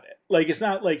concerned about it. Like, it's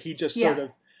not like he just sort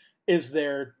of is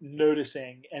there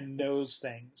noticing and knows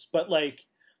things, but like,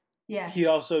 he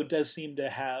also does seem to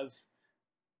have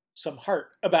some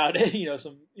heart about it,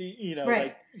 some,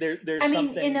 like there's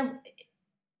something.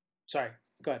 Sorry,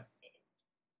 go ahead.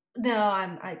 No,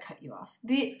 I cut you off.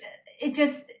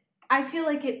 I feel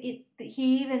like he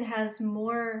even has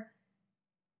more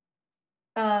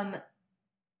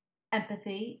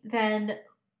empathy than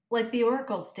like the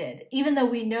Oracles did, even though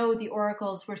we know the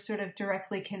Oracles were sort of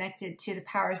directly connected to the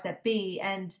powers that be,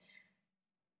 and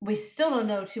we still don't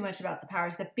know too much about the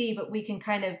powers that be, but we can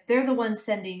kind of, they're the ones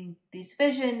sending these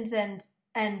visions and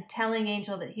telling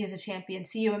Angel that he's a champion.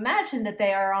 So you imagine that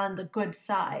they are on the good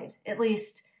side, at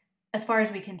least as far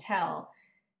as we can tell.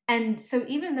 And so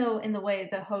even though in the way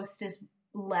the host is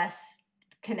less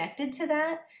connected to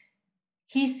that,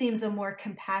 he seems a more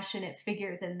compassionate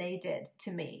figure than they did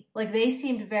to me. Like, they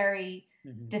seemed very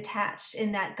detached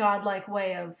in that godlike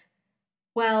way of,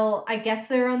 well, I guess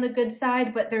they're on the good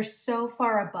side, but they're so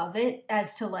far above it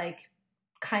as to like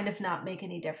kind of not make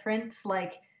any difference.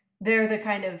 Like they're the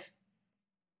kind of,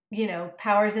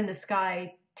 powers in the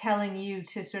sky telling you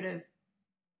to sort of,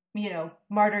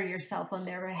 martyr yourself on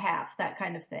their behalf, that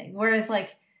kind of thing. Whereas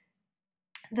like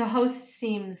the host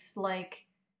seems like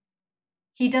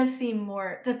he does seem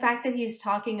more, the fact that he's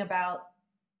talking about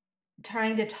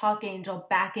trying to talk Angel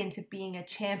back into being a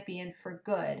champion for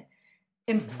good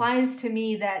implies to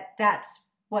me that that's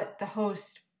what the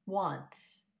host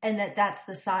wants and that that's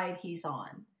the side he's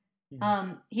on.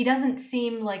 He doesn't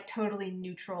seem like totally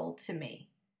neutral to me.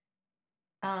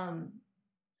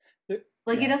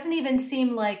 It doesn't even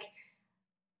seem like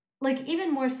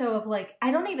even more so of like,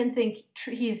 I don't even think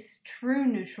he's true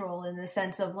neutral in the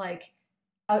sense of like,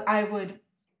 I would,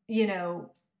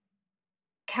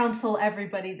 counsel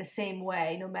everybody the same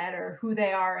way, no matter who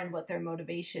they are and what their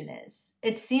motivation is.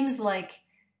 It seems like,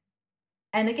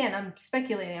 and again, I'm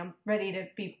speculating, I'm ready to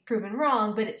be proven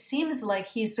wrong, but it seems like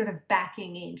he's sort of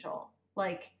backing Angel.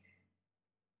 Like,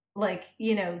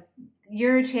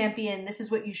 you're a champion, this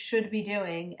is what you should be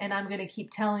doing, and I'm going to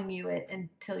keep telling you it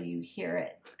until you hear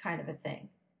it, kind of a thing.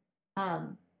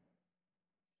 And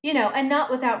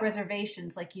not without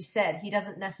reservations, like you said. He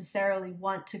doesn't necessarily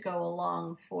want to go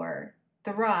along for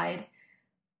the ride,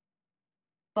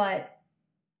 but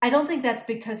I don't think that's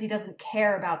because he doesn't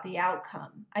care about the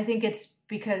outcome. I think it's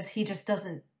because he just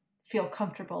doesn't feel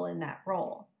comfortable in that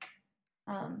role.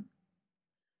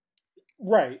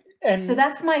 Right. And so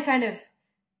that's my kind of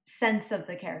sense of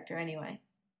the character anyway.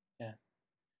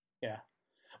 Yeah.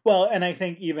 Well, and I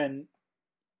think even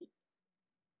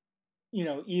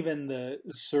the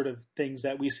sort of things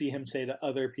that we see him say to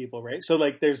other people, right? So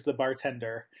like there's the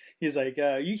bartender. He's like,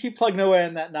 you keep plugging away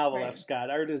in that novel, right. F. Scott.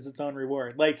 Art is its own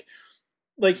reward. Like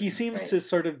he seems to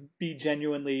sort of be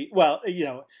genuinely, well,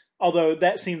 although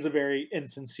that seems a very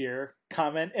insincere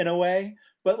comment in a way,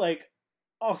 but like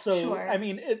also, sure. I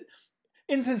mean,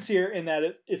 insincere in that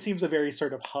it seems a very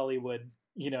sort of Hollywood,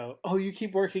 oh, you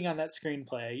keep working on that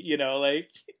screenplay,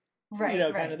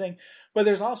 right, kind of thing. But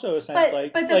there's also a sense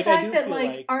but the fact that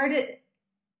like art,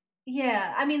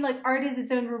 I mean, like art is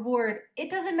its own reward. It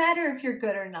doesn't matter if you're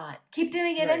good or not. Keep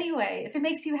doing it anyway. If it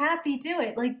makes you happy, do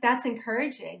it. Like that's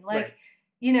encouraging. Like,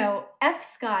 F.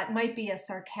 Scott might be a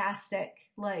sarcastic,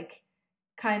 like,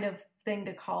 kind of thing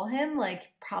to call him.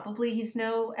 Like, probably he's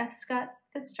no F. Scott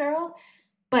Fitzgerald.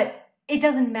 But it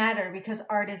doesn't matter because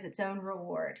art is its own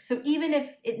reward. So even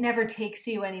if it never takes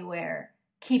you anywhere,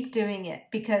 keep doing it.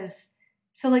 Because,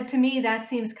 so like to me, that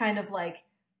seems kind of like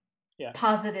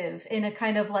positive in a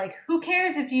kind of like, who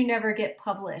cares if you never get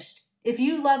published? If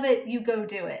you love it, you go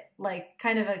do it. Like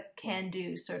kind of a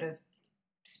can-do sort of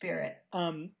spirit.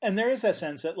 And there is that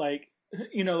sense that like,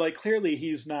 like clearly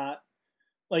he's not,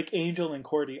 like Angel and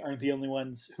Cordy aren't the only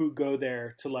ones who go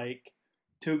there to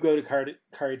go to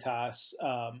Caritas,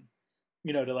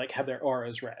 to like have their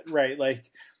auras read, right?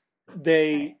 Like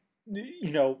they,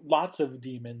 lots of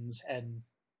demons and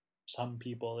some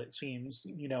people, it seems,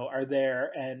 are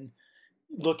there and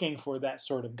looking for that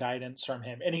sort of guidance from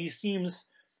him. And he seems,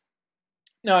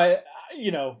 now,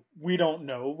 we don't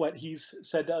know what he's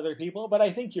said to other people, but I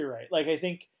think you're right. Like, I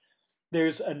think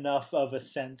there's enough of a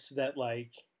sense that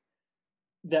like,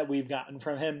 that we've gotten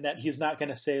from him that he's not going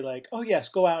to say like, oh yes,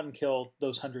 go out and kill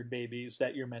those 100 babies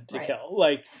that you're meant to kill,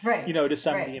 like, to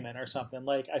some demon or something.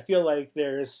 Like, I feel like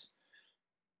there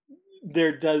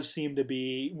does seem to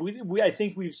be, I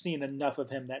think we've seen enough of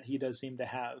him that he does seem to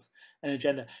have an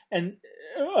agenda and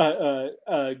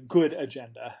a good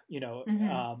agenda,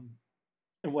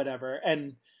 and whatever.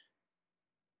 And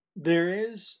there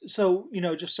is, so,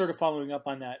 just sort of following up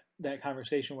on that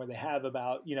conversation where they have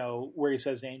about, where he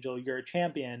says, Angel, you're a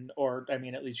champion, or, I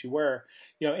mean, at least you were,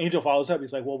 Angel follows up.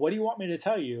 He's like, well, what do you want me to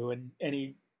tell you? And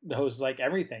the host is like,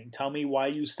 everything. Tell me why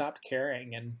you stopped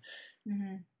caring. And,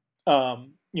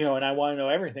 and I want to know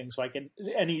everything so I can,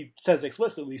 and he says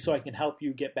explicitly, so I can help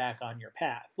you get back on your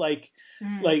path. Like,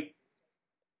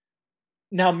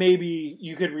 now maybe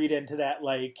you could read into that,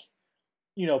 like,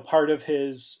 part of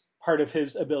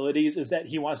his abilities is that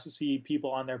he wants to see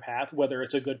people on their path, whether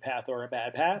it's a good path or a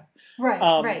bad path.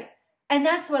 Right. And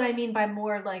that's what I mean by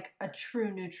more like a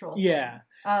true neutral thing.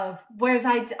 Whereas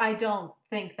I don't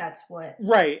think that's what.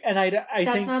 Right. And I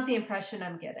that's think not the impression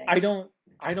I'm getting. I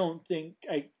don't think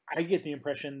I get the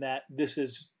impression that this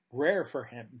is rare for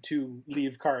him to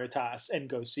leave Caritas and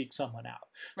go seek someone out.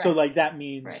 Right. So like that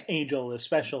means Angel is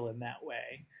special in that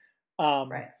way.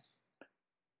 Right.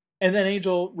 And then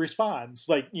Angel responds,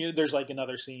 like, there's like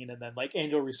another scene, and then like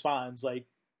Angel responds, like,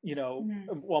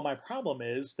 well, my problem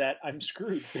is that I'm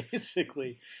screwed,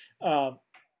 basically.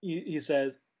 he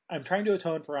says, I'm trying to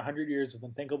atone for 100 years of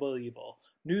unthinkable evil.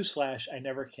 Newsflash, I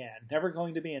never can. Never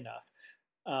going to be enough.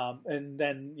 And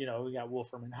then, you know, we got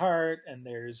Wolfram and Hart, and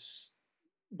there's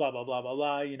blah, blah, blah, blah,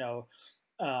 blah, you know,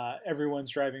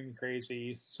 everyone's driving me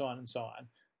crazy, so on and so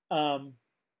on.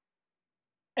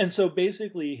 And so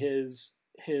basically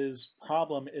his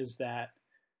problem is that,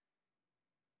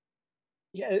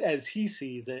 as he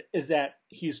sees it, is that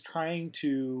he's trying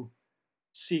to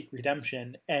seek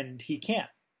redemption and he can't.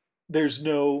 There's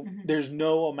no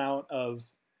amount of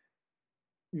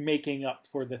making up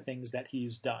for the things that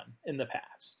he's done in the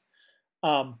past,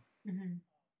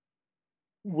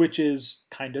 which is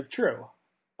kind of true.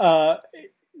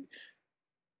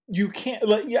 You can't,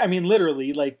 like, I mean,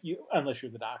 literally, like, you, unless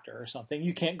you're the Doctor or something,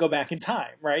 you can't go back in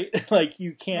time, right? Like,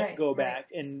 you can't go back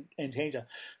and change them.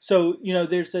 So, you know,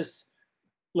 there's this,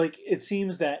 like, it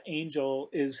seems that Angel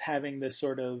is having this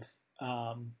sort of,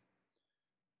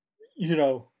 you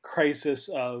know, crisis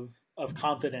of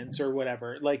confidence or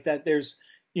whatever, like that. There's,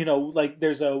 you know, like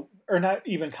there's a, or not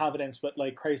even confidence, but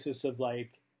like crisis of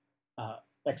like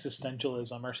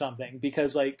existentialism or something,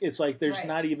 because like it's like there's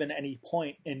not even any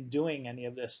point in doing any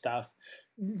of this stuff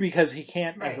because he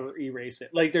can't ever erase it.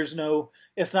 Like there's no,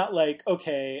 it's not like,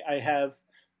 okay, I have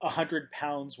 100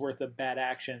 pounds worth of bad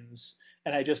actions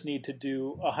and I just need to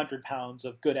do 100 pounds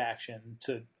of good action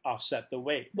to offset the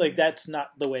weight. Like that's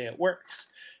not the way it works.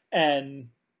 And,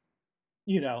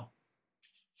 you know,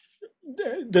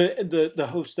 the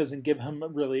host doesn't give him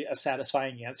really a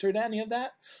satisfying answer to any of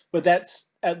that, but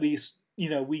that's at least, you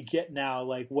know, we get now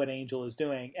like what Angel is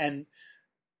doing. And,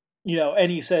 you know,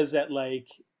 and he says that like,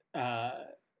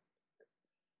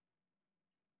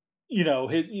 you know,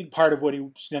 part of what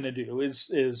he's going to do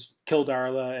is kill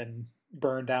Darla and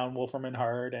burn down Wolfram and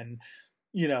Hart, and,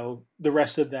 you know, the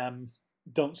rest of them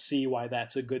don't see why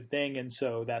that's a good thing, and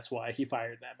so that's why he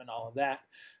fired them and all of that.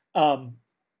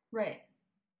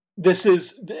 This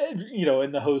is, you know,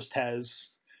 and the host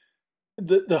has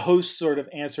the host's sort of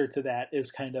answer to that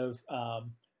is kind of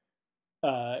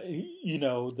you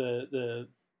know, the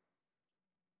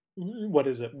what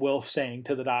is it, Wilf saying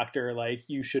to the Doctor, like,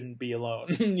 you shouldn't be alone,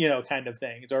 you know, kind of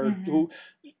things. Or who,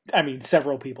 I mean,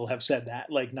 several people have said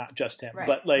that, like, not just him,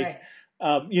 but like,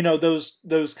 you know,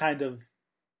 those kind of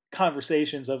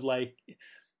conversations of like,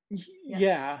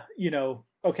 yeah, you know,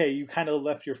 okay, you kind of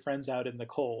left your friends out in the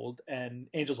cold, and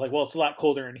Angel's like, well, it's a lot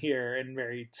colder in here, and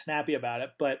very snappy about it.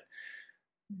 But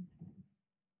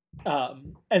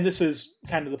and this is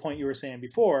kind of the point you were saying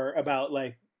before about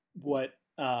like what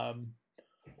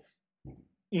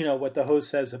you know, what the host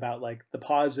says about like the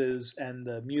pauses and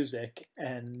the music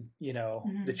and, you know,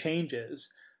 the changes.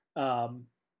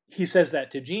 He says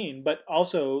that to Jean, but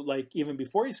also like even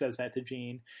before he says that to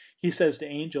Jean, he says to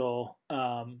Angel,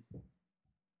 oh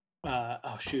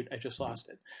shoot, I just lost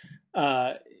it.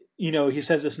 You know, he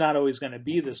says it's not always going to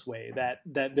be this way, that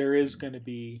there is going to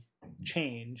be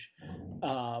change.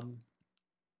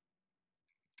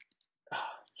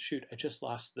 Shoot, I just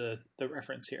lost the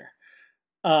reference here.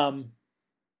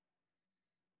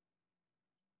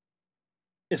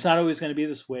 It's not always going to be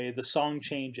this way. The song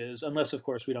changes, unless, of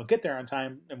course, we don't get there on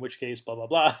time, in which case, blah, blah,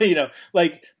 blah, you know,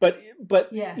 like, but,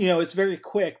 yeah, you know, it's very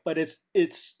quick, but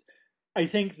it's, I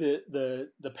think the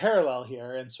parallel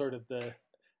here and sort of the,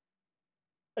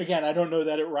 again, I don't know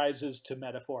that it rises to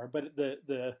metaphor, but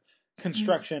the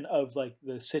construction of like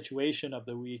the situation of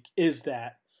the week is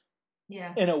that,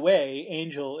 yeah, in a way,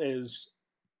 Angel is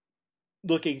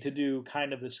looking to do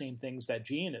kind of the same things that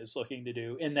Jean is looking to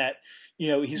do, in that, you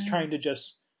know, he's trying to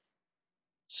just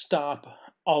stop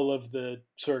all of the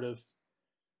sort of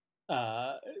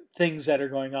things that are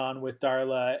going on with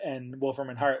Darla and Wolfram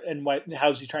and Hart. And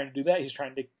how's he trying to do that? He's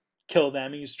trying to kill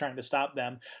them. He's trying to stop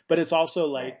them. But it's also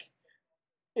like,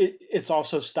 it's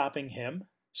also stopping him.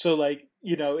 So like,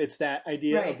 you know, it's that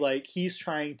idea of like, he's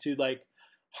trying to like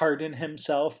harden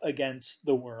himself against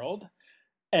the world.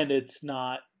 And it's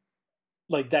not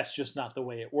like, that's just not the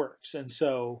way it works. And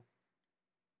so,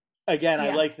 again,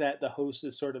 I like that the host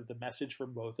is sort of the message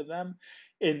from both of them,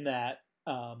 in that,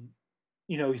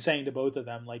 you know, he's saying to both of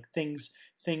them, like, things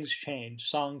change,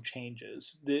 song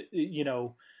changes, you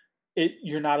know,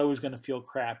 you're not always going to feel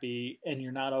crappy, and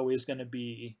you're not always going to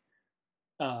be,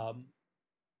 you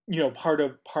know, part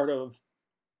of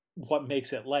what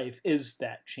makes it life is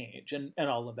that change and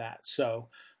all of that. So,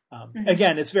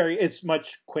 again, it's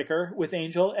much quicker with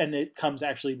Angel, and it comes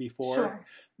actually before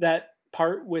that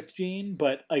part with Jean,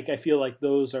 but like, I feel like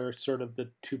those are sort of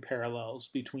the two parallels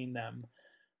between them.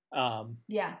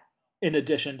 In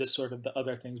addition to sort of the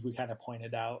other things we kind of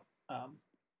pointed out.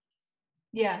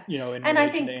 You know, in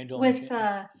relation to Angel with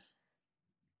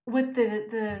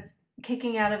the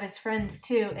kicking out of his friends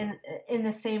too, in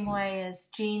the same way as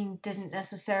Gene didn't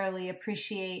necessarily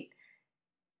appreciate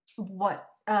what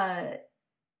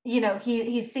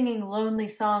he's singing lonely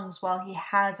songs while he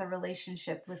has a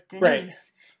relationship with Right.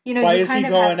 Denise. Why You is he kind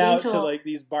of have going out Angel, to like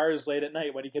these bars late at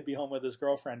night when he could be home with his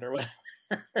girlfriend or whatever?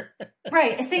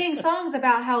 right, singing songs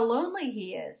about how lonely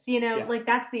he is. Yeah. Like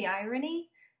that's the irony,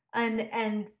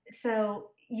 and so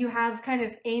you have kind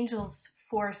of Angel's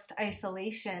forced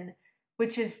isolation,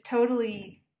 which is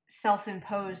totally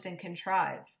self-imposed and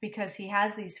contrived because he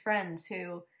has these friends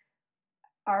who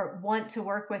want to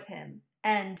work with him,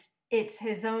 and it's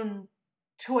his own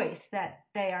choice that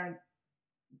they are,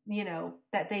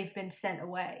 that they've been sent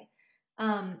away.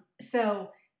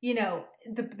 So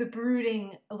the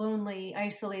brooding, lonely,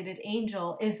 isolated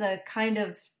Angel is a kind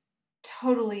of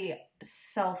totally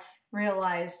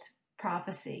self-realized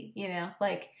prophecy.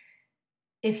 Like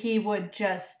if he would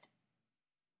just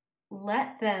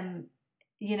let them,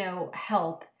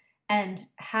 help and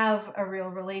have a real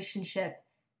relationship,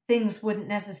 things wouldn't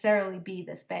necessarily be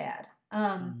this bad.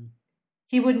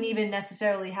 He wouldn't even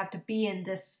necessarily have to be in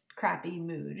this crappy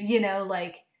mood,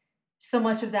 like so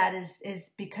much of that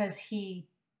is because he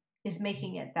is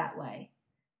making it that way.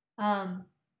 And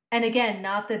again,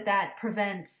 not that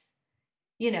prevents,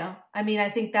 I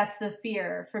think that's the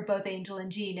fear for both Angel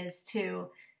and Gene is to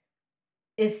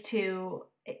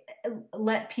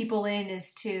let people in,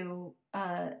 is to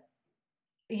kind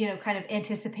of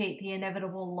anticipate the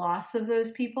inevitable loss of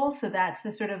those people. So that's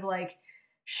the sort of like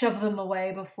shove them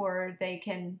away before they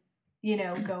can,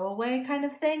 go away kind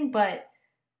of thing. But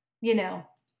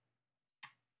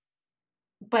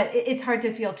it's hard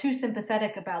to feel too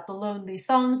sympathetic about the lonely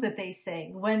songs that they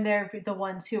sing when they're the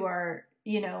ones who are,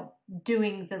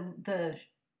 doing the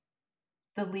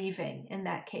leaving in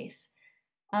that case.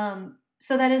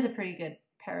 So that is a pretty good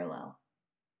parallel.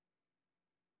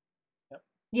 Yep.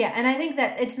 Yeah, and I think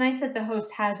that it's nice that the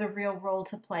host has a real role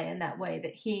to play in that way,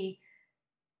 that he,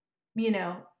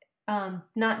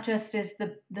 not just is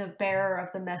the bearer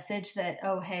of the message that,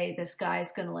 oh, hey, this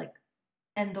guy's going to like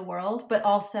end the world, but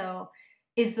also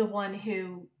is the one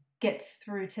who gets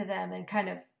through to them and kind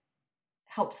of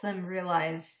helps them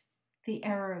realize the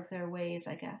error of their ways,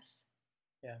 I guess.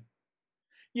 Yeah.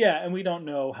 Yeah, and we don't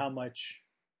know how much,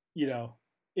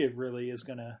 it really is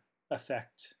going to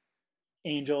affect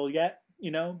Angel yet,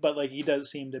 but like he does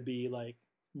seem to be like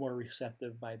more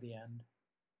receptive by the end.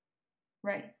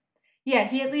 Right. Yeah,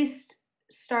 he at least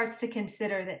starts to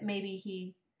consider that maybe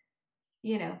he,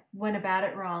 went about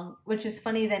it wrong, which is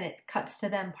funny. Then it cuts to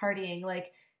them partying.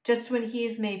 Like just when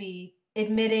he's maybe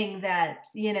admitting that,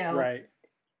 Right.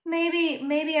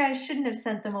 maybe I shouldn't have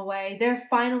sent them away, they're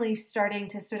finally starting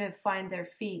to sort of find their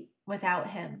feet without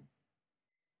him.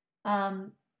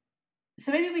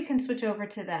 So maybe we can switch over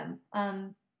to them.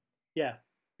 Yeah.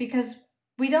 Because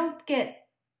we don't get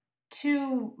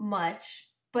too much,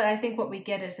 but I think what we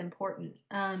get is important.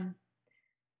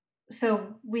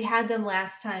 So we had them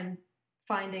last time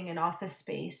finding an office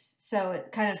space. So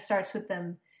it kind of starts with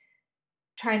them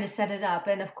trying to set it up.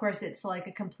 And of course, it's like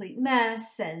a complete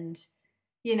mess. And,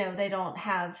 they don't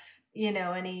have,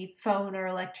 any phone or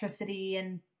electricity.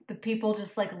 And the people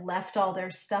just like left all their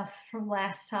stuff from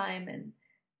last time. And,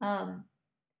 and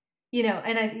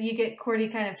you get Cordy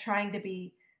kind of trying to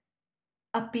be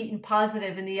upbeat and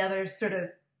positive, and the others sort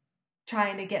of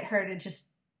trying to get her to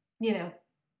just,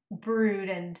 brood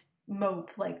and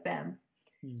mope like them.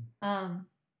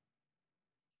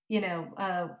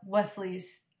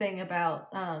 Wesley's thing about,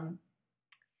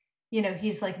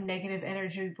 he's like negative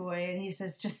energy boy, and he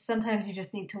says, just sometimes you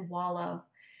just need to wallow.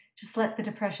 Just let the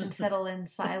depression settle in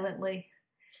silently.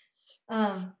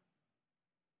 Right.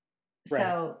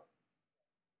 So,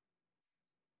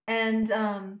 and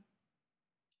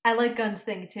I like Gunn's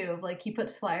thing too, of like he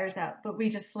puts flyers out, but we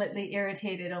just slightly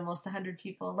irritated almost 100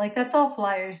 people. Like that's all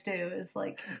flyers do, is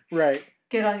like right,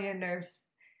 get on your nerves.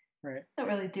 Right. Don't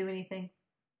really do anything.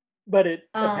 But it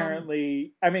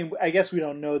apparently, I mean, I guess we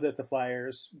don't know that the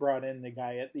Flyers brought in the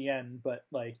guy at the end, but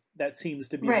like that seems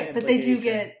to be right. But they do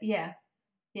get, yeah.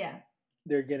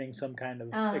 They're getting some kind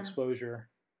of exposure.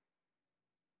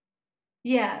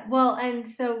 Yeah, well, and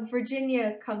so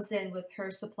Virginia comes in with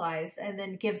her supplies and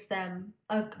then gives them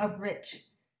a rich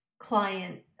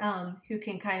client who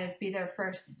can kind of be their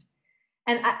first.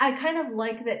 And I kind of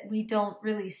like that we don't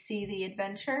really see the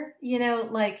adventure,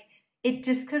 like it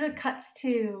just kind of cuts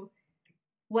to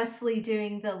Wesley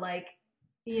doing the like,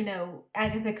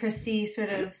 Agatha Christie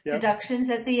sort of deductions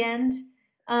at the end.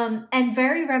 And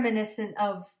very reminiscent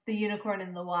of The Unicorn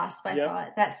and the Wasp, I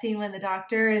thought. That scene when the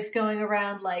doctor is going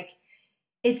around like,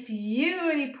 it's you,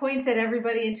 and he points at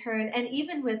everybody in turn. And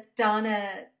even with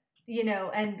Donna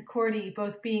and Cordy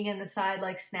both being in the side,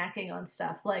 like snacking on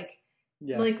stuff,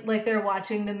 Yeah. like they're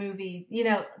watching the movie.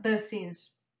 Those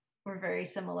scenes were very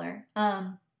similar.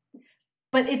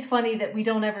 But it's funny that we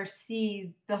don't ever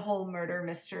see the whole murder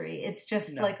mystery. It's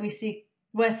just No. like we see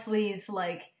Wesley's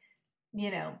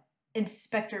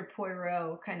Inspector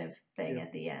Poirot kind of thing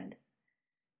at the end.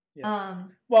 Yeah.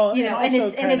 Well, and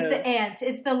it's the aunt.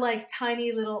 It's the like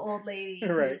tiny little old lady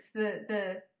right. who's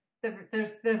the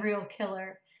real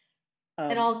killer.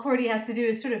 And all Cordy has to do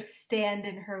is sort of stand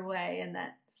in her way, and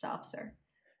that stops her.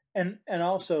 And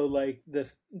also like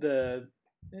the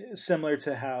similar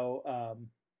to how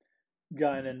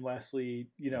Gunn and Wesley,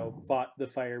 fought the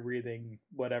fire breathing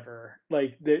whatever.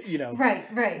 Like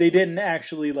right. They didn't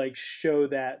actually like show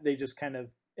that. They just kind of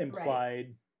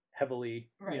implied heavily,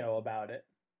 about it.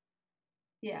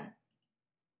 Yeah.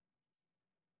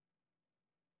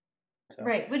 So.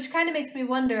 Right, which kind of makes me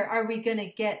wonder: are we going to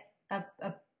get a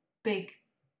big,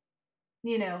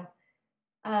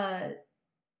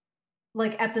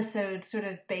 like episode sort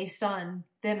of based on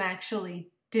them actually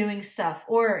doing stuff,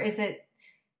 or is it?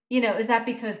 Is that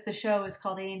because the show is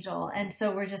called Angel, and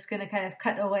so we're just going to kind of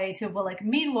cut away to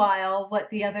meanwhile, what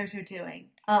the others are doing?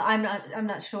 I'm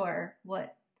not sure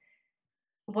what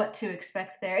to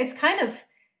expect there. It's kind of,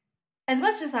 as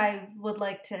much as I would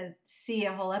like to see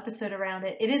a whole episode around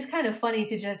it, it is kind of funny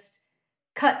to just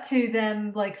cut to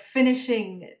them like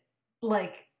finishing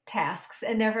like tasks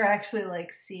and never actually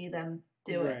like see them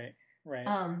do it.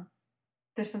 Right.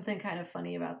 There's something kind of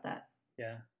funny about that.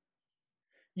 Yeah.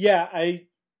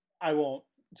 I won't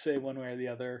say one way or the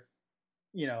other,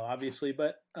 obviously,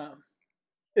 but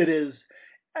it is,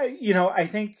 I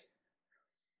think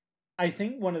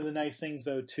one of the nice things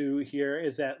though too here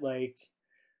is that like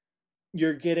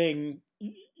you're getting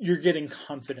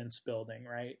confidence building,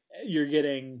 right? You're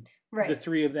getting the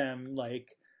three of them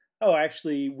like, oh,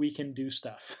 actually we can do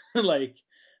stuff. Like,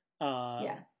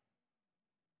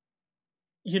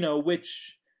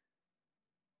 which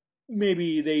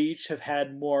maybe they each have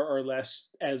had more or less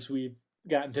as we've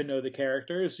gotten to know the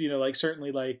characters. Like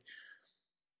certainly like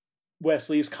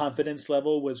Wesley's confidence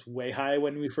level was way high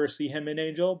when we first see him in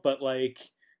Angel, but like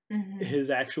his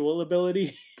actual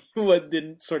ability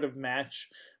didn't sort of match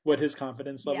what his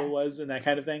confidence level was and that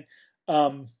kind of thing.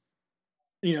 And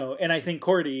I think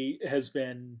Cordy has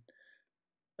been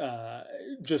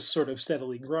just sort of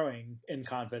steadily growing in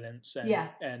confidence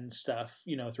and stuff,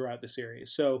 throughout the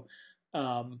series. So,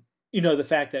 the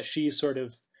fact that she's sort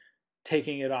of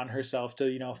taking it on herself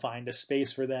to, find a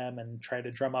space for them and try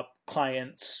to drum up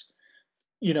clients,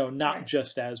 not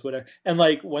just as whatever. And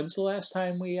like, when's the last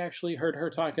time we actually heard her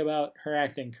talk about her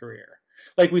acting career?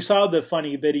 Like we saw the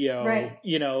funny video,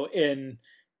 in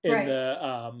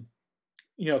the,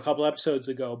 a couple episodes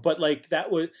ago, but like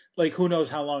that was like, who knows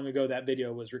how long ago that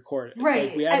video was recorded.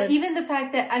 Right. Like, even the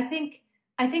fact that I think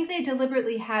they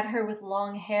deliberately had her with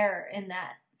long hair in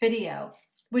that video,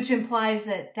 which implies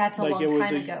that that's a long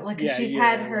time ago. Like, she's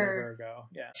had her,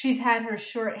 she's had her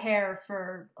short hair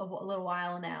for a little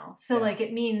while now. So like,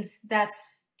 it means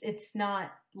it's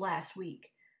not last week.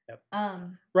 Yep.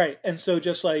 Right. And so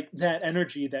just like that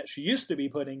energy that she used to be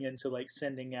putting into like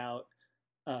sending out,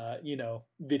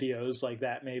 videos like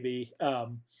that, maybe,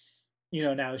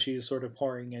 now she's sort of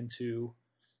pouring into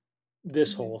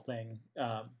this whole thing.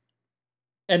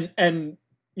 And,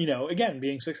 again,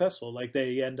 being successful, like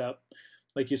they end up,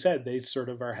 like you said, they sort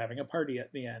of are having a party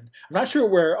at the end. I'm not sure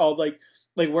where all like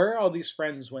where are all these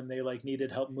friends when they like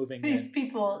needed help moving these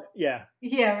people. Yeah.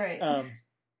 Yeah. Right.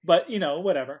 But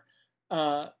whatever.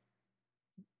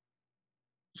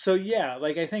 So yeah,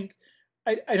 like I think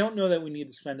I don't know that we need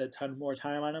to spend a ton more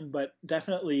time on them, but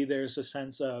definitely there's a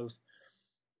sense of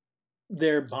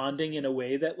they're bonding in a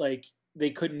way that like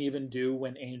they couldn't even do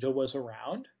when Angel was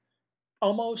around,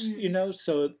 almost,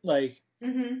 so like,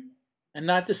 and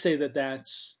not to say that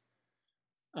that's,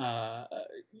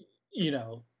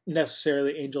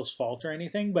 necessarily Angel's fault or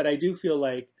anything, but I do feel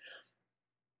like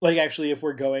actually if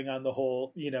we're going on the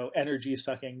whole, energy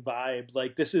sucking vibe,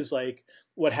 like this is like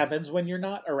what happens when you're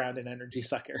not around an energy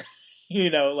sucker,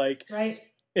 like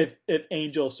if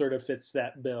Angel sort of fits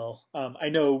that bill. I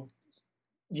know,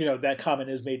 that comment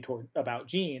is made about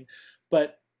Jean,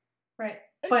 but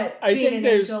but Jean and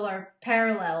Angel are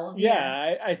paralleled.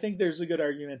 Yeah, I think there's a good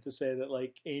argument to say that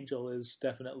like Angel is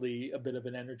definitely a bit of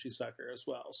an energy sucker as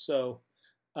well. So,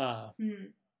 yeah.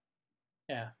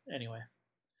 Anyway.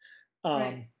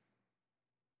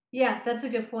 Yeah, that's a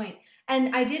good point.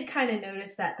 And I did kind of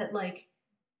notice that like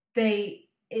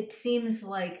it seems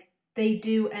like they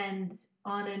do end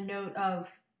on a note of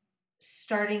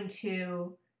starting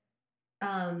to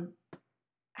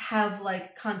have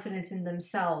like confidence in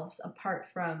themselves apart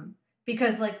from,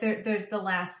 because like there's the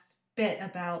last bit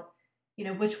about, you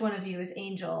know, which one of you is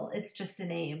Angel? It's just a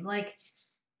name. Like,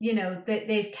 you know,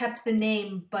 they've kept the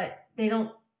name, but they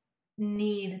don't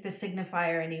need the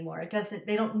signifier anymore. It doesn't,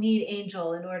 they don't need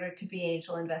Angel in order to be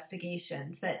Angel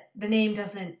Investigations. That the name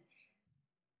doesn't,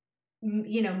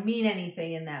 you know, mean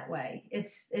anything in that way.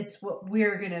 It's what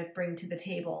we're going to bring to the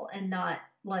table, and not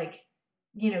like,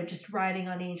 you know, just riding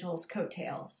on Angel's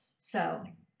coattails. So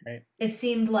right. It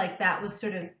seemed like that was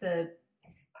sort of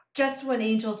just when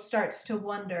Angel starts to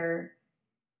wonder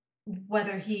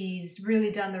whether he's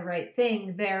really done the right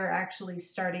thing, they're actually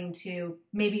starting to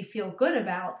maybe feel good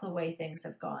about the way things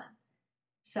have gone.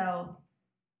 So,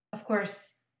 of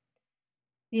course,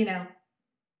 you know,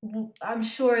 I'm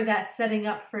sure that's setting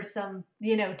up for some,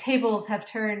 you know, tables have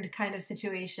turned kind of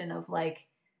situation of like,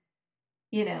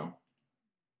 you know,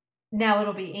 now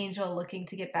it'll be Angel looking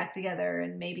to get back together,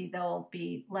 and maybe they'll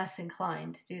be less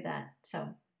inclined to do that.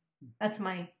 So that's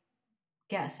my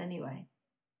guess anyway.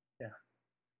 Yeah.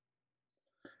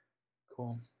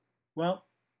 Cool. Well,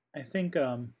 I think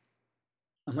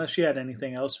unless you had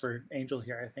anything else for Angel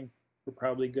here, I think we're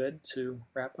probably good to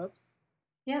wrap up.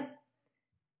 Yep.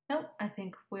 Nope, I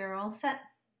think we're all set.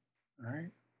 All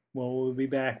right. Well, we'll be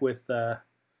back with the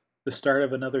start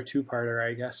of another two-parter,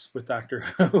 I guess, with Doctor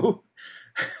Who,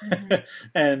 mm-hmm.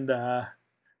 and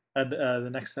the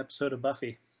next episode of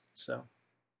Buffy. So.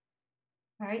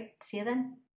 All right. See you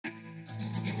then.